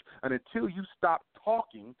the church. And until you stop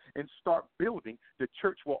talking and start building, the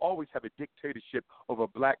church will always have a dictatorship over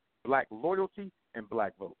black loyalty and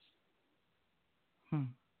black votes.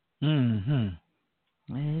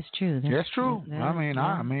 It's true. That's true. I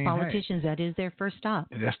mean, politicians, that is their first stop.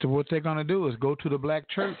 That's what they're going to do is go to the black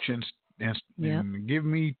church and give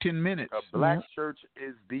me 10 minutes. A black church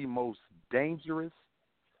is the most dangerous,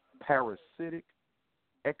 parasitic,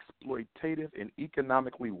 exploitative, and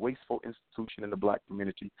economically wasteful institution in the black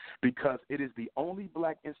community because it is the only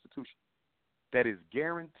black institution that is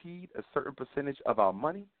guaranteed a certain percentage of our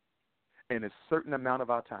money and a certain amount of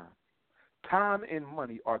our time. Time and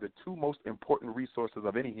money are the two most important resources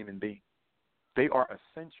of any human being. They are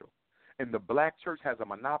essential. And the black church has a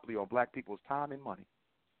monopoly on black people's time and money,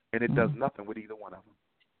 and it does nothing with either one of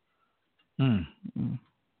them.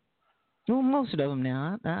 Well, most of them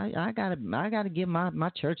now. I gotta give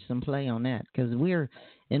my church some play on that because we're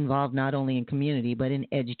involved not only in community but in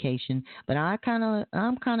education. But I'm kind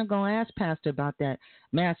of gonna ask Pastor about that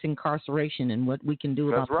mass incarceration and what we can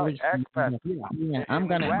do about police. Ask Pastor. Yeah, I'm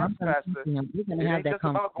gonna have that conversation. Just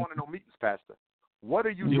about going to no meetings, Pastor. What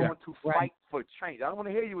are you doing to fight for change? I don't want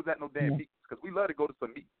to hear you was at no damn meetings because we love to go to some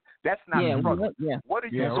meetings. That's not struggle. What are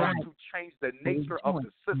you doing to change the nature of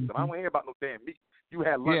the system? I don't want to hear about no damn meetings. You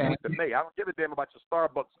had lunch with the mayor. I don't give a damn about your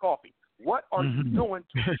Starbucks coffee. What are you doing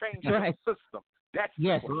to change the system? That's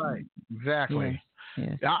right. Exactly.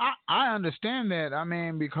 Yes. I understand that. I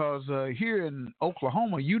mean, because here in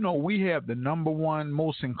Oklahoma, we have the number one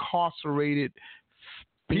most incarcerated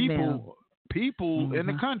people in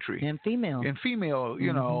the country. And female.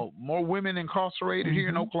 More women incarcerated here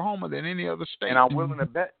in Oklahoma than any other state. And I'm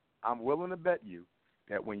willing to bet you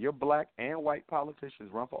that when your black and white politicians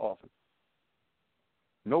run for office,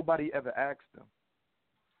 nobody ever asks them,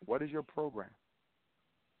 what is your program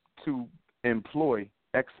to employ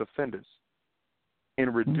ex-offenders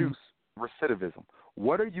and reduce recidivism?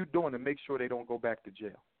 What are you doing to make sure they don't go back to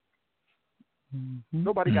jail?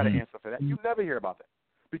 Nobody got an answer for that. You never hear about that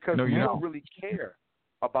because we don't really care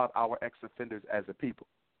about our ex-offenders as a people.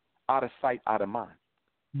 Out of sight, out of mind.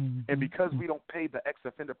 And because we don't pay the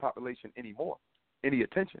ex-offender population any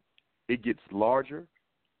attention, it gets larger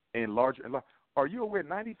and larger and larger. Are you aware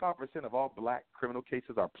 95% of all black criminal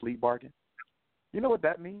cases are plea bargains? You know what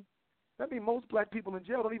that means? That means most black people in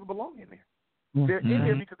jail don't even belong in there. They're in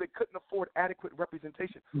there because they couldn't afford adequate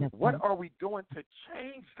representation. What are we doing to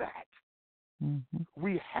change that?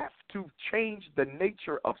 We have to change the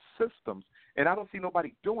nature of systems, and I don't see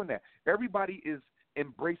nobody doing that. Everybody is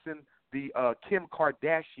embracing the Kim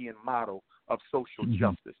Kardashian model of social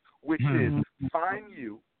justice, which is find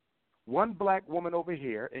you one black woman over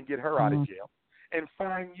here and get her out of jail, and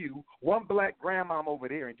find you one black grandmom over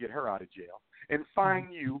there and get her out of jail, and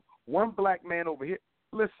find you one black man over here.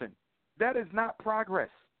 Listen, that is not progress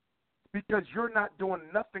because you're not doing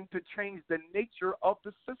nothing to change the nature of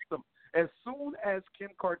the system. As soon as Kim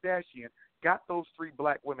Kardashian got those 3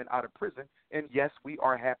 black women out of prison, and yes, we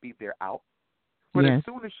are happy they're out, but as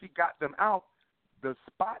soon as she got them out, the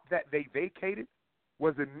spot that they vacated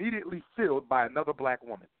was immediately filled by another black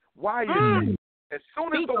woman. Why is that? As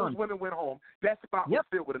soon as those women went home, that spot was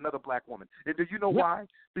filled with another black woman. And do you know why?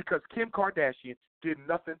 Because Kim Kardashian did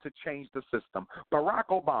nothing to change the system. Barack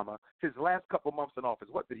Obama, his last couple months in office,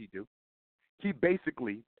 what did he do? He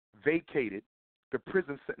basically vacated the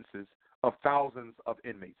prison sentences of thousands of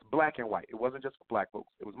inmates, black and white. It wasn't just for black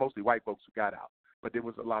folks. It was mostly white folks who got out. But there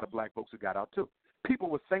was a lot of black folks who got out, too.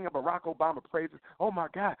 People were singing Barack Obama praises. Oh, my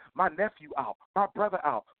God, my nephew out, my brother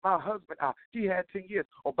out, my husband out. He had 10 years.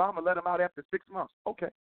 Obama let him out after 6 months. Okay,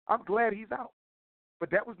 I'm glad he's out.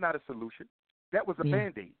 But that was not a solution. That was a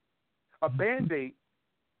Band-Aid. A Band-Aid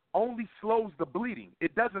only slows the bleeding.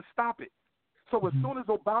 It doesn't stop it. So as soon as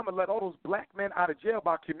Obama let all those black men out of jail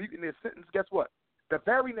by commuting their sentence, guess what? The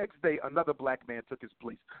very next day, another black man took his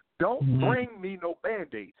place. Don't bring me no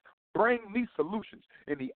Band-Aids. Bring me solutions.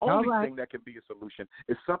 And the only thing that can be a solution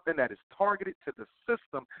is something that is targeted to the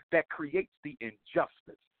system that creates the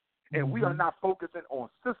injustice. And we are not focusing on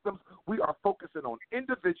systems. We are focusing on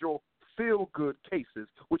individual feel-good cases,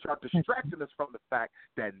 which are distracting us from the fact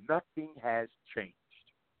that nothing has changed.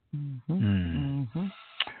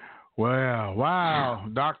 Well, wow,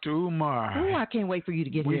 Dr. Umar. Oh, I can't wait for you to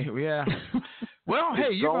get here. Yeah. Well,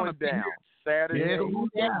 hey, you're going down Saturday,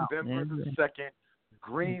 November the 2nd,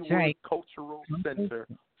 Greenwood Cultural Center,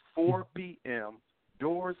 4 p.m.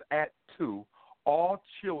 Doors at 2. All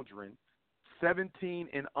children 17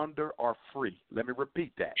 and under are free. Let me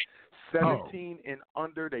repeat that. 17 and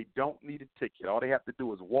under, they don't need a ticket. All they have to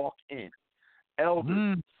do is walk in.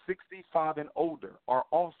 Elders 65 and older are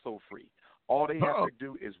also free. All they have to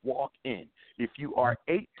do is walk in. If you are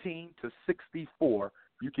 18 to 64,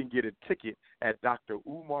 you can get a ticket at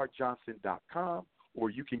drumarjohnson.com, or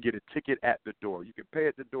you can get a ticket at the door. You can pay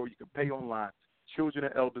at the door. You can pay online. Children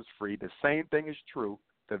and elders free. The same thing is true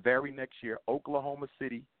the very next year, Oklahoma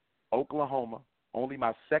City, Oklahoma. Only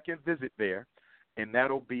my second visit there, and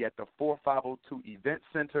that'll be at the 4502 Event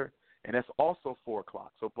Center, and that's also 4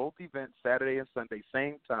 o'clock. So both events, Saturday and Sunday,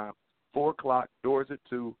 same time, 4 o'clock, doors at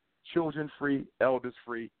 2, children free, elders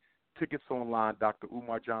free. Tickets online,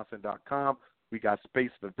 drumarjohnson.com. We got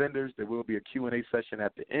space for vendors. There will be a Q&A session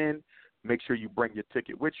at the end. Make sure you bring your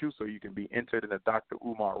ticket with you so you can be entered in the Dr.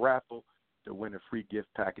 Umar raffle to win a free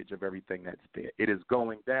gift package of everything that's there. It is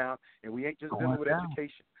going down, and we ain't just dealing with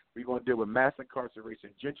education. We're going to deal with mass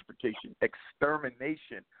incarceration, gentrification,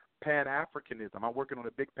 extermination, Pan-Afrikanism. I'm working on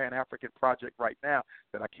a big Pan-African project right now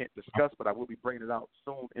that I can't discuss, but I will be bringing it out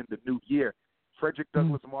soon in the new year. Frederick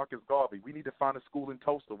Douglass, Marcus Garvey. We need to find a school in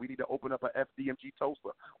Tulsa. We need to open up a FDMG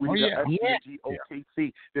Tulsa. We need a FDMG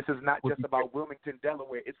OKC. This is not just about Wilmington,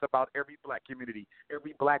 Delaware. It's about every black community,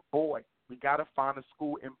 every black boy. We got to find a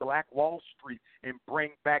school in Black Wall Street and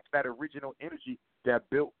bring back that original energy that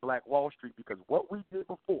built Black Wall Street, because what we did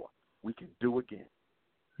before, we can do again.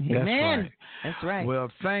 Amen. That's right. Well,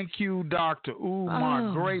 thank you, Dr.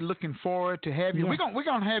 Umar. Great. Looking forward to have you. Yeah. We're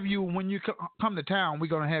gonna have you when you come to town. We're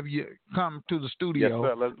gonna have you come to the studio.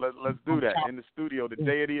 Yes, sir. Let's do that in the studio the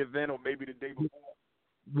day of the event, or maybe the day before.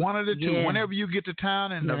 One of the two. Whenever you get to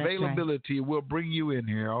town and availability, we'll bring you in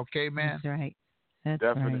here. Okay, man. That's right. That's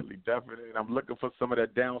definitely. And I'm looking for some of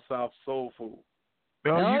that down south soul food.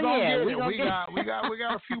 You gonna get it. We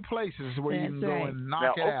got a few places where you can go and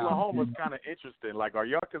knock it out. Oklahoma's kind of interesting. Like, are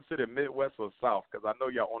y'all considered Midwest or South? Because I know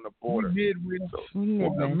y'all on the border. Midwest.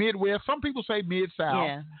 Some people say Mid-South.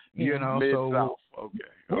 Yeah. You know, Mid-South. Okay.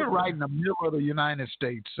 We're right in the middle of the United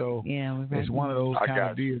States, so it's one of those kind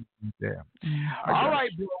of deals there. All right,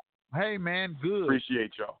 bro. Hey, man, good.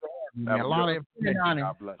 Appreciate y'all. A lot of information.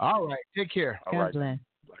 All right, take care. God bless.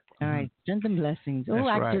 All right, strength and blessings.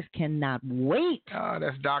 I just cannot wait.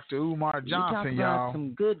 That's Dr. Umar Johnson, y'all.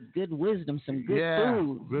 Some good wisdom, some good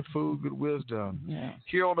food. Good food, good wisdom. Yeah.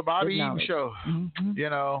 Here on the Bobby Eaton Show,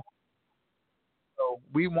 you know. So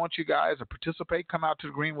we want you guys to participate. Come out to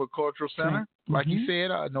the Greenwood Cultural Center, like you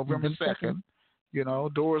said, November 2nd. You know,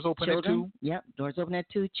 doors open at 2. Yep, doors open at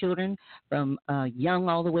 2. Children from young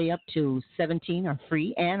all the way up to 17 are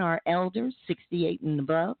free, and our elders, 68 and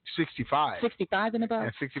above. 65. 65 and above.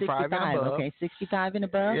 And 65 and above. Okay, 65 and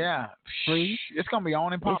above. Yeah. Free. It's going to be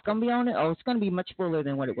on and popping. It's going to be on it. Oh, it's going to be much fuller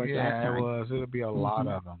than what it was last time. Yeah, it was. It'll be a lot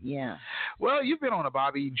of them. Yeah. Well, you've been on the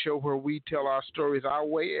Bobby Eaton Show, where we tell our stories our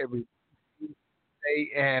way every day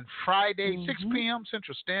and Friday, 6 p.m.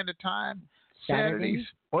 Central Standard Time. Saturdays,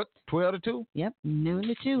 12 to 2? Yep, noon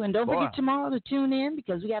to 2. And don't forget tomorrow to tune in,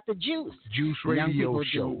 because we got the Juice Radio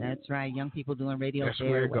Show. That's right, young people doing radio. That's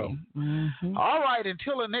where it goes. All right,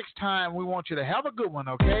 until the next time, we want you to have a good one,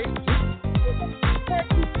 okay?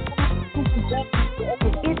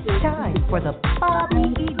 It's time for the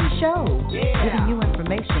Bobby Eaton Show. Giving you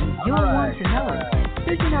information you'll want to know.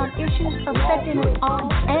 Speaking on issues affecting us all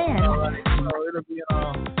and... it'll be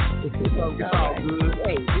it's all good.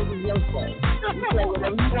 Hey, this is your show. You play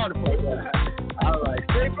whatever you want to play. All right.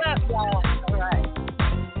 Stay blessed, y'all.